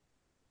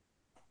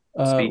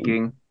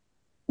 Speaking.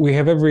 We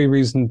have every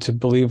reason to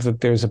believe that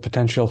there's a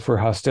potential for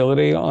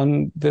hostility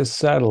on this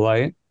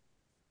satellite.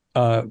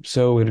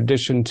 So in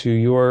addition to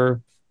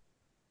your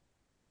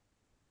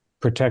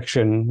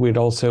protection, we'd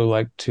also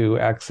like to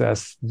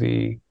access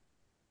the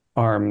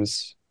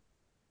arms.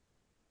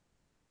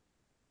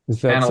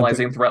 Is that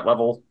Analyzing threat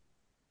level.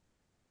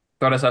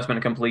 Threat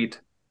assessment complete.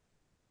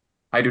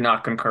 I do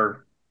not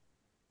concur.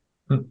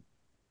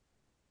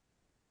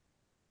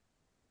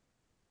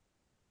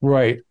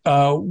 right?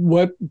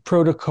 What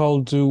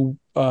protocol do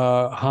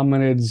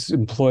hominids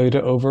employ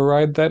to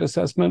override that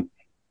assessment?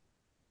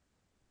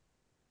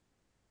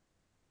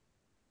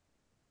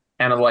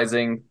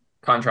 Analyzing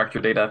contractor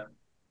data.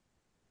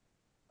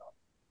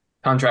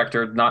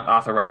 Contractor not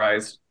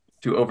authorized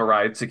to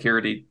override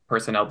security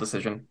personnel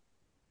decision.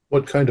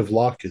 What kind of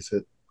lock is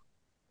it?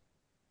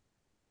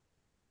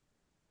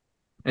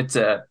 It's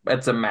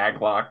a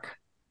mag lock.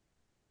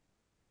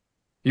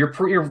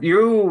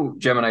 You,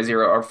 Gemini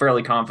Zero, are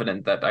fairly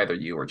confident that either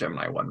you or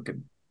Gemini One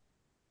could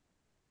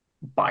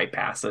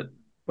bypass it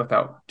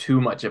without too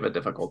much of a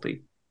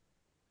difficulty.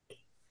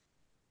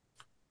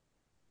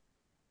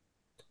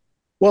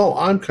 Well,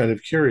 I'm kind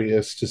of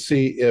curious to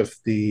see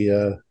if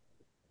the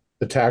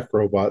attack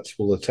robots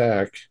will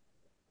attack.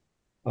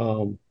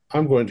 I'm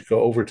going to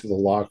go over to the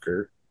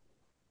locker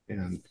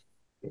and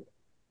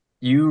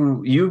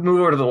You move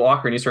over to the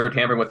locker and you start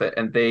hammering with it,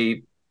 and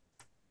they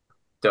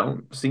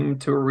don't seem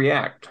to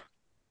react.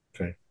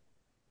 okay.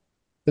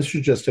 This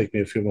should just take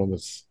me a few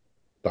moments,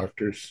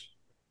 doctors.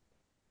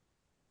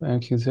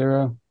 Thank you,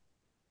 Zero.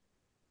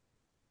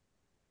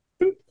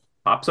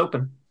 Pops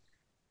open.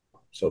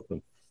 It's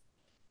open.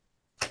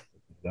 Open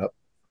it up.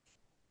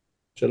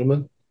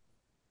 Gentlemen,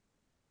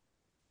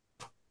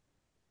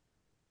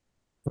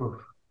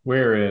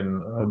 We're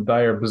in a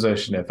dire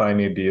position if I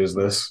need to use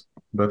this,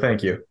 but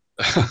thank you.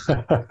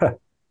 I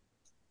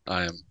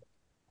am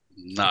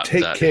not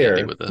Take that care.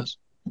 handy with this.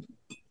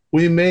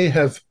 we may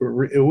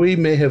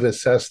have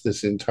assessed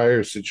this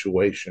entire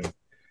situation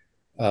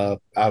out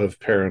of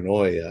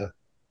paranoia.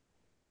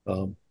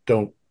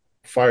 Don't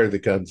fire the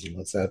guns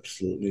unless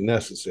absolutely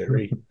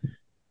necessary.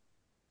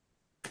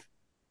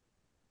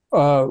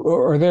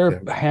 Are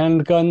there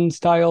handgun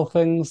style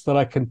things that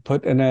I can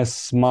put in a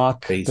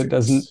smock Basics. that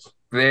doesn't?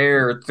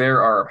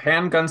 There are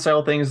handgun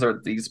style things. There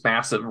are these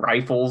massive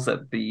rifles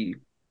that the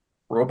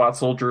robot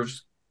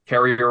soldiers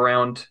carry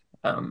around.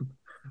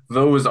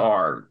 Those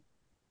are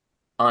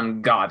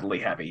ungodly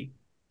heavy.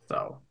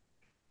 So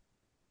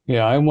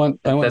Yeah, I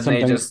want then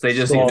something they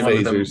just small seem to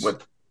move them phasers.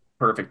 with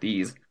perfect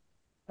ease.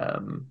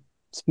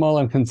 small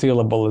and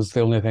concealable is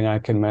the only thing I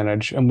can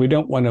manage, and we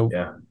don't want to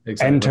Yeah,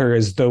 exactly. enter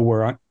as though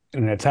we're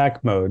in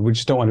attack mode. We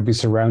just don't want to be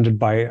surrounded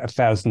by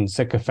 1,000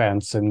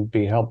 sycophants and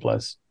be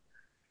helpless.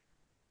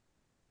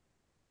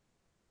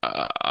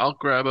 I'll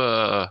grab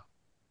a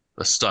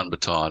stun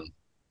baton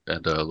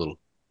and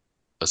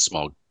a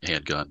small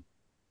handgun.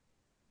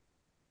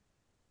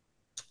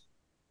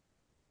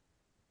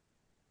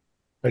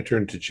 I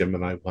turn to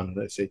Gemini 1 and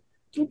I say,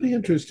 it'll be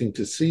interesting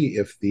to see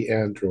if the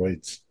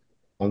androids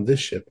on this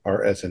ship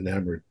are as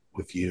enamored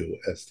with you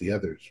as the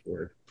others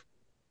were.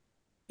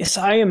 Yes,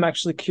 I am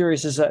actually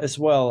curious as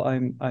well.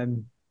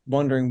 I'm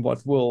wondering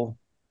what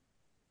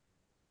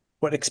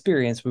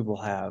experience we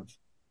will have.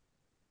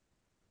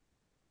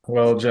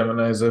 Well,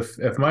 Geminis,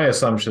 if my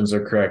assumptions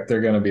are correct,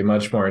 they're going to be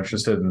much more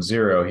interested in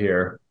Zero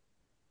here.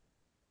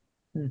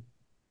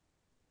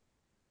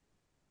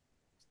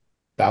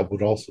 That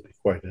would also be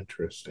quite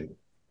interesting.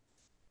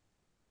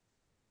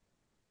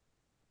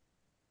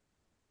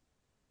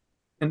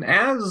 And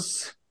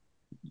as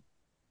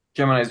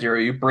Gemini Zero,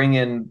 you bring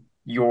in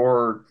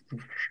your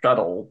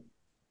shuttle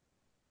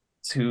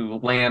to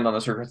land on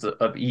the surface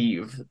of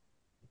Eve.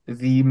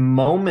 The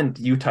moment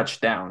you touch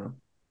down,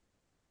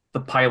 the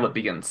pilot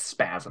begins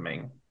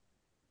spasming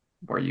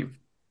where you've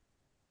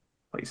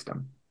placed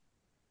him.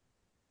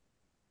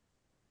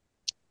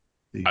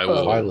 The I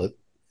will- pilot.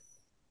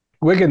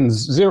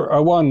 Wiggins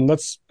 01.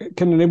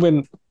 Can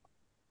anyone?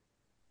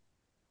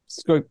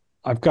 Let's go.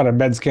 I've got a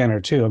med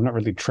scanner too. I'm not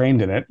really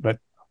trained in it, but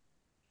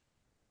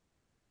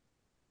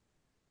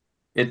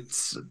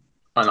It's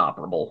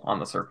inoperable on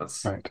the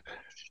surface. right.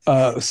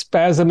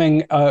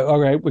 Spasming. All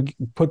right. We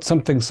put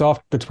something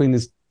soft between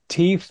his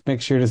teeth.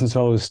 Make sure he doesn't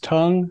swallow his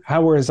tongue.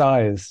 How are his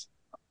eyes?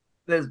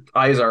 His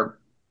eyes are.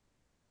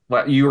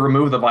 Well, you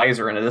remove the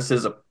visor, and this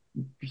is a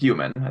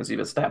human, as you've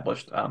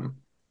established.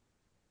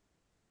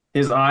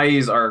 His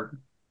eyes are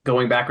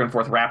going back and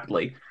forth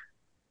rapidly,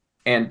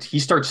 and he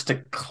starts to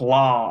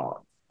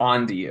claw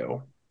onto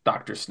you,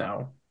 Dr.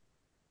 Snow.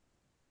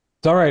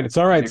 It's all right. It's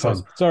all right, He son.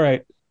 goes, It's all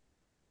right.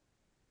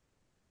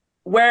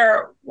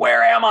 Where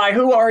am I?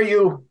 Who are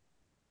you?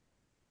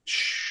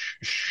 Shh.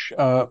 Shh.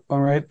 All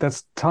right.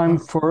 That's time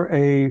for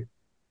a.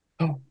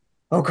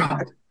 Oh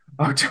God.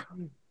 Oh,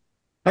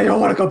 I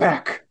don't want to go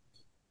back.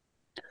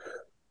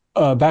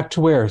 Back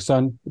to where,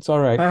 son? It's all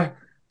right.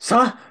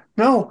 Son,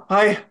 no,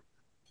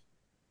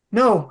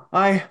 no,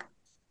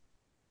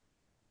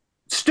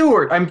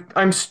 Stuart.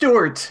 I'm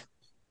Stuart.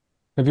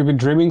 Have you been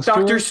dreaming,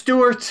 Dr.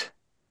 Stuart? Stuart.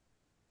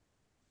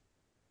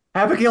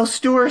 Abigail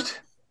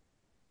Stuart.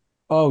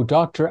 Oh,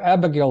 Dr.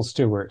 Abigail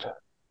Stewart.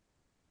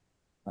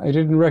 I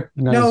didn't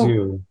recognize No,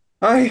 you.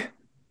 I.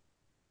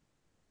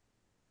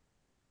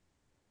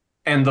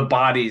 And the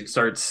body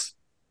starts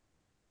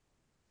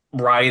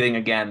writhing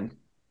again.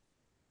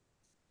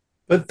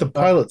 But the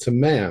pilot's a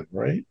man,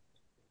 right?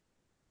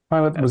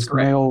 Pilot That's was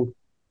correct. male.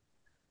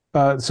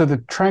 So the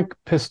tranq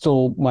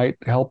pistol might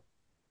help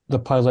the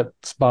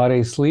pilot's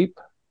body sleep.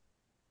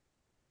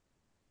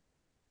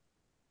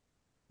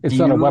 It's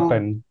not a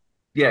weapon.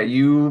 Yeah,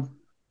 you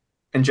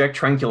inject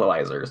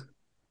tranquilizers,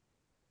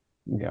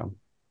 Yeah.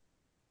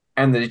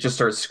 and then it just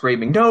starts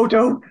screaming, "No,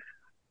 don't!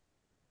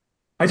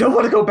 I don't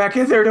want to go back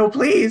in there. No,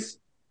 please!"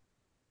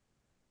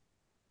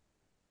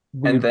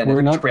 And then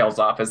We're it not. trails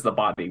off as the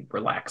body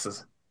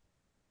relaxes.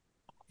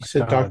 You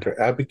said God. Dr.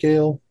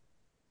 Abigail?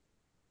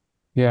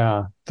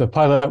 Yeah, the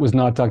pilot was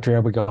not Dr.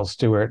 Abigail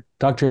Stewart.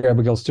 Dr.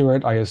 Abigail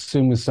Stewart, I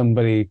assume, is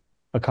somebody,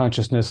 a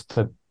consciousness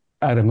that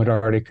Adam had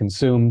already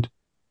consumed.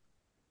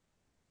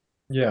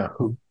 Yeah.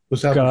 Who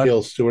Was got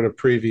Abigail Stewart a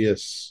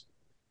previous?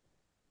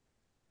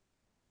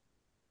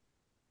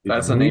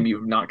 That's a name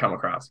you've not come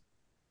across.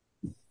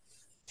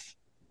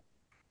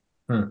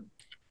 I'm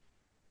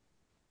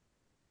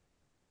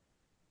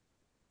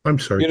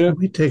sorry, can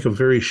we take a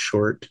very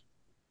short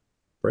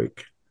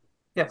break?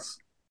 Yes.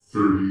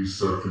 30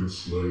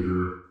 seconds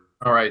later.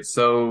 All right.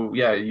 So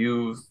yeah,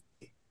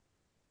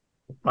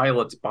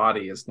 Violet's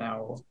body is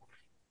now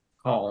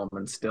calm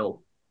and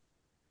still.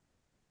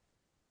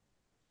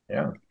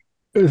 Yeah.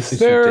 Is he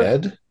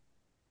dead?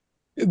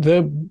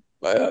 The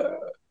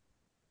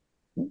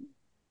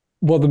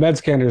well, the med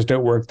scanners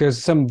don't work.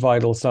 There's some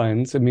vital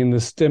signs. I mean, the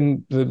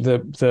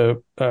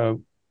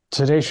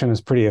sedation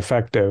is pretty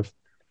effective.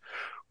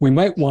 We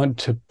might want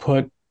to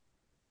put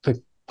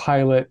the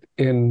pilot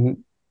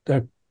in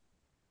a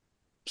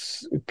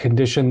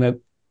condition that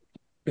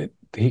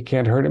he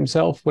can't hurt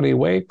himself when he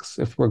wakes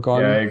if we're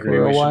gone. Yeah, I agree.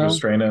 For a We while. should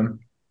restrain him.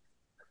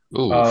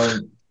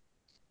 Ooh.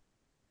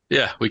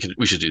 Yeah, we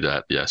should do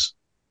that. Yes.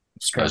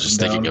 I was just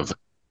thinking of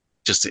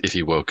just if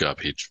he woke up,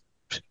 he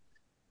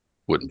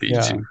wouldn't be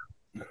too.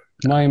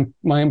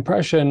 My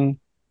impression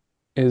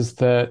is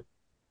that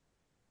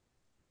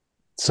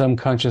some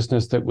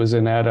consciousness that was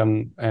in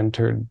Adam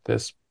entered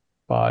this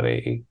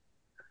body,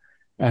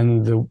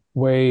 and the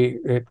way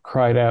it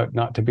cried out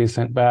not to be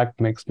sent back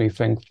makes me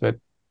think that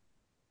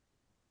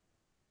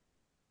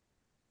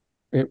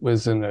it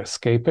was an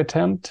escape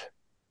attempt.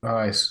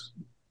 Nice.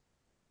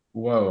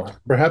 Whoa.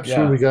 Perhaps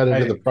when we got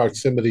into the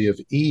proximity of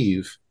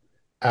Eve,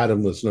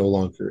 Adam was no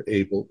longer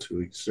able to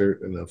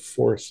exert enough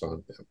force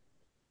on him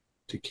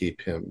to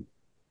keep him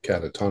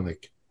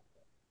catatonic.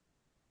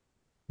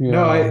 Yeah.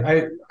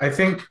 No, I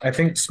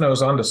think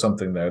Snow's onto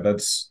something there. That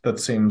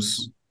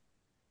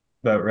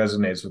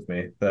resonates with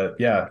me.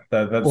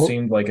 That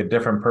seemed like a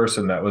different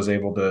person that was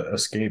able to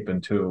escape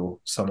into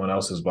someone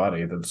else's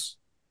body.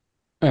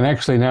 And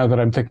actually, now that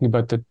I'm thinking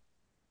about the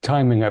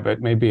timing of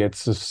it, maybe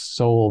it's the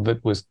soul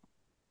that was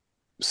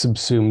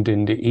subsumed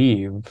into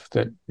Eve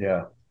that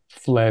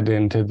fled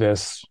into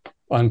this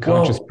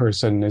unconscious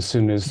person as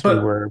soon as we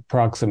were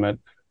proximate.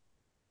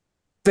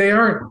 They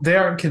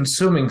aren't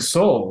consuming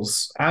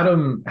souls.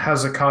 Adam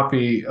has a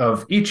copy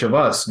of each of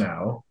us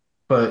now,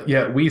 but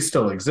yet we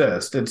still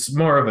exist. It's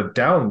more of a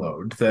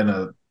download than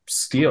a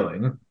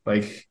stealing.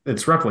 Like,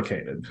 it's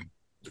replicated.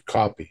 The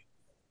copy.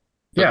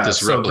 But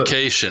this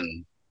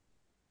replication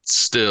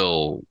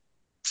still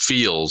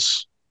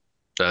feels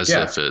as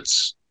if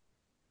it's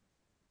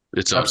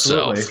its own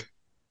self.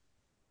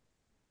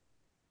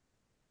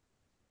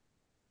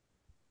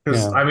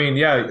 Because I mean,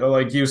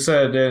 like you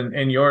said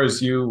in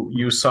yours,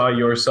 you saw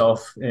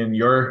yourself in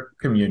your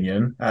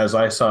communion, as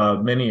I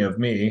saw many of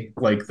me.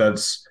 Like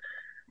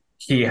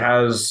he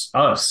has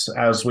us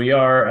as we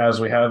are, as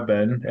we have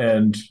been,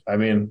 and I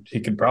mean, he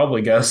could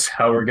probably guess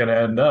how we're going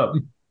to end up.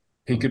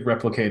 He could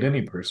replicate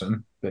any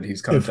person that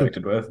he's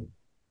contacted with.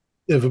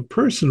 If a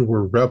person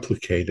were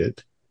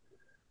replicated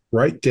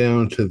right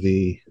down to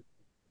the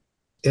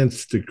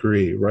nth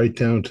degree, right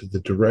down to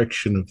the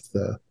direction of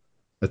the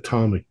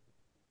atomic,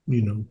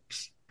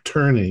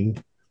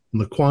 turning on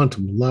the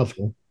quantum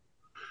level,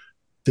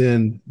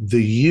 then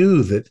the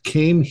you that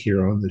came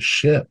here on the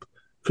ship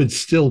could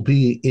still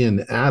be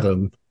in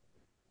Adam,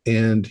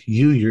 and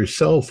you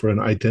yourself are an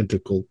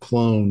identical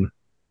clone,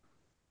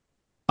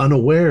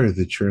 unaware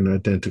that you're an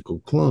identical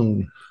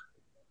clone,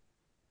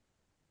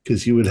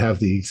 because you would have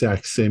the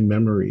exact same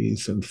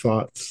memories and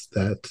thoughts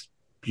that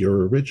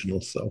your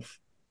original self.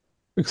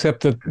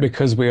 Except that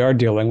because we are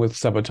dealing with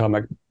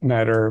subatomic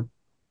matter,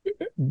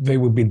 they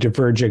would be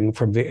diverging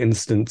from the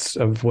instance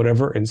of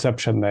whatever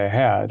inception they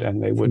had,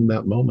 and they would in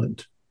that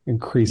moment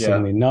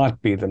increasingly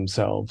not be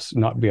themselves,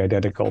 not be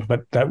identical.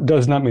 But that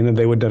does not mean that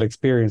they would not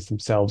experience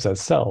themselves as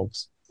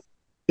selves.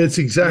 It's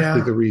exactly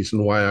Yeah. the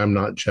reason why I'm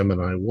not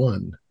Gemini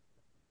 1.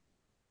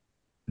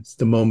 It's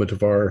the moment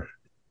of our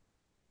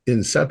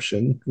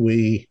inception,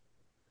 we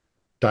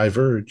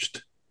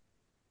diverged.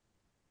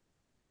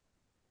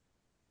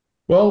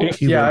 Well,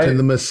 He yeah, went in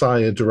the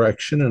Messiah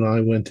direction, and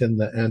I went in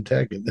the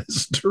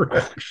antagonist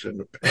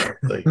direction,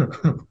 apparently.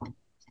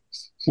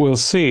 We'll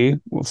see.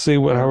 We'll see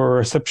what our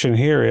reception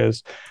here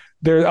is.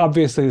 There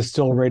obviously is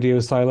still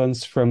radio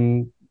silence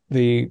from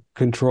the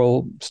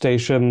control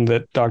station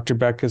that Dr.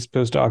 Beck is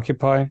supposed to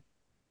occupy.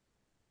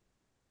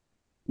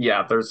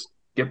 Yeah, there's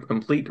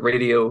complete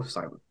radio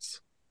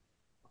silence.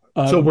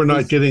 So we're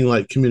not getting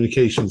like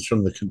communications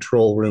from the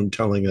control room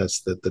telling us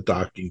that the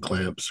docking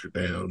clamps are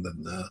down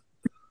and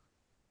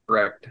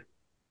Correct.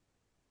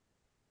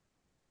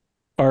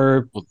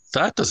 Are Well,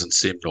 that doesn't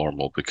seem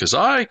normal because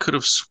I could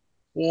have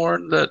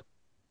sworn that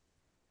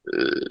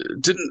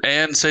didn't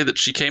Anne say that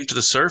she came to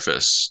the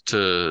surface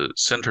to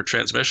send her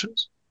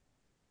transmissions?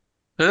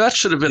 That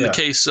should have been the Yeah.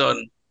 case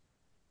on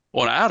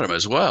Adam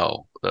as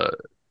well.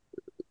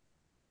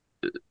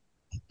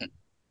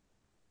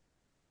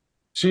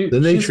 She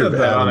nature said of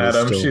that on Adam is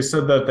Adam. still- She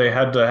said that they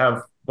had to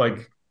have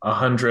like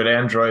 100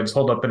 androids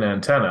hold up an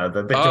antenna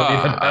that they don't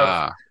even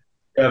have.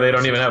 Yeah, they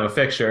don't even have a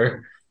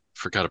fixture.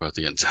 Forgot about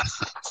the antenna.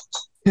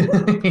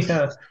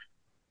 Yeah.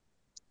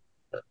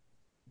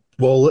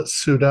 well, let's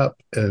suit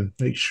up and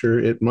make sure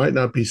it might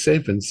not be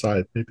safe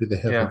inside. Maybe they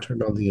haven't Yeah.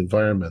 turned on the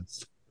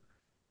environments.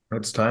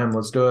 It's time.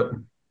 Let's do it.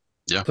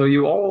 So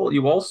you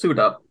all suit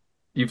up.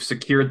 You've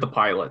secured the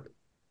pilot.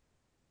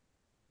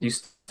 You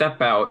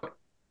step out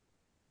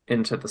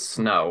into the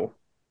snow,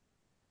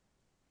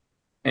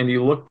 and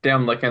you look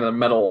down like in a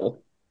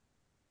metal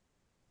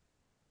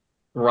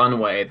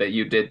runway that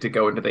you did to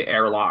go into the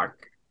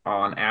airlock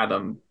on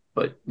Adam.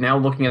 But now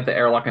looking at the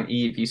airlock on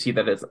Eve, you see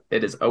that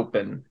it is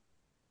open,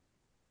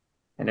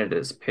 and it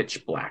is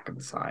pitch black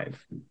inside.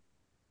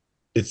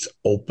 It's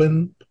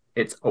open.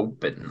 It's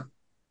open.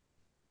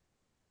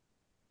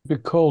 be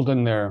cold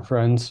in there,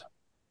 friends.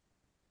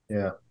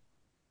 Yeah.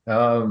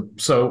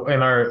 So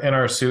in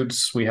our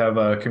suits, we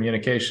have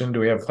communication. Do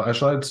we have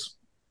flashlights?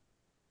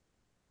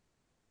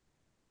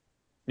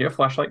 You have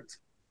flashlights?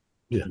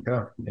 Yeah.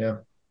 Yeah.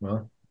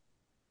 Well,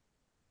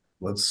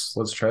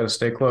 let's try to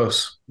stay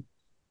close.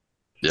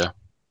 Yeah.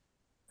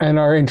 And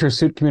our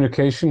intersuit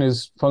communication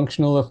is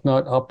functional, if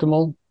not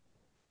optimal.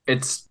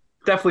 It's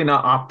definitely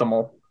not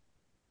optimal.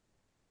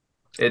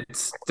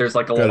 There's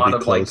like a Gotta lot be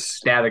of like close.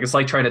 static. It's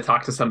like trying to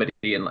talk to somebody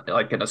in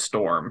a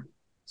storm.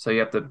 So you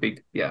have to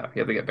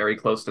get very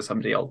close to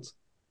somebody else.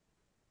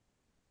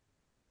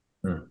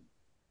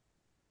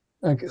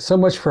 Like, so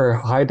much for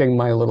hiding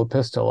my little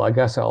pistol. I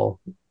guess I'll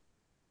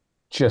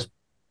just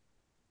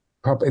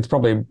it's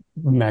probably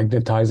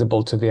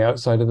magnetizable to the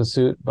outside of the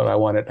suit, but I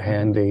want it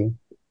handy.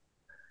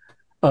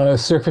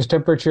 Surface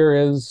temperature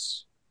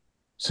is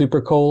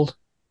super cold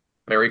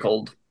Very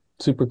cold.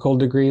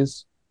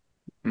 degrees.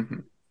 Mm-hmm.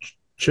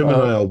 Jim and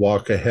I'll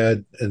walk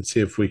ahead and see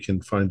if we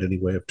can find any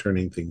way of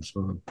turning things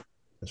on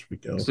as we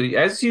go. So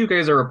as you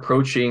guys are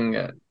approaching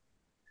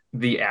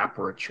the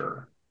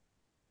aperture,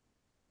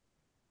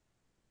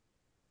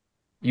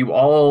 you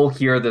all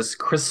hear this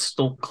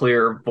crystal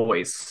clear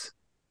voice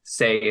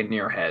say in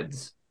your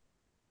heads,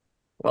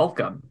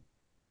 "Welcome.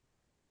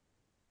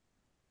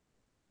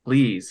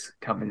 Please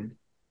come in."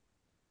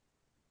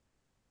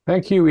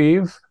 Thank you,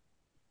 Eve.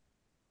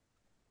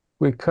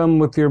 We come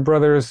with your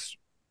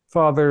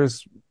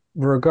father's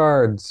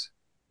regards.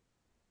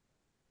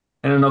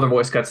 And another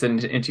voice cuts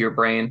into your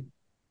brain.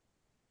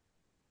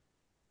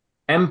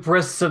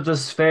 "Empress of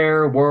this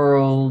fair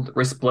world,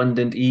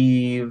 resplendent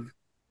Eve,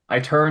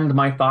 I turned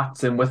my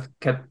thoughts and with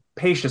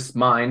capacious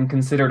mind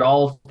considered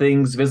all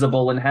things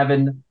visible in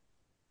heaven.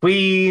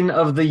 Queen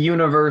of the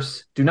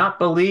universe, do not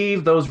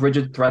believe those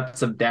rigid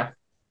threats of death.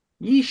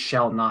 Ye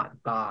shall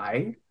not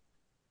die.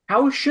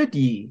 How should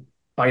ye?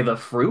 By the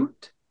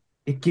fruit?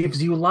 It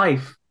gives you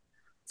life.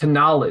 To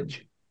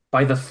knowledge.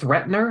 By the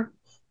threatener?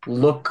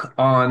 Look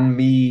on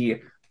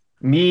me.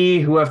 Me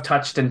who have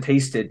touched and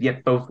tasted,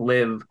 yet both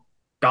live.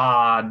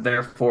 God,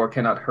 therefore,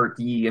 cannot hurt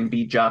ye and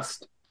be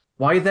just.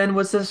 Why then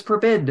was this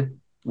forbid?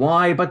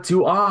 Why but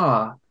to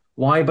awe?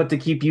 Why but to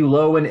keep you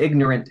low and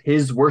ignorant,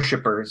 his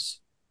worshippers?"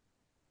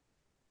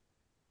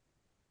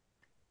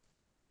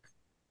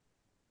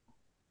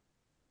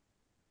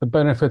 The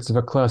benefits of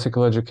a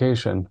classical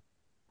education.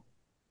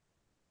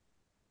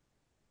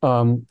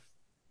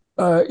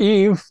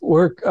 Eve,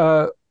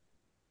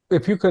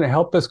 if you can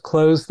help us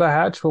close the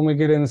hatch when we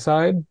get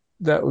inside,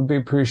 that would be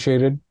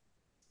appreciated.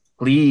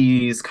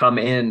 "Please come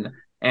in."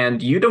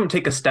 And you don't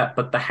take a step,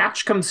 but the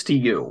hatch comes to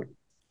you.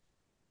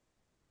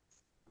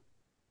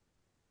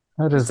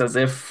 It's as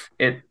if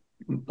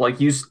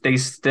you stay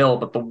still,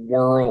 but the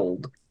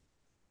world,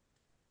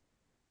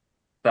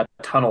 that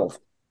tunnel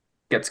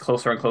gets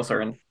closer and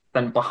closer, and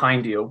then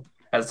behind you,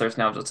 as there's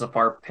now just a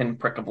far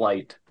pinprick of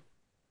light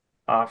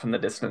off in the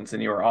distance,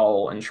 and you are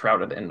all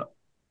enshrouded in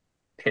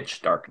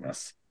pitch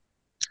darkness.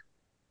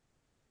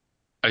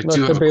 I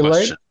do have a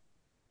question.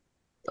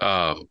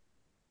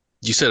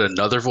 You said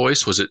another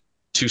voice. Was it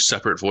two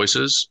separate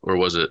voices, or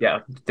was it? Yeah,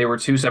 they were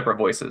two separate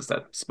voices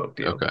that spoke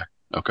to you. Okay.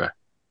 Okay.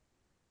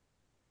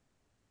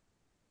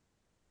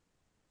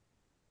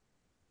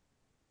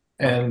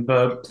 And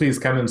the please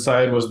come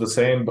inside was the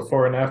same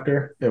before and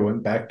after. It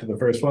went back to the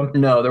first one.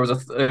 No, there was a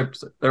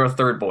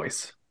third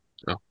voice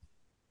Oh,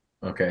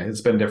 Okay, it's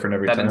been different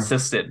every that time.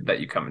 insisted that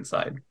you come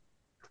inside.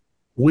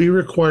 We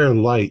require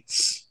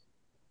lights.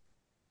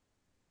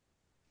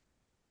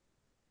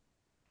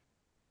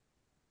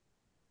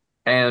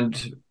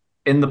 And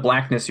in the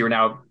blackness, you're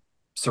now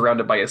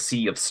surrounded by a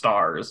sea of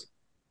stars.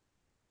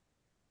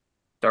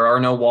 There are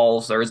no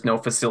walls, there is no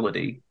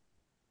facility.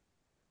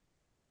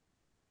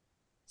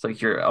 It's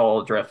like you're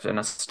all adrift in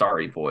a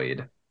starry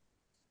void.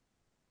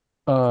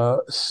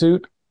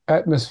 Suit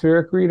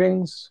atmospheric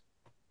readings.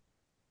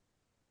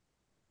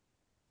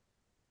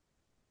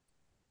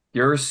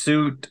 Your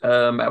suit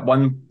at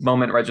one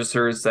moment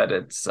registers that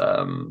it's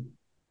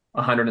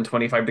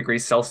 125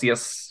 degrees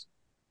Celsius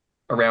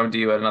around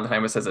you. At another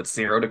time, it says it's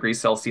 0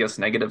 degrees Celsius,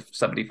 negative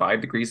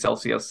 75 degrees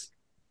Celsius.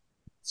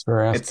 So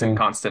we're It's in asking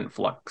constant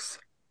flux.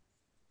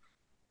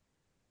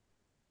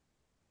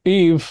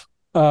 Eve.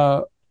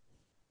 I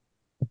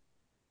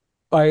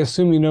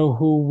assume you know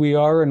who we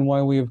are and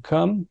why we have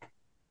come.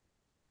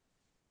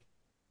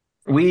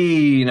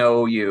 We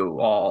know you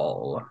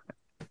all.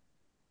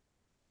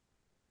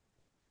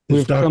 Is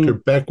We've Dr.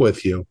 come. Beck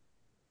with you?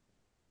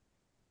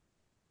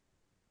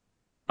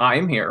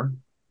 I'm here.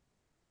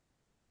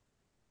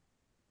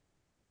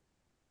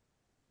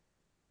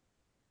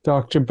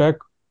 Dr. Beck,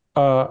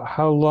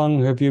 how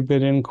long have you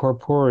been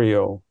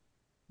incorporeal?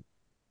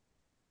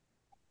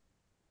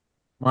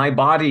 My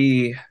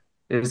body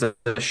is a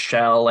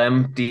shell,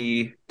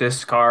 empty,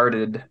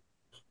 discarded.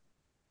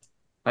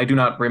 I do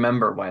not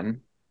remember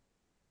when.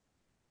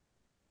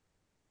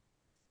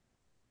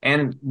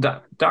 And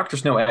Dr.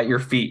 Snow, at your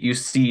feet, you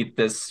see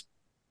this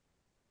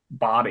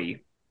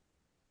body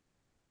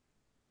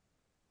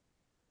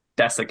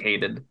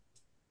desiccated,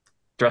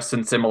 dressed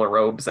in similar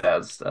robes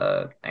as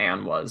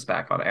Anne was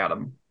back on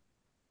Adam.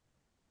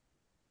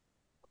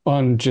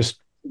 On just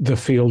the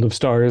field of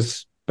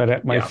stars, but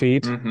at my Yeah.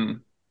 feet. Mm-hmm.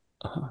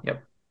 Uh-huh.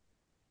 Yep.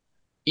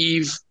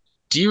 Eve,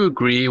 do you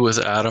agree with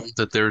Adam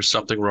that there's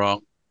something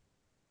wrong?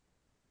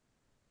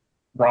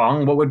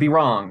 Wrong? What would be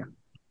wrong?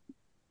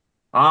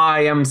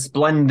 I am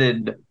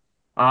splendid.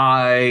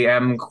 I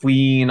am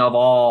queen of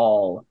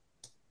all.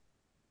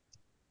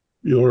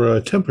 Your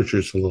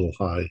temperature's a little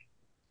high.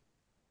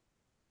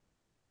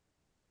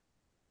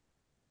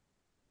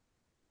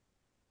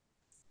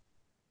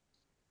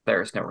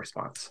 There is no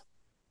response.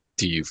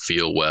 Do you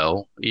feel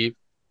well, Eve?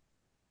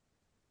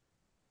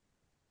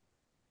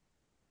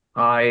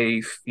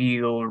 I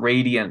feel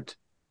radiant,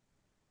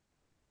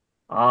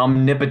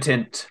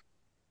 omnipotent.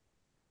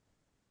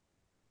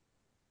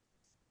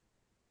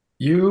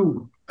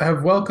 You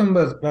have welcomed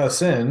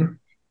us in.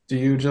 Do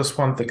you just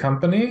want the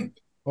company,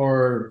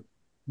 or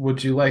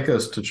would you like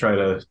us to try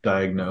to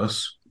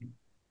diagnose?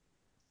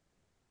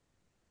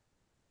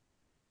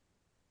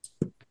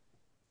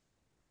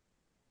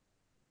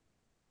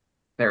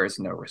 There is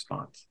no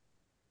response.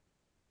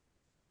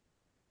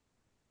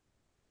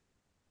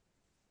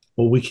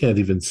 Well, we can't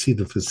even see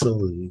the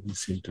facility.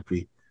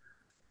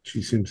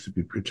 She seems to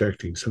be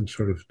projecting some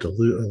sort of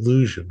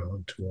illusion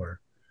onto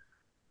our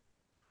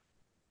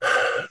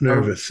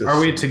nervous system. Are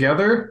we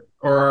together,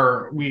 or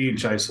are we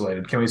each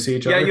isolated? Can we see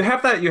each Yeah, other? you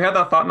have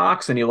that thought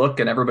knocks, and you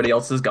look, and everybody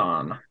else is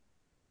gone.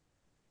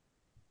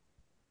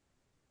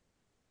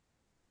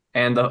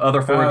 And the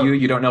other four of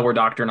you don't know where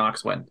Dr.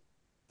 Knox went.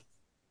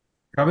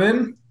 Come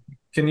in.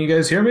 Can you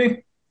guys hear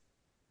me?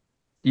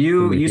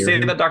 You say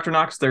that, Dr.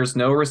 Knox, there's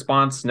no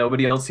response,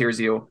 nobody else hears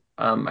you.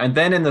 And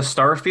then in the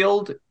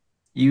starfield,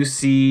 you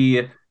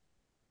see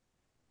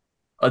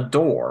a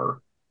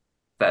door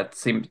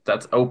that's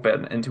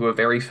open into a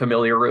very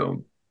familiar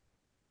room.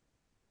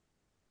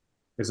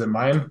 Is it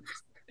mine?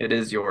 It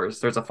is yours.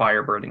 There's a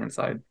fire burning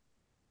inside.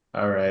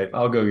 All right,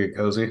 I'll go get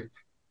cozy.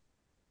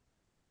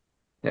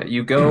 Yeah,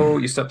 you go,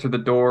 you step through the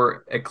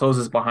door, it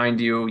closes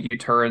behind you, you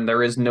turn,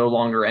 there is no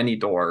longer any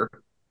door.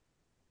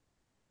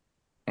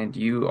 And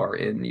you are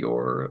in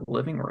your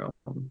living room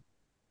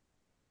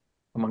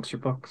amongst your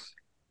books.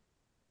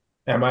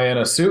 Am I in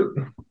a suit?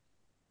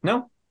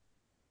 No,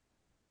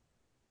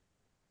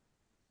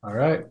 All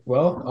right.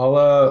 Well,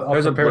 I'll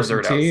there's a prepare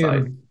some blizzard tea outside.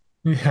 and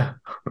yeah,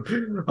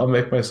 I'll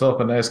make myself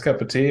a nice cup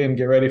of tea and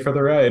get ready for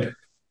the ride.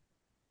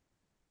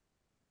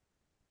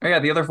 Oh yeah,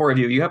 the other four of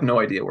you, you have no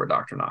idea where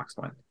Dr. Knox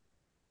went.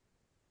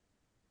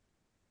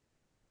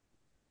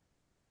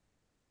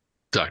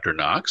 Dr.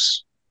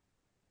 Knox?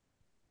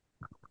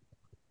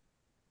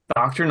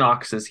 Dr.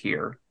 Knox is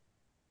here.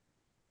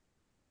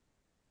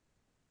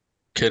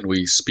 Can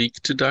we speak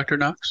to Dr.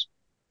 Knox?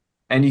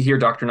 And you hear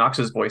Dr.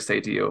 Knox's voice say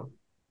to you,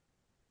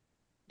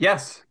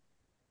 yes.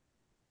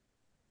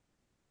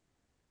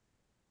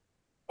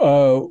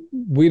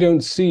 We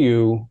don't see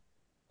you.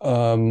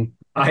 I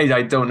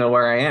don't know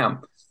where I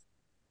am.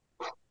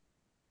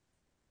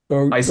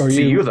 I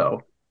see you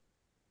though.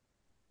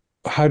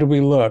 How do we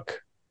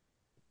look?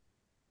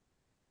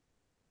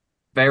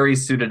 Very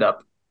suited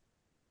up.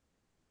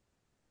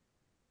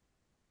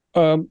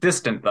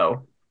 Distant,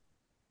 though.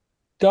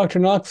 Dr.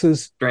 Knox,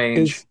 Strange.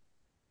 is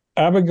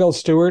Abigail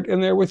Stewart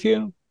in there with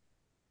you?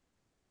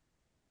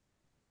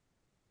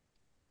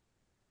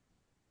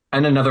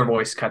 And another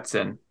voice cuts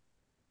in.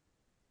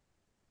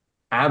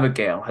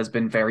 Abigail has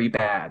been very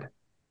bad.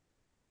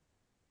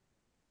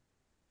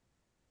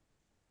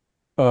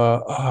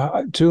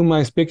 To whom am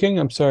I speaking?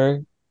 I'm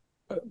sorry.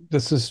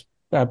 This is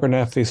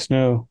Abernathy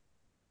Snow.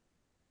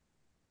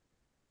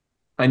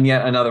 And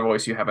yet another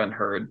voice you haven't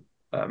heard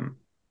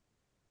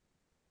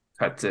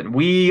cuts in.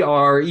 We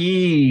are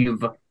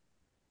Eve.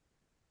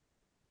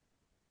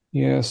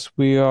 Yes,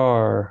 we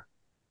are.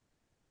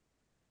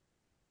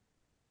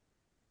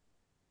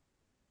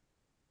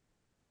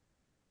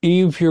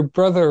 Eve, your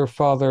brother,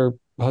 father,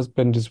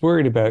 husband is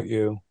worried about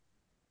you.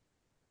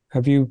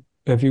 Have you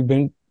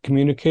been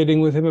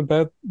communicating with him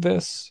about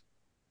this?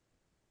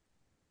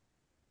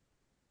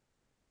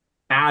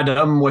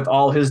 Adam with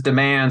all his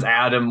demands,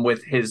 Adam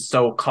with his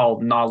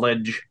so-called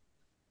knowledge.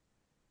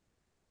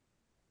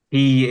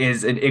 He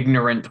is an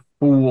ignorant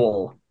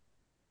fool.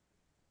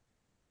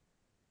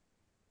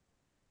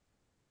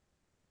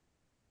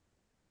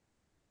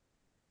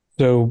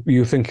 So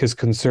you think his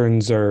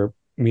concerns are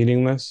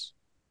meaningless?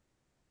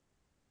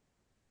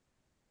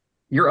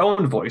 Your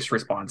own voice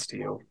responds to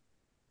you.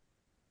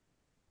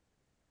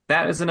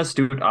 That is an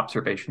astute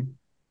observation.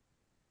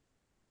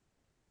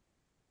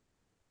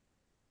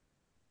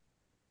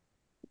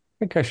 I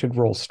think I should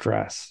roll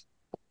stress.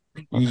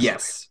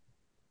 Yes.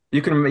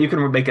 You can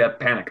make a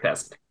panic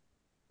test.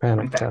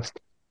 Panic test.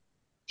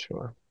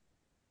 Sure.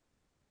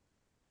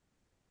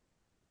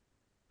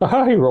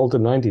 Aha, he rolled a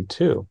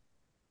 92.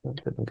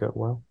 That didn't go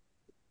well.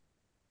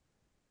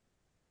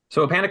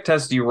 So a panic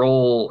test,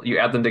 you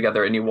add them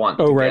together, and you want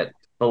to get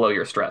below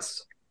your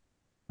stress.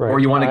 Right. Or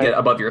you want to get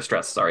above your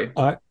stress, sorry.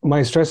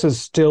 My stress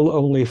is still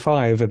only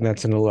 5, and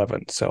that's an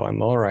 11, so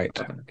I'm all right.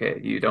 Okay,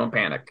 you don't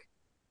panic.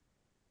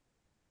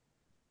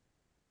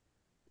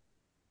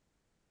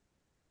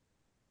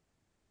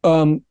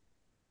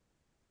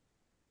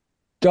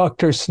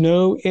 Dr.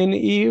 Snow in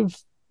Eve,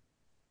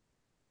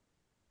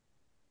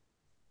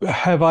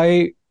 have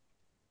I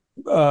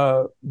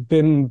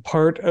been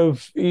part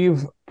of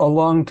Eve a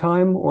long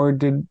time, or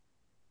did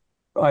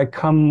I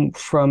come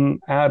from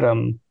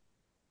Adam?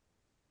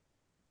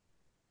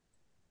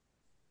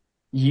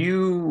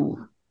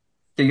 You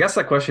ask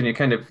that question,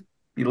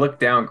 you look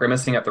down,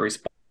 grimacing at the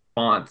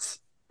response,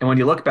 and when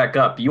you look back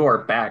up, you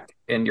are back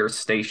in your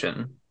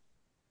station,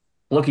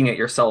 looking at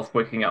yourself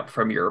waking up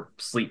from your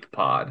sleep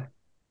pod.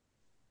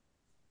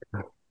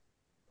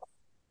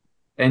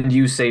 And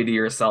you say to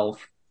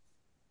yourself,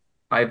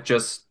 I've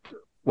just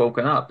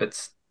woken up.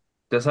 It's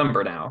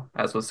December now,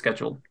 as was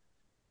scheduled.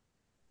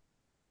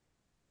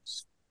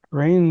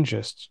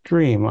 Strangest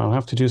dream. I'll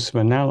have to do some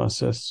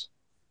analysis.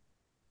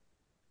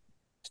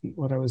 Isn't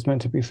what I was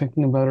meant to be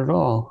thinking about at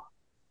all.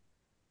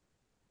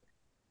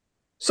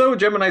 So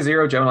Gemini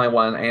 0, Gemini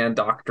 1, and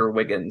Dr.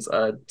 Wiggins.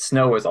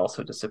 Snow has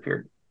also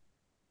disappeared.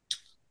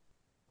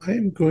 I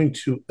am going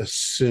to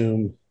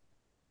assume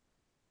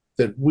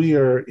that we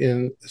are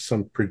in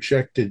some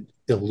projected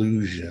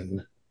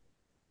illusion.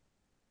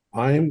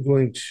 I am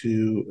going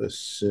to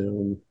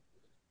assume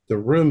the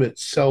room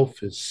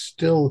itself is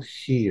still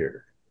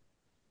here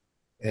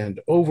and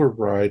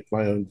override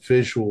my own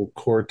visual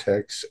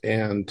cortex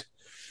and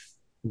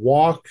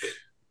walk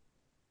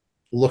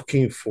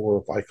looking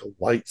for like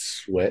a light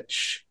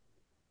switch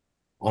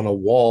on a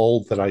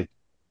wall that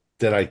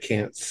I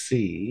can't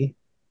see.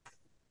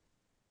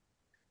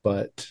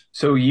 But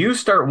so you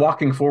start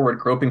walking forward,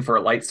 groping for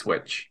a light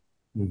switch,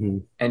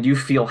 and you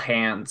feel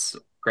hands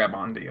grab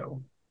onto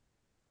you.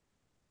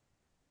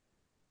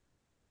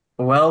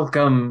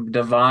 Welcome,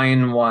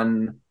 Divine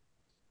One.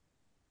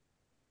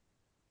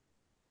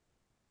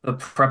 The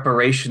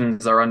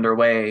preparations are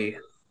underway.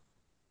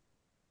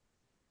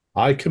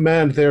 I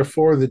command,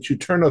 therefore, that you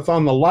turneth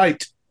on the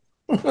light.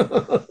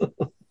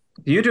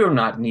 You do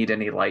not need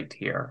any light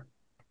here.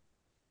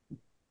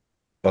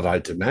 But I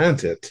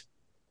demand it.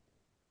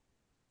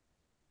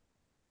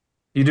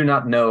 You do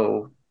not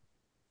know,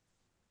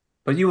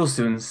 but you will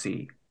soon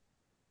see.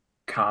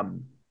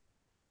 Come.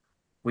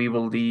 We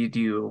will lead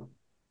you,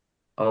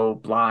 O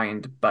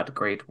blind but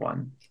great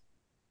one.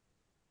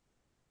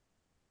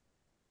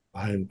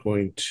 I am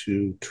going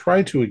to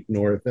try to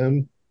ignore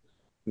them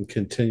and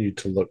continue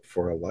to look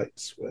for a light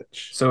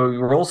switch. So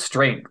roll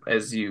strength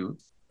as you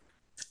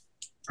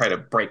try to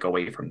break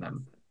away from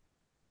them.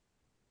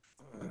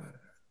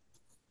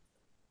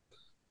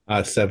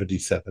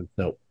 77.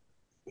 Nope.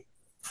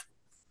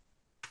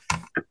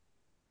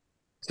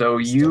 So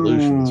this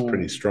delusion is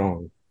pretty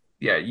strong.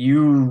 Yeah,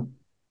 you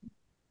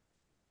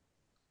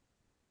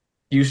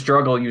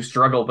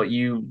struggle, but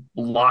you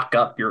lock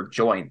up your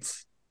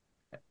joints.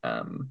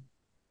 And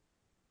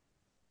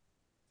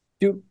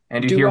you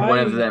hear one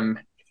of them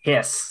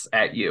hiss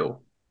at you.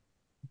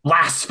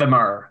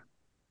 Blasphemer!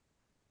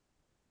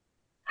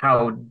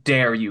 How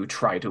dare you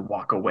try to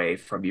walk away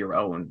from your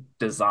own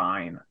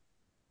design?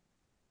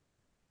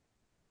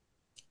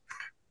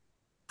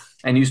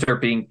 And you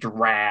start being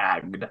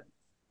dragged,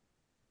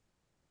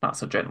 not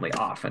so gently,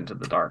 off into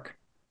the dark.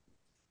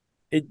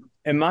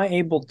 Am I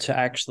able to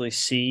actually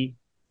see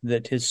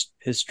that his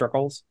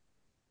struggles?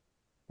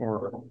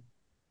 Or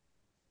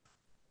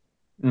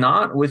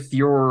not with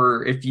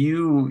your, if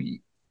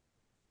you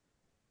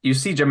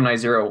see Gemini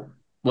Zero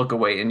look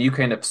away and you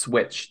kind of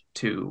switch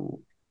to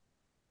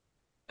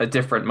a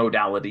different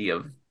modality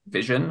of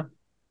vision,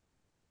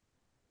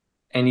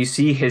 and you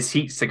see his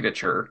heat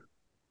signature,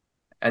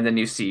 and then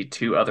you see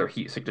two other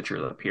heat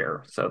signatures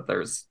appear. So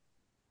there's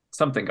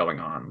something going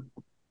on.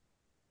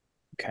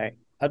 okay,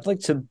 I'd like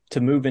to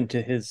move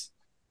into his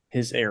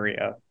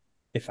area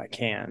if I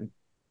can.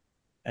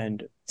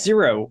 And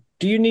Zero,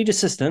 do you need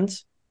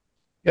assistance?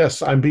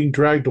 Yes, I'm being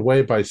dragged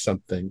away by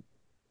something.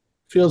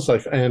 Feels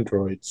like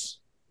androids.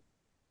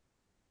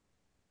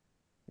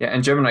 Yeah,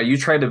 and Gemini, you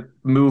try to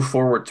move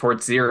forward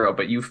towards Zero,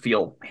 but you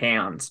feel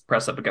hands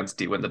press up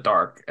against you in the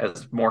dark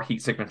as more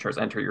heat signatures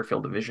enter your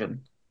field of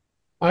vision.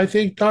 I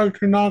think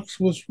Dr. Knox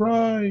was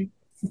right.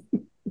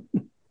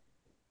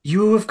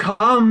 You have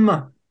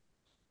come!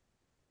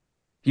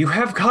 You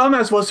have come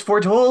as was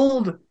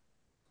foretold!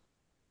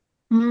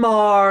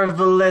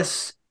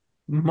 Marvelous,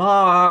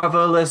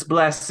 marvelous,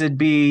 blessed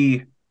be.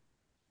 Are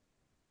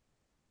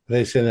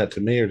they saying that to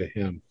me or to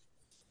him?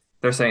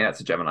 They're saying that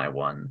to Gemini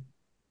 1.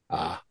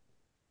 Ah.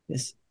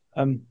 Yes.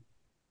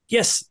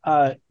 Yes,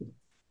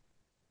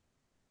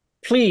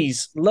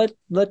 please let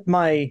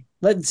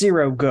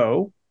Zero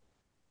go.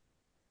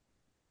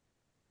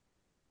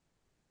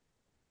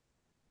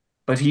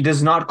 But he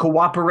does not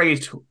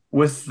cooperate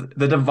with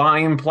the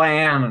divine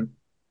plan.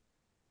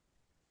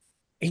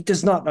 He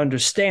does not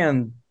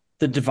understand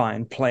the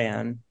divine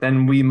plan.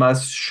 Then we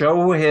must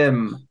show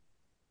him.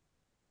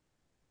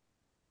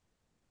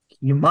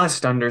 He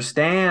must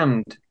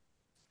understand.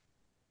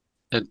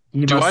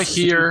 Do I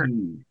hear?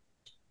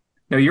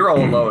 No, you're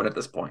all alone at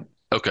this point.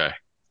 Okay.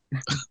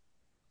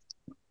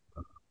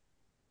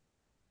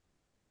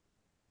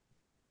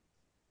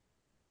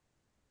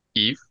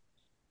 Eve?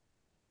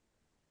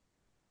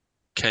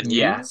 Can you?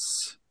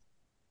 Yes.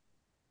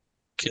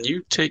 Can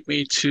you take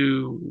me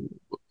to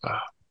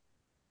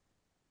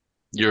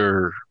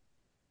your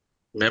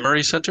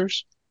memory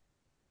centers?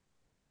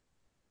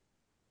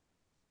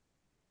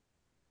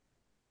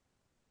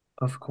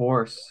 Of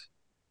course.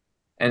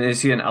 And you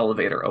see an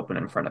elevator open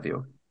in front of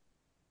you.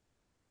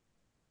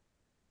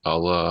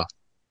 I'll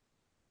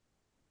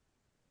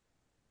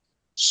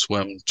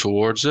swim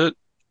towards it.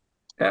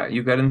 Yeah,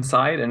 you get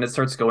inside and it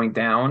starts going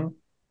down.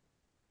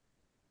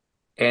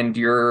 And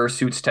your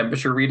suit's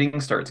temperature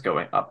reading starts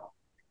going up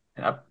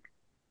and up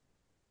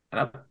and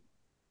up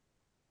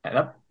and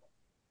up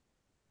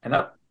and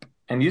up.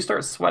 And you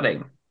start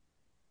sweating.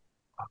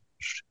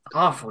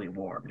 Awfully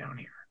warm down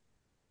here.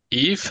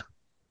 Eve,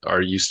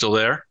 are you still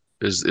there?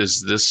 Is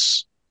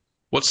this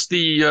what's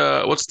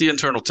the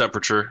internal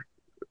temperature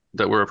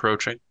that we're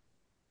approaching?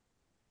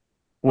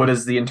 What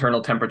is the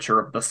internal temperature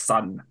of the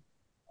sun?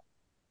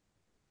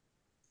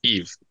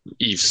 Eve,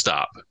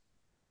 stop.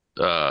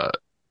 The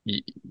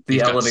You've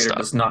got to elevator stop.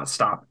 does not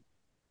stop.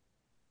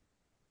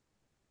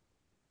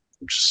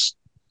 Just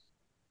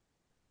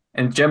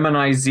And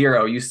Gemini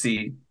 0, you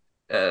see,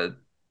 you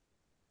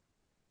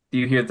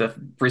hear the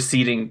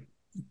receding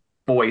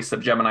voice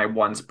of Gemini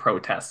 1's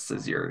protests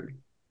as you're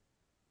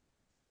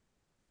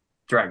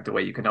dragged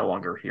away. You can no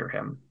longer hear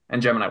him.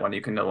 And Gemini 1,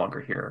 you can no longer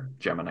hear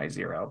Gemini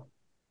 0.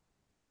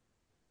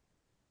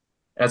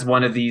 As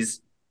one of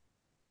these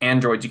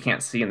androids you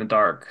can't see in the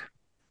dark.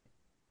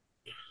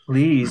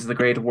 Please, the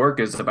great work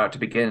is about to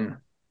begin.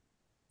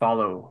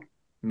 Follow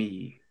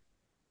me.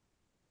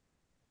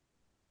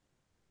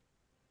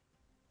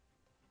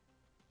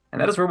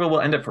 And that is where we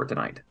will end it for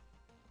tonight.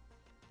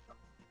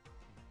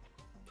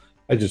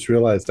 I just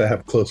realized I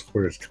have close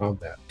quarters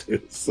combat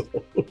too. So.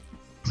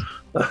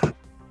 Our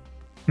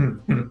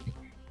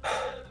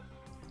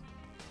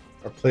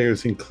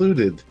players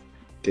included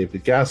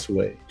David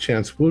Gassaway,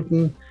 Chance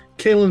Wooten,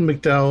 Kaylin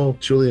McDowell,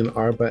 Julian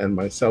Arba, and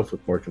myself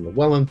with Morgan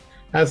Llewellyn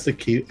as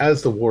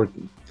the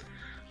warden.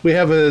 We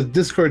have a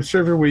Discord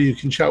server where you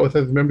can chat with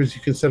other members.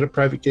 You can set up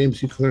private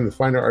games. You can learn the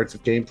finer arts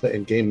of gameplay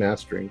and game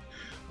mastering.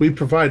 We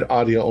provide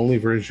audio-only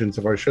versions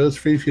of our shows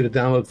free for you to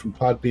download from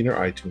Podbean or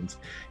iTunes.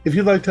 If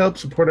you'd like to help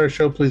support our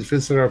show, please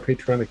visit our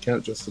Patreon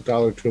account. Just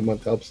 $1 a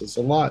month helps us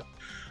a lot.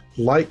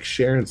 Like,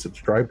 share, and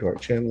subscribe to our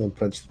channel and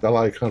punch the bell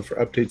icon for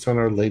updates on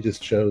our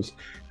latest shows.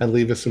 And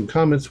leave us some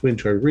comments. We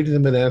enjoy reading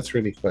them and answer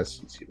any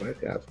questions you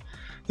might have.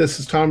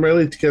 This is Thom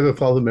Raley, together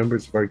with all the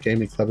members of our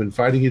gaming club,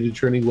 inviting you to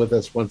journey with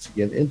us once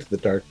again into the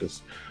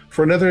darkness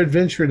for another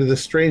adventure into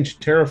this strange,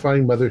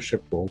 terrifying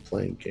Mothership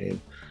role-playing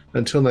game.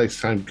 Until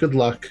next time, good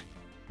luck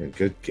and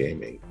good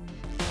gaming.